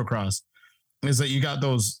the nitro cross, is that you got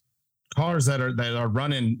those cars that are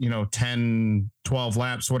running, 10, 12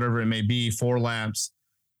 laps, whatever it may be, 4 laps.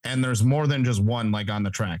 And there's more than just one like on the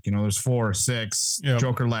track. There's 4, 6 Yep.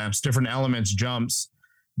 joker laps, different elements, jumps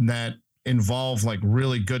that involve like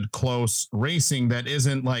really good close racing that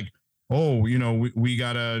isn't like, oh, we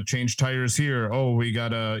gotta change tires here. Oh, we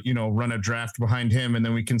gotta, run a draft behind him and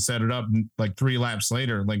then we can set it up like 3 laps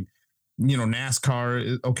later. Like,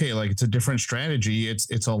 NASCAR, okay, like it's a different strategy.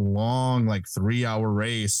 It's a long, like 3-hour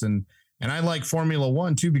race. And I like Formula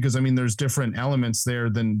One too, because there's different elements there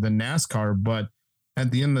than NASCAR. But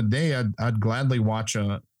at the end of the day, I'd gladly watch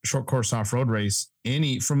a short course off-road race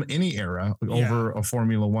from any era over a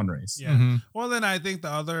Formula One race. Yeah. Mm-hmm. Well, then I think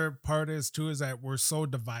the other part is that we're so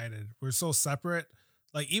divided. We're so separate.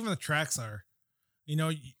 Like even the tracks are,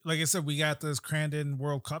 like I said, we got this Crandon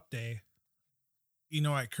World Cup Day,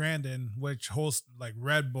 at Crandon, which hosts like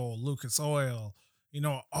Red Bull, Lucas Oil,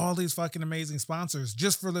 all these fucking amazing sponsors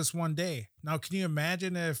just for this one day. Now, can you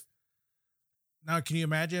imagine if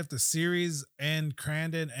the series and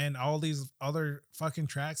Crandon and all these other fucking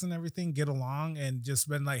tracks and everything get along and just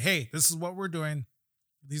been like, hey, this is what we're doing.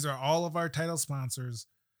 These are all of our title sponsors.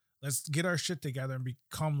 Let's get our shit together and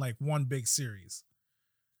become like one big series.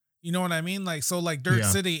 You know what I mean? Like, so like Dirt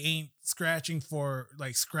City ain't scratching for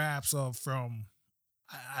like scraps from,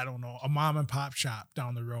 I don't know, a mom and pop shop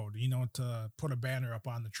down the road, to put a banner up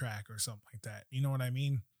on the track or something like that. You know what I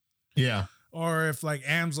mean? Yeah. Or if like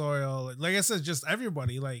Amsoil, like I said, just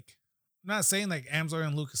everybody, like, I'm not saying like Amsoil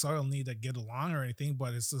and Lucas Oil need to get along or anything,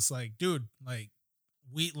 but it's just like, dude, like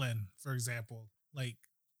Wheatland, for example, like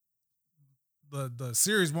the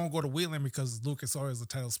series won't go to Wheatland because Lucas Oil is the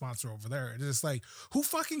title sponsor over there. It's just like, who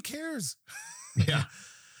fucking cares? Yeah.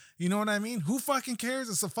 You know what I mean? Who fucking cares?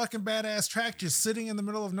 It's a fucking badass track just sitting in the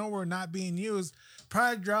middle of nowhere, not being used.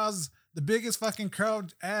 Probably draws the biggest fucking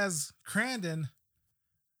crowd as Crandon,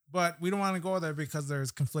 but we don't want to go there because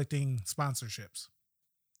there's conflicting sponsorships.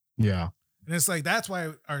 Yeah. And it's like, that's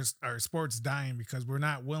why our sport's dying, because we're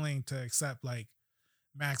not willing to accept like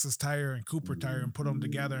Max's Tire and Cooper Tire and put them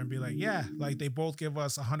together and be like, yeah, like they both give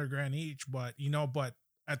us $100,000 each, but but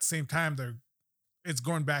at the same time, it's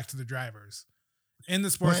going back to the drivers in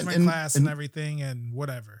the sportsman class and everything and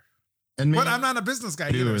whatever. But I'm not a business guy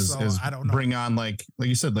either, so I don't know. Bring on like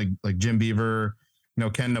you said, like Jim Beaver,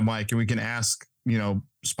 Ken and Mike, and we can ask,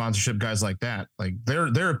 sponsorship guys like that, like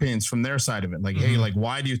their opinions from their side of it. Like, hey, like,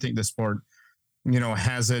 why do you think the sport,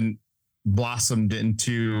 hasn't blossomed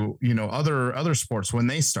into, other sports when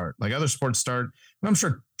they start? Like other sports start, and I'm sure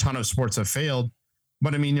a ton of sports have failed,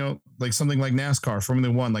 but like something like NASCAR,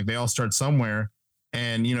 Formula One, like they all start somewhere.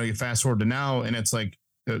 And, you fast forward to now and it's like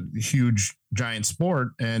a huge giant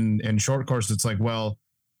sport, and short course. It's like, well,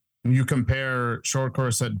 you compare short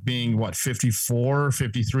course at being 54,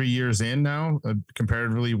 53 years in now,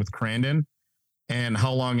 comparatively with Crandon, and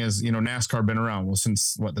how long has, NASCAR been around? Well,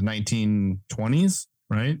 since the 1920s,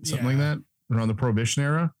 right? Something like that, around the Prohibition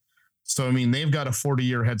era. So, they've got a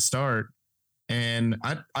 40-year head start, and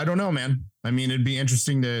I don't know, man. It'd be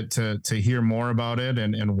interesting to hear more about it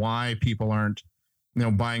and why people aren't,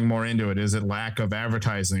 buying more into it. Is it lack of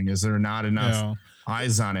advertising? Is there not enough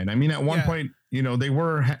eyes on it? At one point,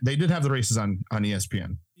 they did have the races on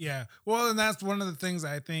ESPN. Yeah. Well, and that's one of the things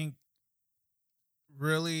I think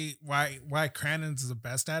really why Crandon's is the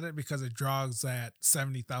best at it, because it draws that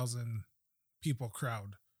 70,000 people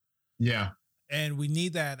crowd. Yeah. And we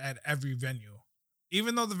need that at every venue.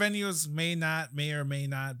 Even though the venues may or may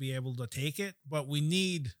not be able to take it, but we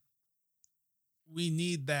need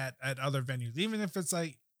that at other venues, even if it's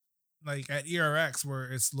like at ERX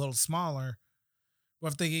where it's a little smaller.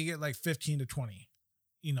 What if they could get like 15 to 20,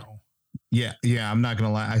 Yeah. I'm not going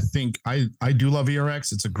to lie. I think I do love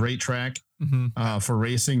ERX. It's a great track for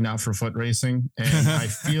racing, not for foot racing. And I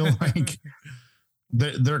feel like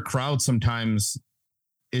their crowd sometimes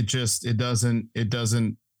it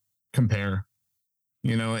doesn't compare,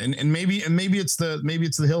 and maybe it's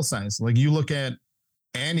the hill size. Like you look at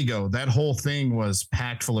Anigo, that whole thing was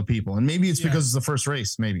packed full of people, and maybe it's because it's the first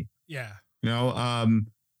race, maybe. Yeah.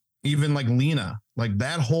 Even like Lena, like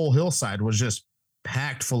that whole hillside was just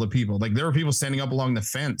packed full of people. Like there were people standing up along the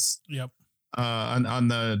fence. Yep. On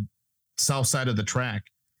the south side of the track,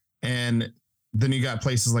 and then you got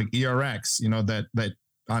places like ERX, that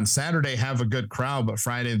on Saturday have a good crowd, but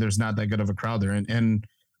Friday there's not that good of a crowd there, and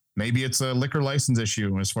maybe it's a liquor license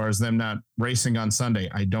issue as far as them not racing on Sunday.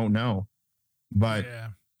 I don't know. But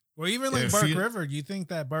well, even like Bark River, do you think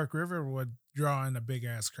that Bark River would draw in a big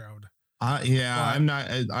ass crowd? Yeah, But- I'm not.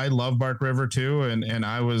 I love Bark River too, and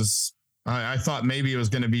I thought maybe it was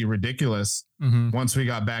going to be ridiculous Mm-hmm. once we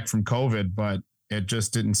got back from COVID, but it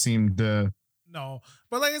just didn't seem to. No,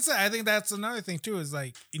 but like I said, I think that's another thing too. Is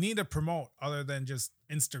like you need to promote other than just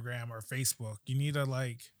Instagram or Facebook. You need to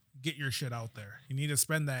like get your shit out there. You need to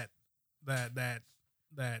spend that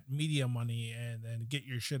media money and get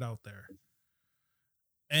your shit out there.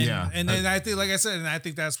 And Yeah. and then I think, like I said, and I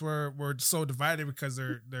think that's where we're so divided because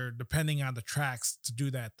they're depending on the tracks to do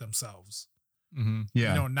that themselves. Mm-hmm.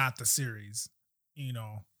 Yeah. You know, not the series. You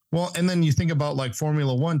know. Well, and then you think about like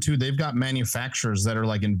Formula One too. They've got manufacturers that are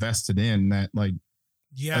like invested in that, like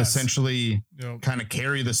Yes. essentially Yep. kind of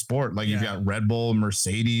carry the sport. Like you've Yeah. got Red Bull,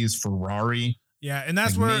 Mercedes, Ferrari, Yeah, and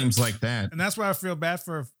that's like where names like that. and that's why I feel bad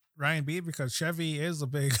for Ryan B because Chevy is a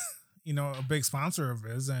big, a big sponsor of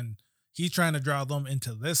his, and he's trying to draw them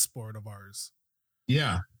into this sport of ours.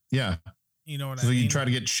 Yeah, yeah. You know what So I mean? you try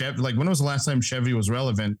to get Chevy. Like when was the last time Chevy was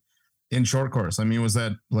relevant in short course? I mean, was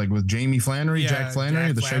that like with Jamie Flannery, Yeah, Jack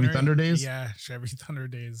Flannery, the Chevy Flannery. Thunder days? Yeah, Chevy Thunder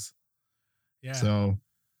days. Yeah, So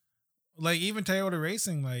like even Toyota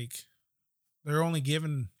Racing, like they're only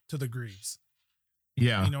given to the Greaves.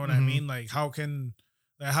 yeah, You know what I Mhm. mean? Like how can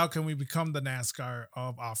we become the NASCAR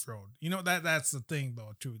of off road? You know that's the thing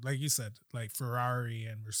though too. Like you said, like Ferrari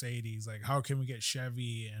and Mercedes. Like how can we get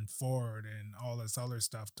Chevy and Ford and all this other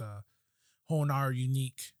stuff to hone our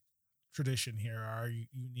unique tradition here, our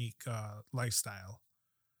unique lifestyle?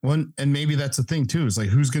 one, and maybe that's the thing too. Is like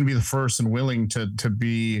who's going to be the first and willing to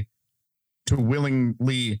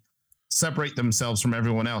willingly separate themselves from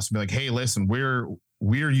everyone else and be like, hey, listen, we're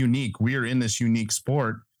unique. We're in this unique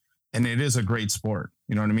sport, and it is a great sport.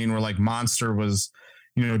 You know what I mean? Where like Monster was,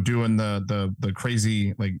 doing the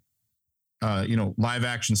crazy like live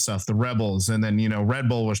action stuff, the Rebels, and then Red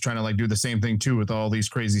Bull was trying to like do the same thing too with all these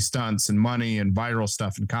crazy stunts and money and viral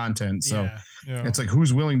stuff and content. So yeah. Yeah. it's like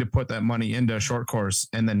who's willing to put that money into a short course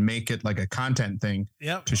and then make it like a content thing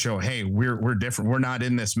Yep. to show, hey, we're different. We're not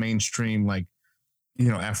in this mainstream like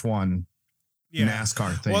F1 Yeah.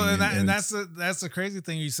 NASCAR thing. Well, and And that's the crazy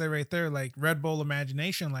thing you say right there. Like Red Bull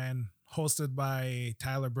Imagination Land, hosted by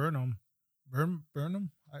Tyler Burnham.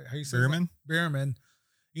 Burnham? How you say Bierman? Bierman.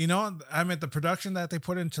 I mean, the production that they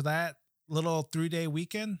put into that little 3-day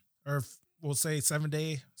weekend, or we'll say 7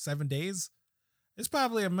 days, it's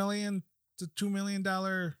probably $1 million to $2 million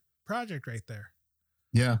project right there.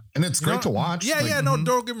 yeah, and it's You know- great to watch. Yeah, Like, yeah. No, mhm.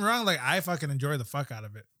 don't get me wrong. Like I fucking enjoy the fuck out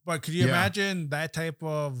of it. But could you Yeah. imagine that type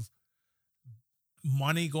of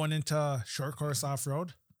money going into short course off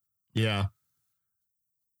road? yeah,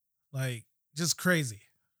 Like just crazy,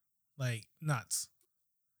 like nuts.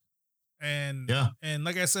 And Yeah. and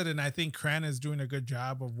like I said, and I think Cran is doing a good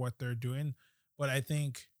job of what they're doing, but I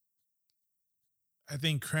think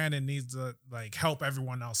Crandon needs to like help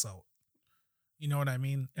everyone else out. You know what I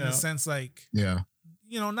mean? In Yeah. a sense, like, yeah,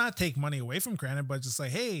 not take money away from Crandon, but just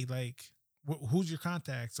like, hey, like, who's your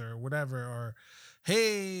contacts or whatever, or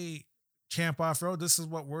hey, Champ Off Road, this is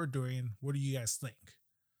what we're doing. What do you guys think?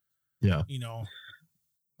 Yeah.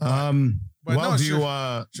 But well, no, do you should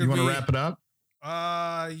want to we- wrap it up?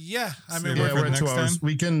 Yeah. I mean, Yeah, Yeah, for we're at next 2 hours. time?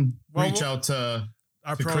 We can Well, reach we'll- out to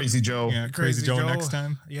our the Crazy Joe. Yeah, Crazy Joe next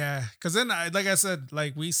time. Yeah, because then, like I said,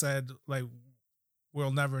 like we said, like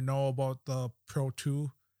we'll never know about the Pro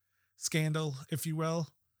 2 scandal, if you will.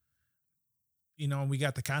 And we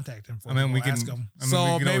got the contact info. I mean, we We'll can. ask 'em. I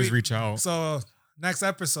mean, we can always reach out. So next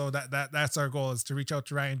episode, that's our goal, is to reach out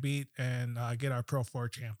to Ryan Beat and get our Pro 4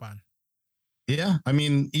 champ on. Yeah, I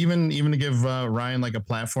mean, even to give Ryan like a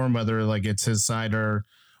platform, whether like it's his side or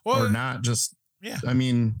not, just yeah, I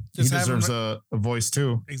mean, Just he have him deserves a voice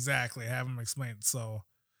too. exactly. Have him explain. So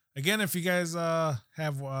again, if you guys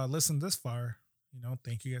have listened this far,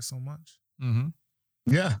 thank you guys so much. Mm-hmm.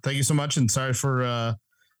 Yeah, thank you so much, and sorry for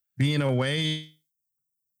being away.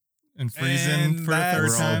 And freezing And for a third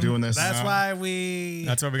We're all time. doing this. That's Yeah. why we.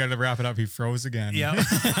 That's why we got to wrap it up. He froze again. Yeah.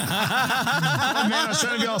 Oh, man, I was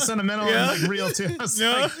trying to be all sentimental Yeah. and like real too. I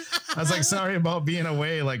was like, sorry about being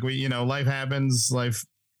away. Like life happens. Life,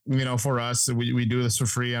 for us, we do this for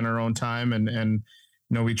free on our own time, and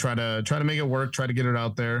we try to make it work, try to get it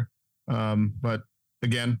out there. But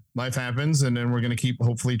again, life happens, and then we're gonna keep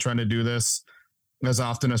hopefully trying to do this as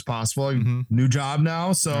often as possible. Mhm. New job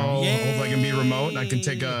now, so Yay. hopefully I can be remote and I can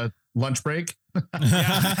take a lunch break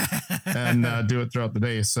and do it throughout the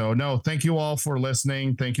day. So no, thank you all for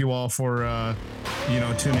listening. Thank you all for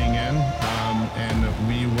tuning in, and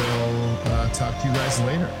we will talk to you guys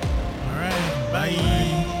later. All right.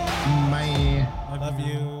 Bye. Bye. Love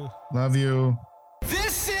you. Love you.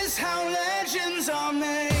 This is how legends are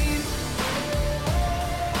made.